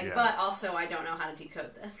 So I was like, but also I don't know how to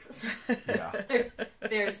decode this. So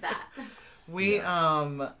there's that. We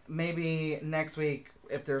maybe next week,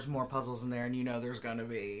 if there's more puzzles in there, and there's gonna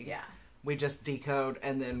be, we just decode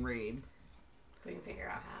and then read. We can figure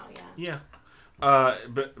out how. Yeah.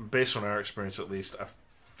 But based on our experience, at least, I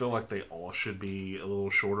feel like they all should be a little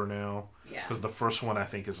shorter now. Yeah. Because the first one I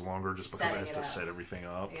think is longer, just because it has to set everything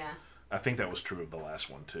up. Yeah. I think that was true of the last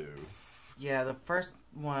one too. Yeah, the first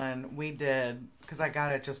one we did, because I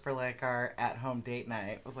got it just for like our at-home date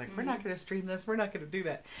night. I was like, we're not going to stream this. We're not going to do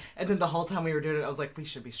that. And then the whole time we were doing it, I was like, we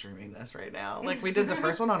should be streaming this right now. Like, we did the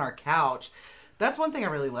first one on our couch. That's one thing I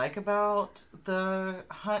really like about the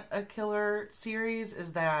Hunt a Killer series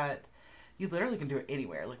is that you literally can do it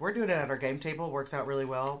anywhere. Like, we're doing it at our game table. It works out really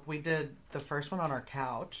well. We did the first one on our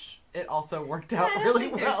couch. It also worked out really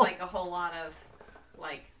well. There's like a whole lot of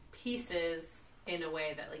like pieces in a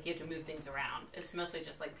way that like you have to move things around. It's mostly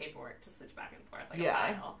just like paperwork to switch back and forth, like a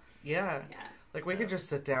file. Yeah. Like we could just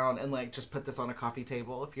sit down and like just put this on a coffee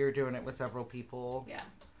table if you're doing it with several people. Yeah.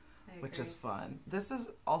 Which is fun. This is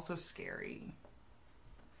also scary.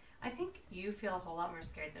 I think you feel a whole lot more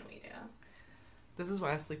scared than we do. This is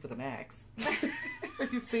why I sleep with an axe. Are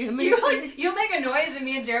you seeing these? You'll make a noise and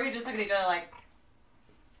me and Jeremy just look at each other like,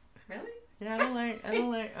 really? Yeah, I don't like.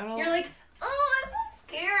 You're like, oh, this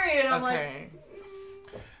is scary, and I'm like.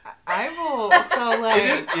 I will. So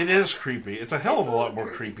like, it is creepy. It's a hell of a lot more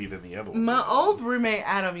creepy than the other one. My old roommate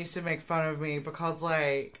Adam used to make fun of me because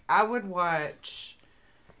like I would watch,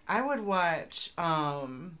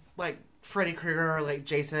 like Freddy Krueger or like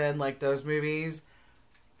Jason, like those movies.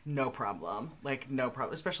 No problem. Like no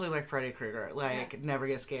problem. Especially like Freddy Krueger. Like never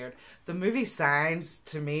get scared. The movie Signs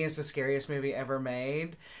to me is the scariest movie ever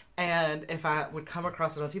made. And if I would come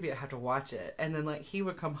across it on TV, I'd have to watch it. And then like he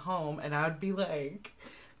would come home and I would be like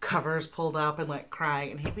covers pulled up and like crying,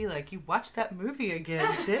 and he'd be like, you watched that movie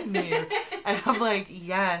again, didn't you? And I'm like,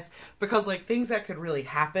 yes, because like things that could really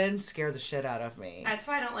happen scare the shit out of me. That's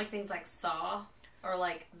why I don't like things like Saw or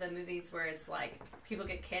like the movies where it's like people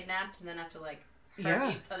get kidnapped and then have to like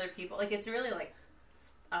hurt other people. Like it's really like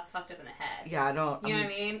fucked up in the head. Yeah, I don't. You know what I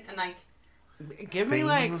mean? And like give me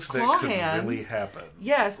like claw that hands. Could really happen.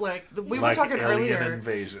 Yes, like we like were talking alien earlier.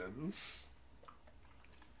 Invasions.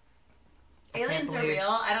 Aliens are real.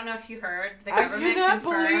 I don't know if you heard. The government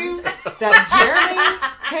confirmed that Jeremy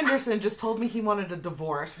Henderson just told me he wanted a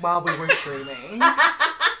divorce while we were streaming.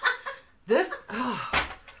 This,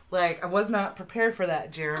 like, I was not prepared for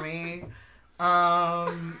that, Jeremy. I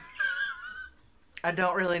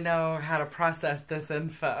don't really know how to process this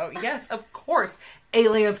info. Yes, of course,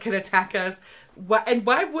 aliens can attack us. And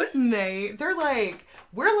why wouldn't they? They're like,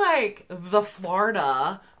 we're like the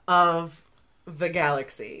Florida of the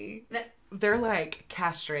galaxy. They're like,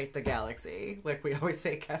 castrate the galaxy. Like we always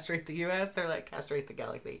say, castrate the U.S. They're like, castrate the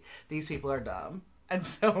galaxy. These people are dumb. And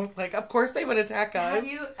so, like, of course they would attack us. Have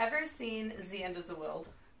you ever seen The End of the World?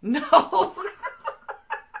 No.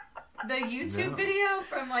 The YouTube video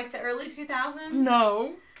from, like, the early 2000s?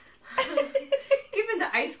 No. Given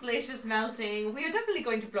the ice glaciers melting, we are definitely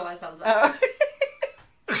going to blow ourselves up.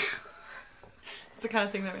 It's the kind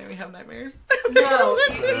of thing that made me have nightmares. No,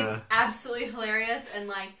 it's absolutely hilarious, and,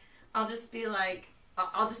 like, I'll just be like,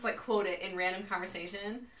 I'll just like quote it in random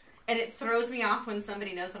conversation, and it throws me off when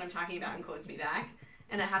somebody knows what I'm talking about and quotes me back.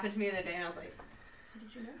 And it happened to me the other day, and I was like, how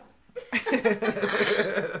did you know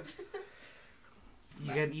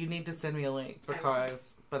that? You need to send me a link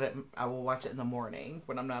because, I will watch it in the morning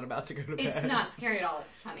when I'm not about to go to bed. It's not scary at all.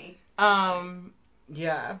 It's funny.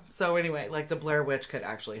 Yeah. So anyway, like the Blair Witch could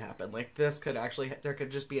actually happen. Like this could actually, there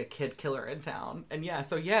could just be a kid killer in town, and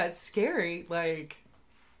it's scary. Like.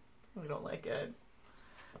 I don't like it.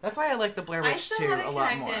 That's why I like the Blair Witch 2 a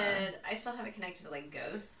lot more. I still have it connected to like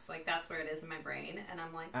ghosts. Like that's where it is in my brain, and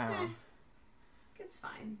I'm like, it's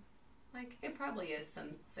fine. Like it probably is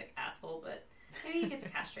some sick asshole, but maybe he gets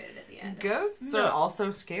castrated at the end. Ghosts are also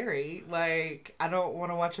scary. Like I don't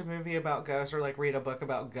want to watch a movie about ghosts or like read a book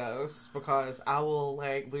about ghosts because I will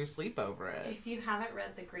like lose sleep over it. If you haven't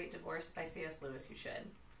read The Great Divorce by C.S. Lewis, you should,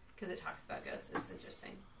 because it talks about ghosts. It's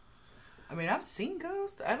interesting. I mean, I've seen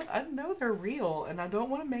ghosts. I know they're real, and I don't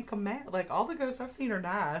want to make them mad. Like, all the ghosts I've seen are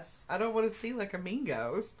nice. I don't want to see, like, a mean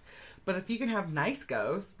ghost. But if you can have nice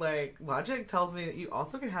ghosts, like, logic tells me that you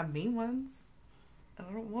also can have mean ones. And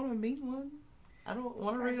I don't want a mean one. I don't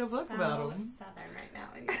want to read a book about them. Southern right now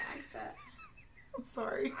in your accent. I'm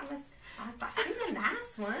sorry. I've seen the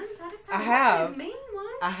nice ones. I just I haven't seen the mean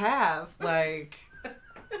ones. I have. Like...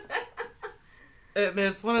 And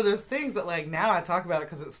it's one of those things that, like, now I talk about it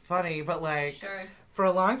because it's funny, but, like, Sure. for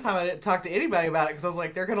a long time I didn't talk to anybody about it because I was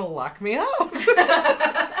like, they're going to lock me up.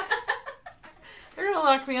 They're going to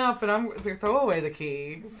lock me up and they're throw away the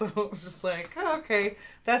key. So it was just like, oh, okay,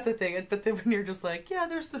 that's a thing. But then when you're just like, yeah,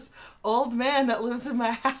 there's this old man that lives in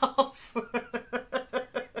my house.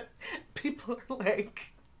 People are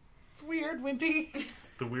like, it's weird, Wendy.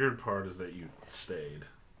 The weird part is that you stayed.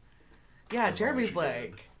 Yeah, As Jeremy's long as you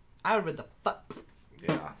like, I would have been the fuck.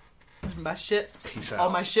 Yeah. My shit. Peace out. All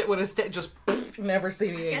my shit would have stayed. Just never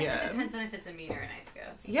see me I guess again. it depends on if it's a mean or a nice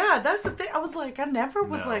ghost. Yeah, that's the thing. I was like, I never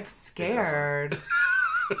was No, like it scared.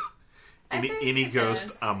 I think Any it ghost,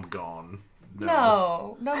 does. I'm gone.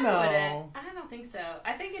 No. I wouldn't. I don't think so.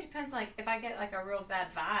 I think it depends. Like, if I get like a real bad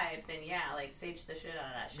vibe, then yeah, like sage the shit out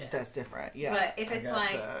of that shit. That's different. Yeah. But if I it's got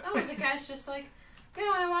like, that. oh, the guy's just like, yeah,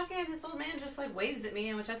 when I walk in, this old man just like waves at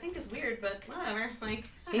me, which I think is weird, but whatever. Like,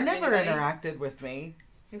 it's not He hurting never anybody. interacted with me.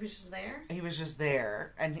 He was just there. He was just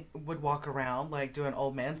there and he would walk around like doing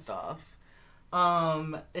old man stuff.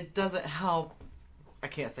 It doesn't help. I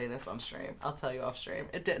can't say this on stream. I'll tell you off stream.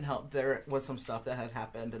 It didn't help. There was some stuff that had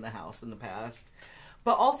happened in the house in the past.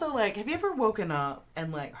 But also, like, have you ever woken up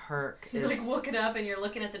and, like, Herc You're is... like woken up and you're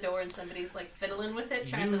looking at the door and somebody's like fiddling with it,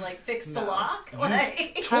 trying to like fix the No. lock. You've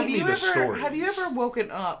Like, told me the stories. Have you ever woken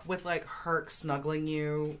up with, like, Herc snuggling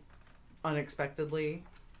you unexpectedly?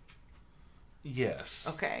 Yes.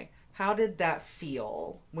 Okay. How did that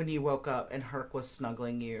feel when you woke up and Herc was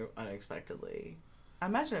snuggling you unexpectedly? I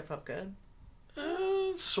imagine it felt good.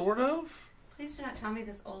 Sort of. please do not tell me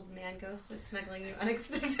this old man ghost was snuggling you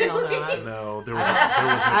unexpectedly. No,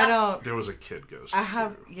 there was a kid ghost.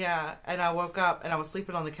 Yeah, and I woke up and I was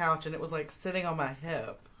sleeping on the couch and it was like sitting on my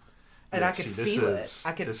hip. And I could feel it.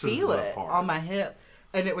 I could feel it on my hip.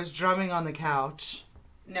 And it was drumming on the couch.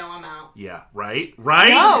 No, I'm out. Yeah, right?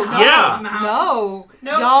 No, yeah. I'm out. No.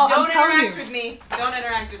 No, Y'all, don't I'm telling interact you. with me. Don't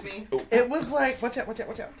interact with me. It was like, watch out.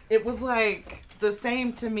 It was like the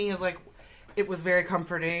same to me as like, it was very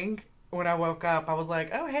comforting. When I woke up, I was like,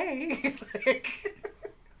 oh, hey.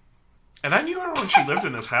 And I knew her when she lived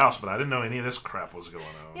in this house, but I didn't know any of this crap was going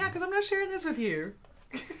on. Yeah, because I'm not sharing this with you.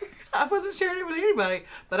 I wasn't sharing it with anybody.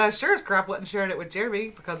 But I sure as crap wasn't sharing it with Jeremy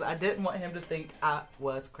because I didn't want him to think I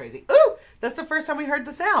was crazy. Ooh! That's the first time we heard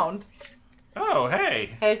the sound. Oh, hey.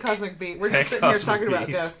 Hey, Cosmic Beat. We're Hey, just sitting here Cosmic talking about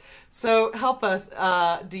Beat. ghosts. So, help us.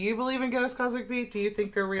 Do you believe in ghosts, Cosmic Beat? Do you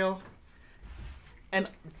think they're real? And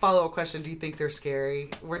follow-up question, do you think they're scary?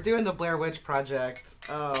 We're doing the Blair Witch Project.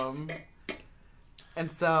 And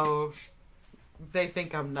so they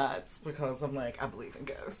think I'm nuts because I'm like, I believe in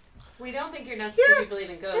ghosts. We don't think you're nuts Yeah, because you believe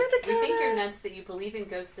in ghosts. you're We think Dakota. you're nuts that you believe in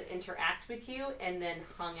ghosts that interact with you and then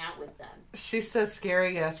hung out with them. She says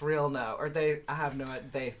scary, yes, real, no. Or I have no,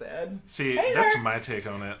 they said. See, Hey that's there. my take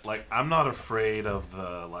on it. Like, I'm not afraid of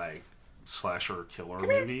the, like, slasher killer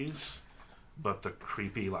movies, but the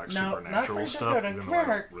creepy, like, No, not supernatural Frank stuff, Dakota. even Come though I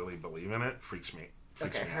here. don't really believe in it, freaks me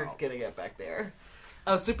Okay, Herc's out. getting it back there.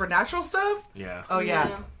 Oh, supernatural stuff? Yeah. Oh,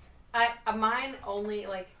 yeah. Mine only,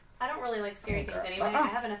 like, I don't really like scary things anyway. I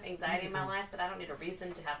have enough anxiety in my life that I don't need a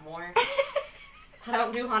reason to have more. I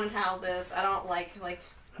don't do haunted houses. I don't like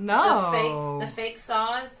No. the fake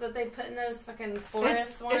saws that they put in those fucking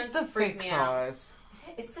forest ones. It's the freak fake me out. saws.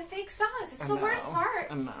 It's the fake saws. It's I the know. worst part.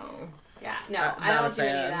 I know. Yeah, no, Not I a don't do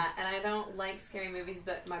any fan. of that, and I don't like scary movies.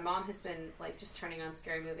 But my mom has been like just turning on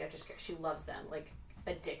scary movie after scary. She loves them, like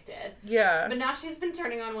addicted. Yeah. But now she's been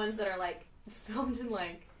turning on ones that are like filmed in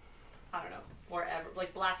like I don't know forever,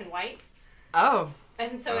 like black and white. Oh.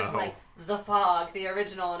 And so it's Oh. like The Fog, the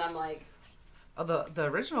original, and I'm like, Oh, the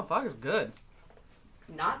original Fog is good.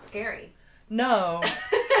 not scary. No.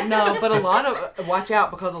 No, but a lot of... Watch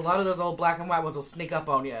out, because a lot of those old black and white ones will sneak up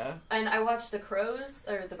on you. And I watched The Crows,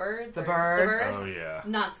 or The Birds. The or Birds. Oh, yeah.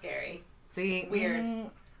 Not scary. See? Weird.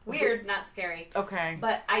 Weird, not scary. Okay.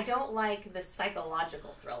 But I don't like the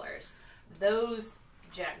psychological thrillers. Those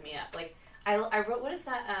jack me up. Like, I wrote, what is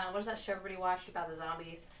that show everybody watched about the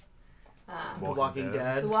zombies? The Walking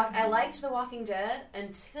Dead. I liked The Walking Dead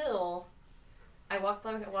until I watched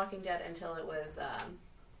The Walking Dead until it was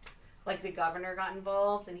like the governor got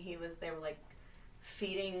involved and they were like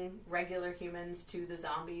feeding regular humans to the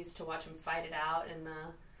zombies to watch them fight it out in the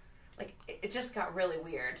like it just got really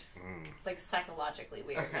weird, like psychologically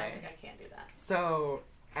weird. And I was like, I can't do that. So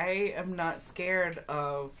I am not scared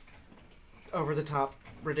of over the top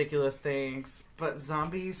ridiculous things, but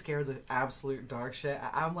zombies scare the absolute dog shit.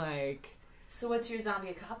 I'm like, so what's your zombie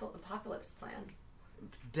apocalypse plan?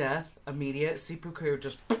 Death, immediate, seppuku,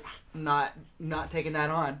 just not taking that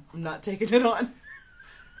on. I'm not taking it on.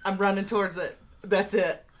 I'm running towards it. That's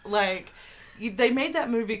it. Like, they made that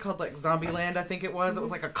movie called, like, Zombieland, I think it was. It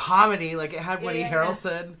was like a comedy. Like, it had Woody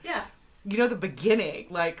Harrelson. Yeah. You know, the beginning,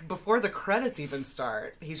 like, before the credits even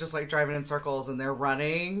start, he's just, like, driving in circles and they're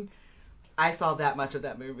running. I saw that much of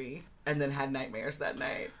that movie and then had nightmares that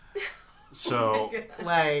night. So,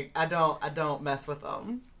 like, I don't mess with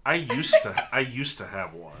them. I used to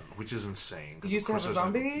have one, which is insane. You used to have a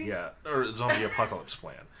zombie? Yeah, or a zombie apocalypse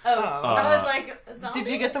plan. Oh, I was like, a zombie?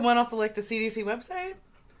 Did you get the one off the CDC website?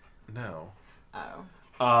 No.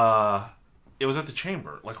 Oh. It was at the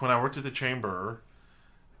chamber. Like, when I worked at the chamber,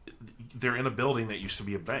 they're in a building that used to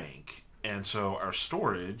be a bank, and so our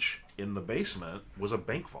storage in the basement was a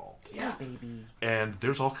bank vault. Yeah, baby. And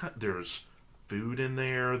there's there's food in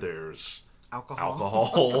there. There's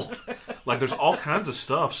alcohol. Like, there's all kinds of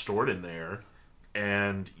stuff stored in there,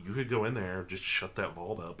 and you could go in there, just shut that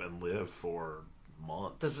vault up, and live for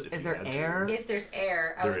months. Is there air? If there's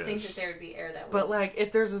air, I would think is. that there would be air that would. But, like,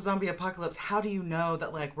 if there's a zombie apocalypse, how do you know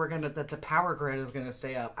that, like, that the power grid is gonna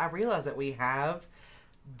stay up? I realize that we have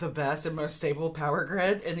the best and most stable power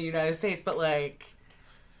grid in the United States, but, like,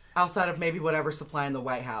 outside of maybe whatever supplying the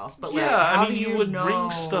White House. But, like, yeah, how I mean, do you would know?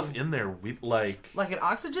 bring stuff in there with, like an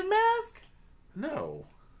oxygen mask? No.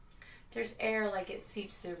 There's air, like, it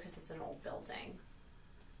seeps through because it's an old building.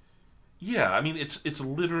 Yeah, I mean, it's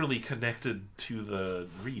literally connected to the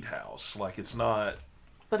Reed house. Like, it's not...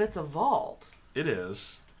 But it's a vault. It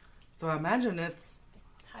is. So I imagine it's...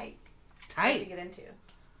 Tight. Tight. To get into.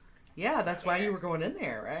 Yeah, that's why you were going in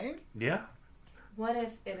there, right? Yeah. What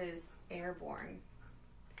if it is airborne,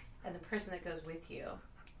 and the person that goes with you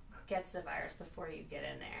gets the virus before you get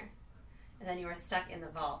in there, and then you are stuck in the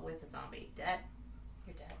vault with the zombie? Dead.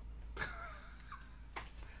 You're dead.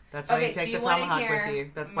 That's why you take the tomahawk with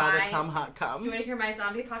you. That's why the tomahawk comes. You want to hear my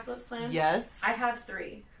zombie apocalypse plan? Yes. I have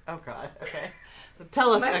 3. Oh, God. Okay.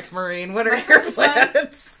 Tell us, ex-Marine, what are your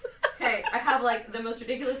plans? Okay, I have, like, the most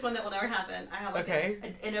ridiculous one that will never happen. I have, like, okay.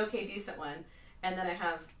 an okay, decent one. And then I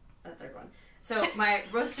have a third one. So my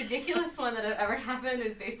most ridiculous one that ever happened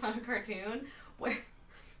is based on a cartoon where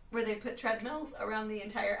they put treadmills around the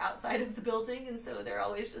entire outside of the building, and so they're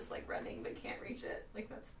always just, like, running but can't reach it. Like,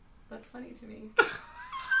 that's funny to me.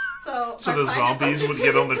 So the zombies would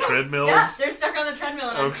get on the treadmills? Yeah, they're stuck on the treadmill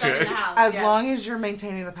and I'm stuck in the house. As long as you're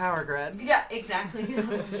maintaining the power grid. Yeah, exactly. You're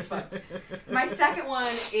fucked. My second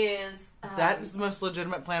one is... that's the most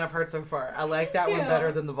legitimate plan I've heard so far. I like that one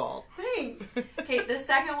better than the vault. Thanks. Okay, the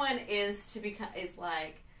second one is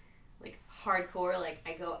like hardcore. Like,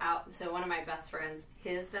 I go out... So one of my best friends,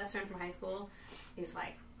 his best friend from high school, is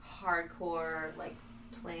like hardcore, like...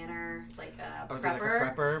 planner, like a prepper. Like a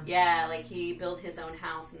prepper? Yeah, like he built his own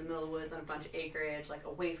house in the middle of the woods on a bunch of acreage, like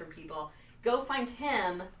away from people. Go find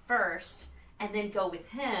him first, and then go with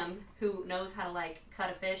him, who knows how to, like,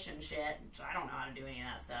 cut a fish and shit. So I don't know how to do any of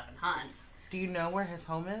that stuff, and hunt. Do you know where his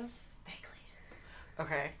home is? Vaguely.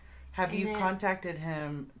 Okay. Have you contacted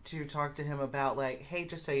him to talk to him about, like, hey,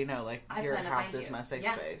 just so you know, like, your house is my safe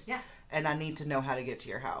space. Yeah. And I need to know how to get to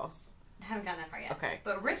your house. I haven't gotten that far yet. Okay.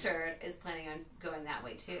 But Richard is planning on going that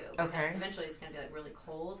way too. Because okay. eventually it's going to be, like, really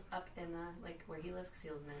cold up in the, like, where he lives, because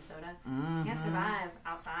he lives in Minnesota. Mm-hmm. You can't survive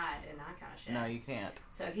outside and that kind of shit. No, you can't.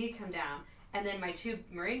 So he'd come down. And then my 2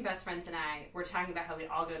 Marine best friends and I were talking about how we'd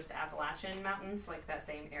all go to the Appalachian Mountains, like that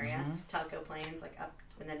same area, Telco Plains, like up,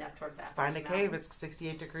 and then up towards the Appalachian Find a cave. It's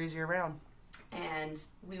 68 degrees year round. And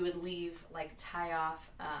we would leave, like, tie off,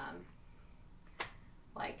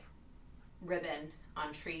 like, ribbon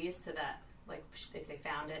on trees so that, like, if they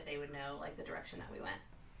found it, they would know, like, the direction that we went.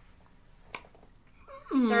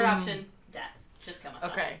 Third option, death. Just kill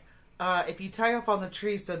myself. Okay. If you tie off on the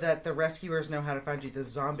tree so that the rescuers know how to find you, the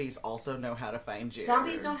zombies also know how to find you.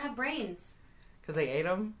 Zombies don't have brains. Because they ate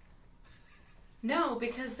them? No,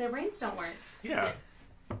 because their brains don't work. Yeah.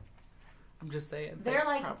 I'm just saying. They're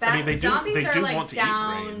like I mean, they do like want to eat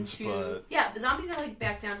brains, but... Yeah, the zombies are, like,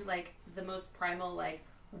 back down to, like, the most primal, like,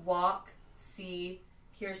 walk, see,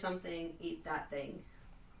 hear something, eat that thing.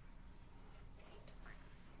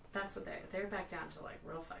 That's what they're back down to, like,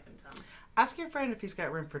 real fucking dumb. Ask your friend if he's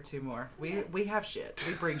got room for 2 more. We have shit.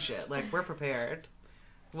 We bring shit. Like, we're prepared.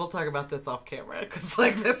 We'll talk about this off camera, because,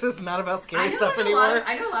 like, this is not about scary stuff anymore.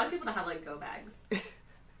 I know a lot of people that have, like, go bags.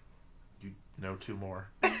 You know 2 more.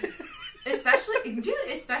 Especially with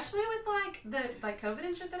like COVID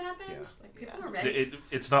and shit that happened. Yeah. Like people were ready.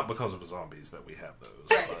 It's not because of the zombies that we have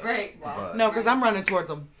those. Right. Well, but- No, because I'm running towards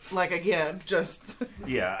them. Like, again, just...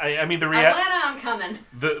 Yeah, I mean, Atlanta, I'm coming.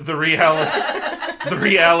 the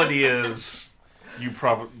reality is you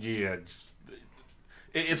probably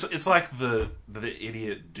it's like the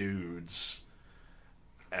idiot dudes,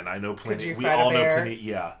 and I know plenty. Could you We fight a all know bear? plenty.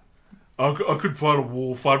 Yeah, I could fight a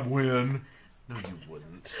wolf. I'd win. No, you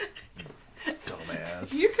wouldn't. You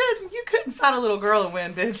dumbass. You couldn't fight a little girl and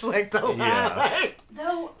win, bitch. Like, don't lie.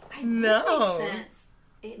 Though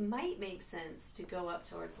it might make sense to go up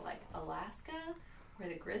towards like Alaska, where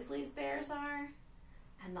the grizzlies bears are,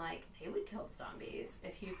 and like they would kill the zombies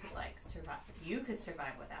if you could like survive. If you could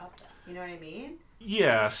survive without them, you know what I mean?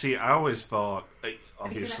 Yeah. See, I always thought, Have you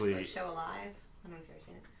obviously, seen that show Alive? I don't know if you've ever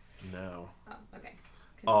seen it. no. Oh, okay.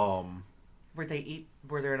 Were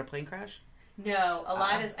they in a plane crash? No,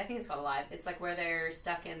 Alive is. I think it's called Alive. It's like where they're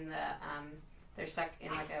stuck in the. They're stuck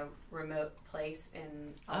in like a remote place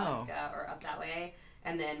in Alaska or up that way,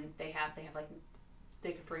 and then they have like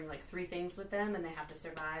they could bring like 3 things with them, and they have to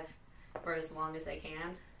survive for as long as they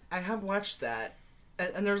can. I have watched that.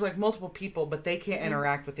 And there's like multiple people, but they can't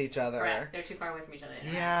interact with each other. Correct. They're too far away from each other. to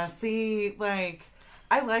Yeah, interact. see, like,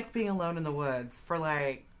 I like being alone in the woods for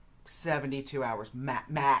like 72 hours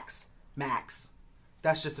max.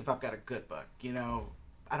 That's just if I've got a good book, you know.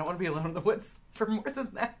 I don't want to be alone in the woods for more than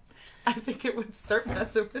that. I think it would start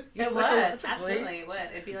messing with me. It would. psychologically. Absolutely, it would.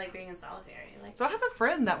 It'd be like being in solitary. Like, So I have a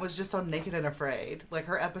friend that was just on Naked and Afraid. Like,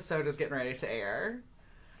 her episode is getting ready to air.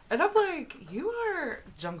 And I'm like, you are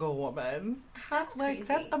Jungle Woman. That's crazy.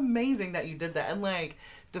 That's amazing that you did that. And like,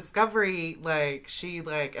 Discovery, like, she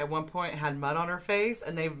like at one point had mud on her face,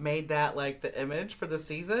 and they've made that like the image for the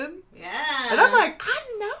season. yeah. And I'm like, I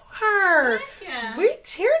know her. Heck yeah. We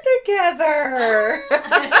cheered together.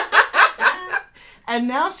 And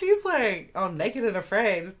now she's like on Naked and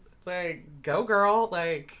Afraid. Like, go girl.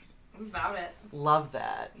 Like, I'm about it. love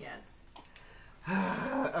that. Yes.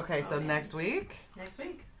 Okay, so man. next week, Next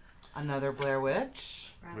week. another Blair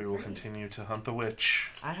Witch. Round We will 3. continue to hunt the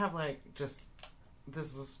witch. I have like just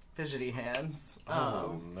this is fidgety hands.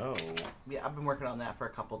 Oh no. Yeah, I've been working on that for a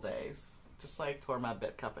couple days. Just like tore my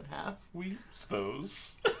bit cup in half. We use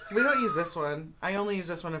those. We don't use this one. I only use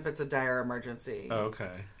this one if it's a dire emergency.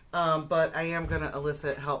 Okay. But I am gonna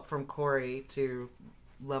elicit help from Corey to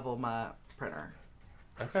level my printer.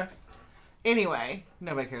 Okay. Anyway,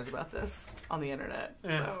 nobody cares about this on the internet.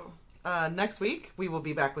 Yeah. So next week we will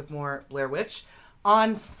be back with more Blair Witch.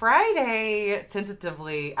 On Friday,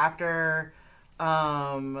 tentatively, after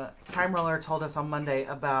Time Roller told us on Monday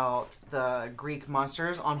about the Greek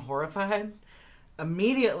monsters on Horrified,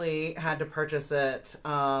 immediately had to purchase it.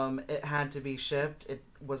 It had to be shipped. It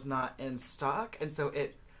was not in stock, and so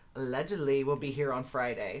it allegedly will be here on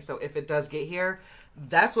Friday. So if it does get here,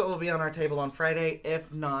 that's what will be on our table on Friday.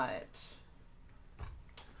 If not,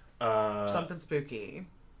 something spooky.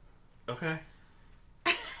 Okay.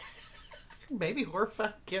 Maybe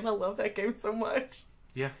Horrified again. I love that game so much.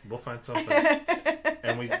 Yeah, we'll find something.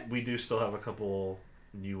 And we do still have a couple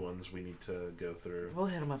new ones we need to go through. We'll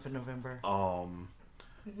hit them up in November.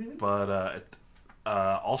 But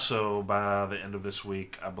also by the end of this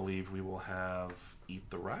week, I believe we will have Eat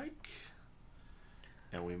the Reich,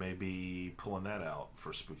 and we may be pulling that out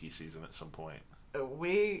for spooky season at some point.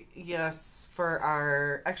 For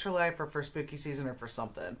our Extra Life or for spooky season or for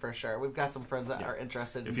something, for sure. We've got some friends that are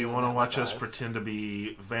interested. If you want to watch us pretend to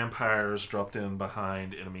be vampires dropped in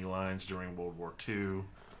behind enemy lines during World War II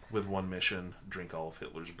with one mission, drink all of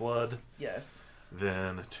Hitler's blood, yes,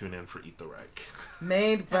 then tune in for Eat the Reich.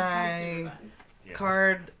 made That sounds super by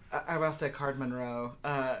fun. Yeah. I will say Card Monroe.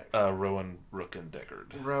 Rowan, Rook, and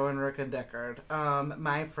Deckard. Rowan, Rook, and Deckard.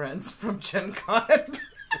 My friends from Gen Con.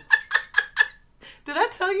 Did I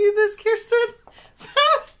tell you this, Kirsten? So,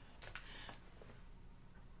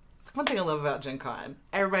 one thing I love about Gen Con,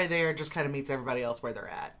 everybody there just kind of meets everybody else where they're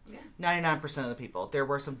at. Yeah. 99% of the people. There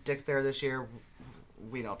were some dicks there this year.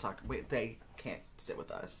 We don't talk. They can't sit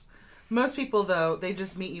with us. Most people, though, they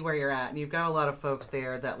just meet you where you're at. And you've got a lot of folks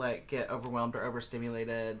there that, like, get overwhelmed or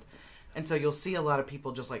overstimulated. And so you'll see a lot of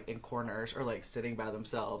people just, like, in corners or, like, sitting by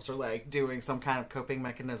themselves or, like, doing some kind of coping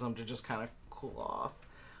mechanism to just kind of cool off.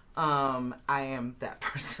 I am that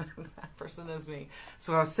person. That person is me.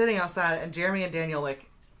 So I was sitting outside, and Jeremy and Daniel, like,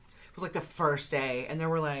 it was like the first day, and there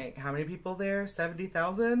were like, how many people there?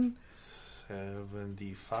 70,000?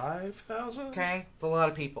 75,000? Okay, it's a lot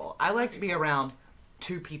of people. I like to be around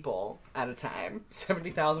 2 people at a time.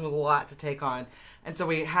 70,000 was a lot to take on. And so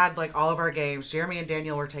we had like all of our games. Jeremy and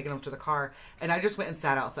Daniel were taking them to the car, and I just went and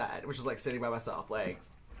sat outside, which was like sitting by myself. Like,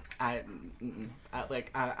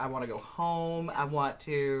 I want to go home. I want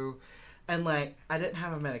to, and like I didn't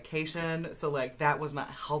have a medication, so like that was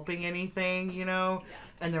not helping anything, you know. Yeah.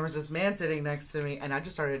 And there was this man sitting next to me, and I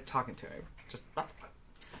just started talking to him. Just,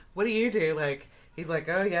 what do you do? Like, he's like,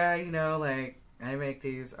 oh yeah, you know, like I make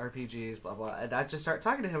these RPGs, blah blah. And I just start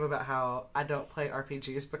talking to him about how I don't play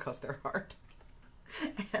RPGs because they're hard.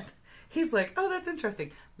 And he's like, oh, that's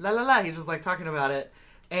interesting. La la la. He's just like talking about it.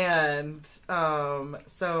 And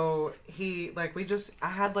so he, like, I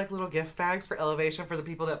had like little gift bags for Elevation for the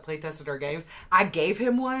people that play tested our games. I gave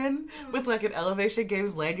him one with like an Elevation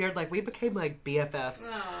Games lanyard. Like, we became like BFFs.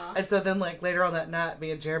 Aww. And so then like later on that night,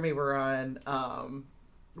 me and Jeremy were on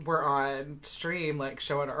stream, like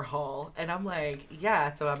showing our haul. And I'm like,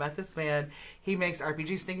 yeah, so I met this man. He makes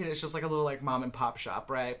RPGs, thinking it's just like a little like mom and pop shop,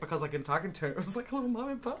 right? Because like in talking to him, it was like a little mom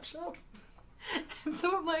and pop shop. And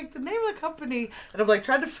so I'm like, the name of the company, and I'm like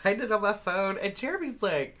trying to find it on my phone, and Jeremy's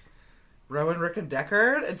like, Rowan, Rick, and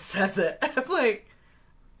Deckard, and says it. And I'm like,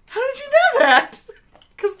 how did you know that?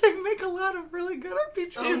 Because they make a lot of really good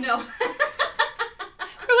RPGs. Oh no.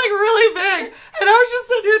 They're like really big. And I was just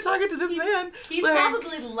sitting here talking to this man. He like,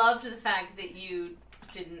 probably loved the fact that you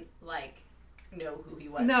didn't like know who he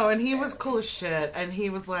was. No, and he was cool as shit. And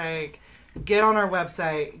he was like, get on our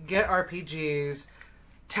website, get RPGs,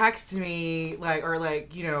 text me, like, or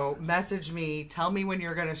like, you know, message me, tell me when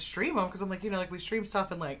you're gonna stream them, because I'm like, you know, like we stream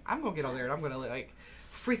stuff, and like I'm gonna get on there and I'm gonna like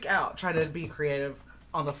freak out trying to be creative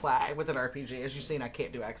on the fly with an RPG. As you've seen, I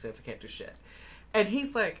can't do accents, I can't do shit. And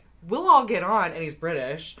he's like, we'll all get on, and he's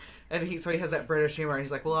British, and he has that British humor, and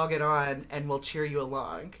he's like, we'll all get on and we'll cheer you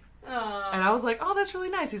along. Aww. And I was like, oh, that's really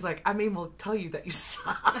nice. He's like, I mean, we'll tell you that you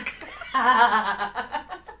suck. And I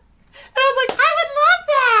was like, I would love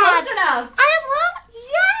that. Close enough.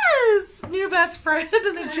 Yes, new best friend.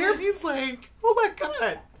 And then Jeremy's like, oh my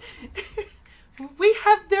god, we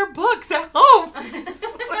have their books at home.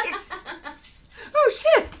 Like, oh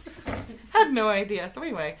shit, had no idea. So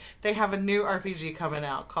anyway, they have a new RPG coming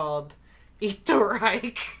out called Eat the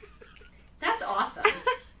Reich. That's awesome.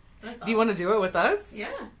 That's awesome. Do you want to do it with us? Yeah,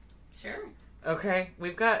 sure. Okay,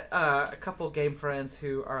 we've got a couple game friends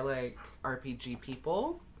who are like RPG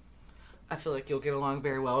people. I feel like you'll get along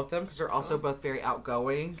very well with them because they're also both very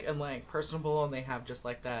outgoing and like personable, and they have just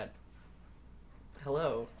like that,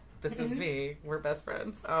 hello, this is me, we're best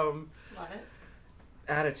friends, Love it.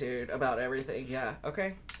 attitude about everything. Yeah,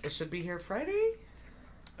 okay. It should be here Friday.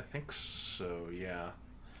 I think so, yeah.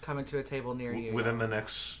 Coming to a table near you. Within the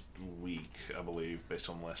next week, I believe, based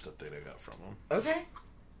on the last update I got from them. Okay.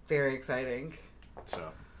 Very exciting. So,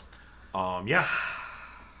 yeah.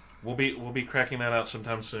 We'll be cracking that out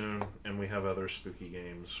sometime soon, and we have other spooky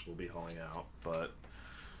games we'll be hauling out. But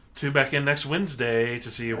tune back in next Wednesday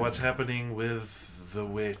to see what's happening with the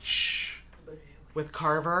witch. With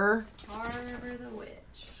Carver. Carver the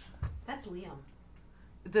Witch. That's Liam.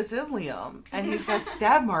 This is Liam, and he's got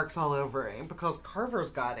stab marks all over him because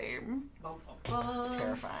Carver's got him. It's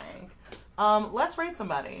terrifying. Let's rate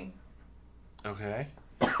somebody. Okay.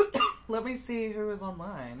 Let me see who is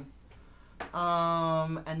online.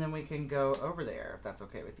 And then we can go over there, if that's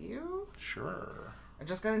okay with you. Sure. I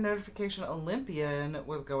just got a notification Olympian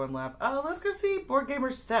was going live. Oh, let's go see Board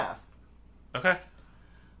Gamer Steph. Okay.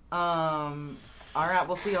 Alright,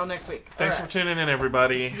 we'll see y'all next week. Thanks for tuning in,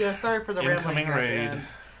 everybody. Yeah, sorry for the Incoming rambling raid. at the end.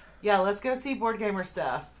 Yeah, let's go see Board Gamer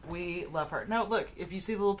Steph. We love her. No, look, if you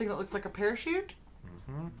see the little thing that looks like a parachute,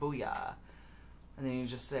 booyah. And then you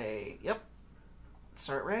just say, yep,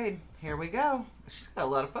 start raid. Here we go. She's got a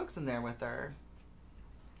lot of folks in there with her.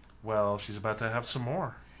 Well, she's about to have some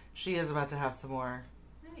more. She is about to have some more.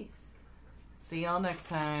 Nice. See y'all next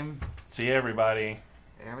time. See you, everybody.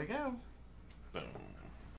 There we go. Boom.